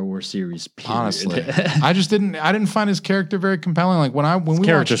Star Wars series. Period. Honestly, I didn't find his character very compelling. Like when we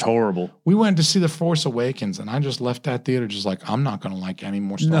character's watched, horrible. we went to see The Force Awakens, and I just left that theater just like, I'm not going to like any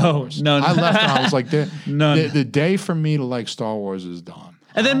more Star No, Wars. none. I left and I was like, None. the day for me to like Star Wars is done.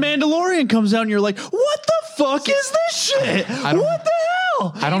 And then Mandalorian comes out, and you're like, "What the fuck is this shit? What the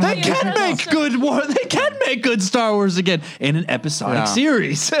hell? I don't They know. can make good war. They can make good Star Wars again in an episodic Yeah.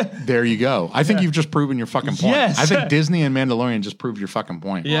 series." There you go. I think you've just proven your fucking point. Yes. I think Disney and Mandalorian just proved your fucking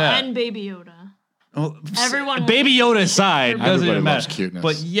point. Yeah. And Baby Yoda. Well, Everyone Baby Yoda aside, doesn't Everybody even loves matter. cuteness.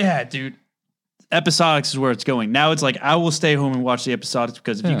 But yeah, dude, episodics is where it's going. Now it's like I will stay home and watch the episodics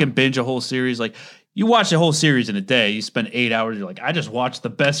because if you Yeah. can binge a whole series, like you watch the whole series in a day, you spend 8 hours. You're like, I just watched the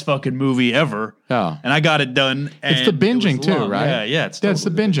best fucking movie ever. Yeah. and I got it done. And It's the binging it was too, long. right? Yeah, it's That's the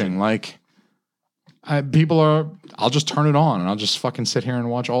totally binging. Like, I'll just turn it on and I'll just fucking sit here and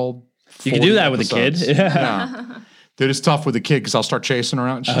watch all. You can do 40 that with a kid. episodes. Yeah. Dude, it's tough with a kid because I'll start chasing her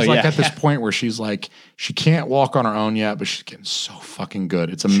around. She's Oh, like yeah. at this point where she's like, she can't walk on her own yet, but she's getting so fucking good.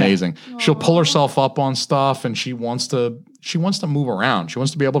 It's amazing. She'll pull herself up on stuff and she wants to move around. She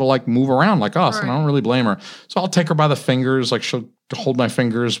wants to be able to like move around like us. And I don't really blame her. So I'll take her by the fingers, like she'll hold my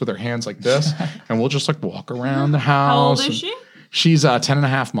fingers with her hands like this, and we'll just like walk around the house. How old is and she? She's 10 and a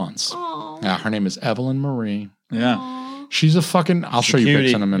half months. Aw. Yeah, her name is Evelyn Marie. Yeah. She's a fucking, I'll show you cutie.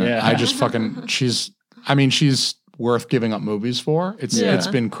 pics in a minute. Yeah. I just fucking, she's worth giving up movies for. It's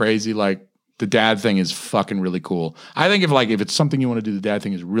been crazy. Like the dad thing is fucking really cool. I think if it's something you want to do, the dad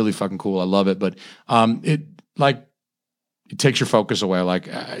thing is really fucking cool. I love it. But it takes your focus away. Like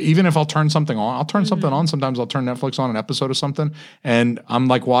even if I'll turn something on, I'll turn something on. Sometimes I'll turn Netflix on an episode of something and I'm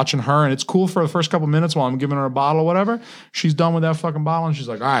like watching her and it's cool for the first couple minutes while I'm giving her a bottle or whatever. She's done with that fucking bottle and she's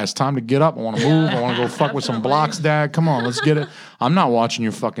like, all right, it's time to get up. I want to move. I want to go fuck with some blocks, Dad. Come on, let's get it. I'm not watching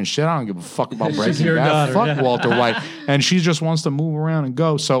your fucking shit. I don't give a fuck about Breaking your Bad. daughter, Fuck yeah. Walter White. And she just wants to move around and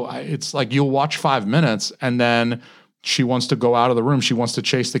go. So it's like you'll watch 5 minutes and then she wants to go out of the room. She wants to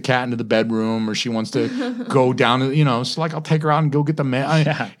chase the cat into the bedroom or she wants to go down, so like I'll take her out and go get the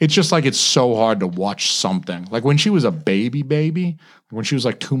man. It's just like, it's so hard to watch something. Like when she was a baby, when she was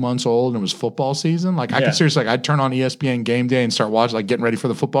like 2 months old and it was football season, like I could seriously, like I'd turn on ESPN Game Day and start watching, like getting ready for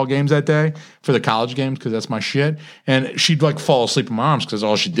the football games that day, for the college games, because that's my shit. And she'd like fall asleep in my arms because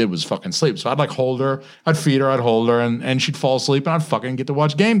all she did was fucking sleep. So I'd like hold her, I'd feed her, I'd hold her, and she'd fall asleep and I'd fucking get to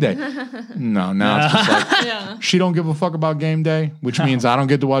watch Game Day. No, now it's just like, she don't give a fuck about Game Day, which means I don't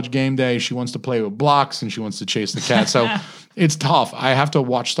get to watch Game Day. She wants to play with blocks and she wants to chase the cat. So it's tough. I have to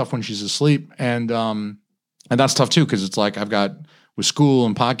watch stuff when she's asleep. And that's tough too, because it's like I've got with school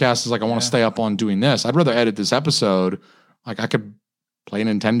and podcasts, it's like I want to stay up on doing this. I'd rather edit this episode. Like I could play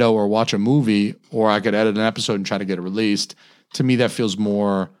Nintendo or watch a movie, or I could edit an episode and try to get it released. To me, that feels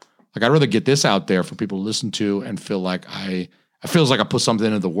more like I'd rather get this out there for people to listen to and feel like it feels like I put something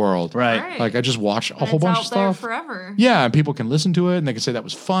into the world. Right. Like I just watched a And whole it's bunch out of there stuff. forever. Yeah, and people can listen to it and they can say that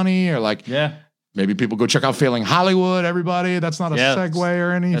was funny, or like maybe people go check out Failing Hollywood, everybody. That's not a segue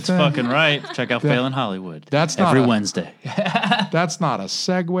or anything. That's fucking right. Check out Failing Hollywood. That's not every a- Wednesday. That's not a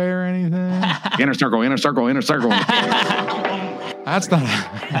segue or anything. Inner circle, inner circle, inner circle. That's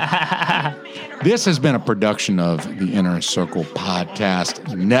not. This has been a production of the Inner Circle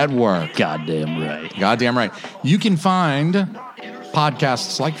Podcast Network. Goddamn right. Goddamn right. You can find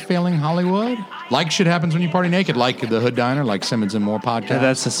podcasts like Failing Hollywood Like Shit Happens When You Party Naked, like The Hood Diner, like Simmons and More podcast. Yeah,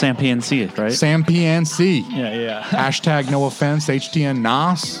 that's the Sam PNC, right? Sam PNC. Yeah. Hashtag no offense, HTN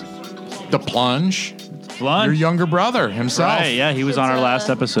Nas. The Plunge. Plunge. Your younger brother himself. Right, yeah, he was on our last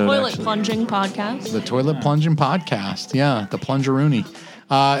episode. Toilet actually. plunging podcast. The Toilet Plunging Podcast. Yeah, the Plungeroony.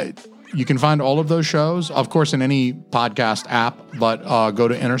 You can find all of those shows, of course, in any podcast app, but go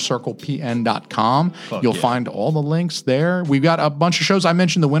to innercirclepn.com. You'll find all the links there. We've got a bunch of shows. I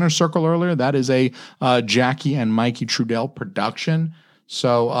mentioned the Winner Circle earlier. That is a Jackie and Mikey Trudell production.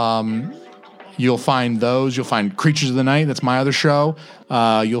 So you'll find those. You'll find Creatures of the Night. That's my other show.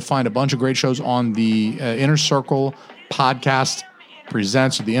 You'll find a bunch of great shows on the Inner Circle podcast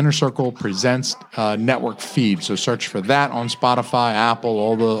presents, the Inner Circle Presents network feed. So search for that on Spotify, Apple,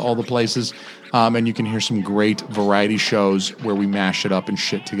 all the places, and you can hear some great variety shows where we mash it up and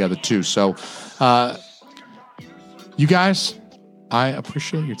shit together too. So, you guys, I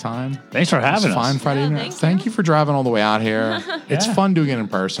appreciate your time. Thanks for having us. Fine Friday evening. thank Thank you for driving all the way out here. It's fun doing it in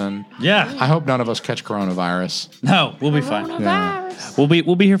person. Yeah. I hope none of us catch coronavirus. No, we'll be fine. Yeah. We'll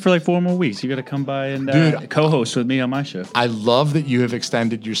be here for like 4 more weeks. You got to come by and Dude, co-host with me on my show. I love that you have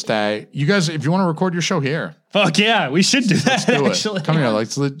extended your stay. You guys, if you want to record your show here, Fuck yeah, we should do that. do it. Actually, Come here.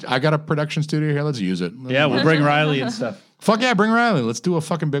 I got a production studio here. Let's use it. yeah, we'll bring Riley and stuff. Fuck yeah, bring Riley. Let's do a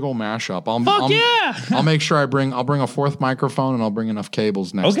fucking big old mashup. I'll make sure I'll bring a fourth microphone and I'll bring enough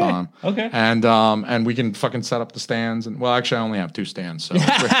cables next time. Okay. And we can fucking set up the stands. And well, actually, I only have 2 stands. So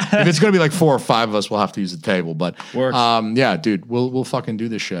if it's gonna be like 4 or 5 of us, we'll have to use the table. But Works. yeah, dude, we'll fucking do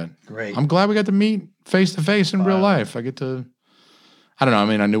this shit. Great. I'm glad we got to meet face to face in real life. I don't know. I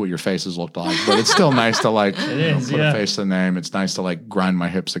mean, I knew what your faces looked like, but it's still nice to like put a face to the name. It's nice to like grind my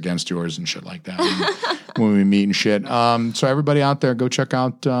hips against yours and shit like that when we meet and shit. So everybody out there, go check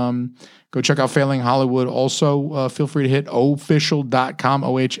out Failing Hollywood. Also, feel free to hit official.com,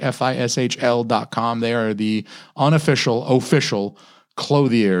 OHFISHL.com. They are the unofficial, official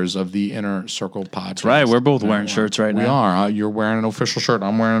clothiers of the Inner Circle podcast. Right, we're both wearing shirts right We now. are. You're wearing an official shirt.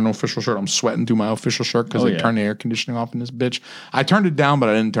 I'm wearing an official shirt. I'm sweating through my official shirt because they yeah. turned the air conditioning off in this bitch. I turned it down, but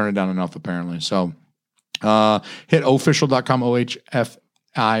I didn't turn it down enough apparently. So hit official.com,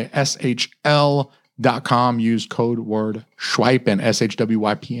 OHFISHL.com. Use code word SHWYPN,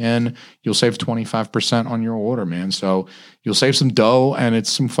 SHWYPN. You'll save 25% on your order, man. So you'll save some dough, and it's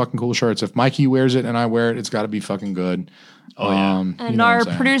some fucking cool shirts. If Mikey wears it and I wear it, it's got to be fucking good. Oh, yeah. And you know our what I'm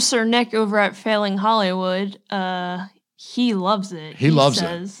saying. producer Nick over at Failing Hollywood, he loves it. He loves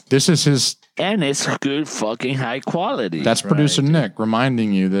says. it. This is his. And it's good fucking high quality. That's producer Nick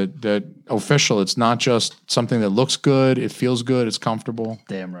reminding you that official. It's not just something that looks good. It feels good. It's comfortable.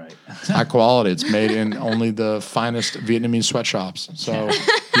 Damn right. It's high quality. It's made in only the finest Vietnamese sweatshops. So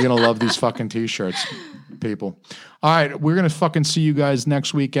you're gonna love these fucking t-shirts, people. All right, we're gonna fucking see you guys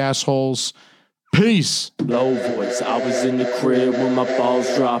next week, assholes. Peace. Low voice, I was in the crib when my balls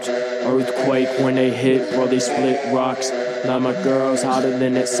dropped. Earthquake when they hit, bro, they split rocks. Now my girl's hotter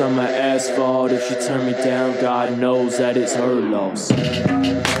than that summer asphalt. If she turn me down, God knows that it's her loss.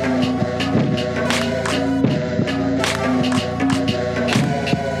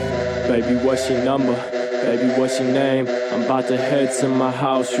 Baby, what's your number? Baby, what's your name? I'm about to head to my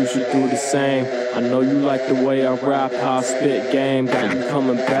house, you should do the same. I know you like the way I rap, how I spit game. Got you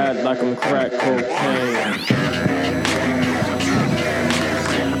coming bad like I'm crack cocaine.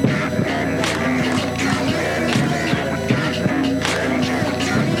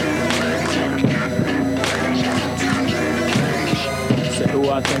 Say who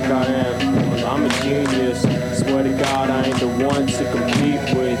I think I am. Well, I'm a genius. Swear to God, I ain't the one to compete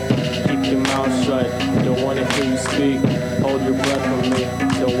with. Keep your mouth shut. Don't wanna hear you speak. Hold your breath on me.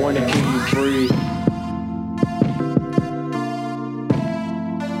 Don't wanna hear you breathe.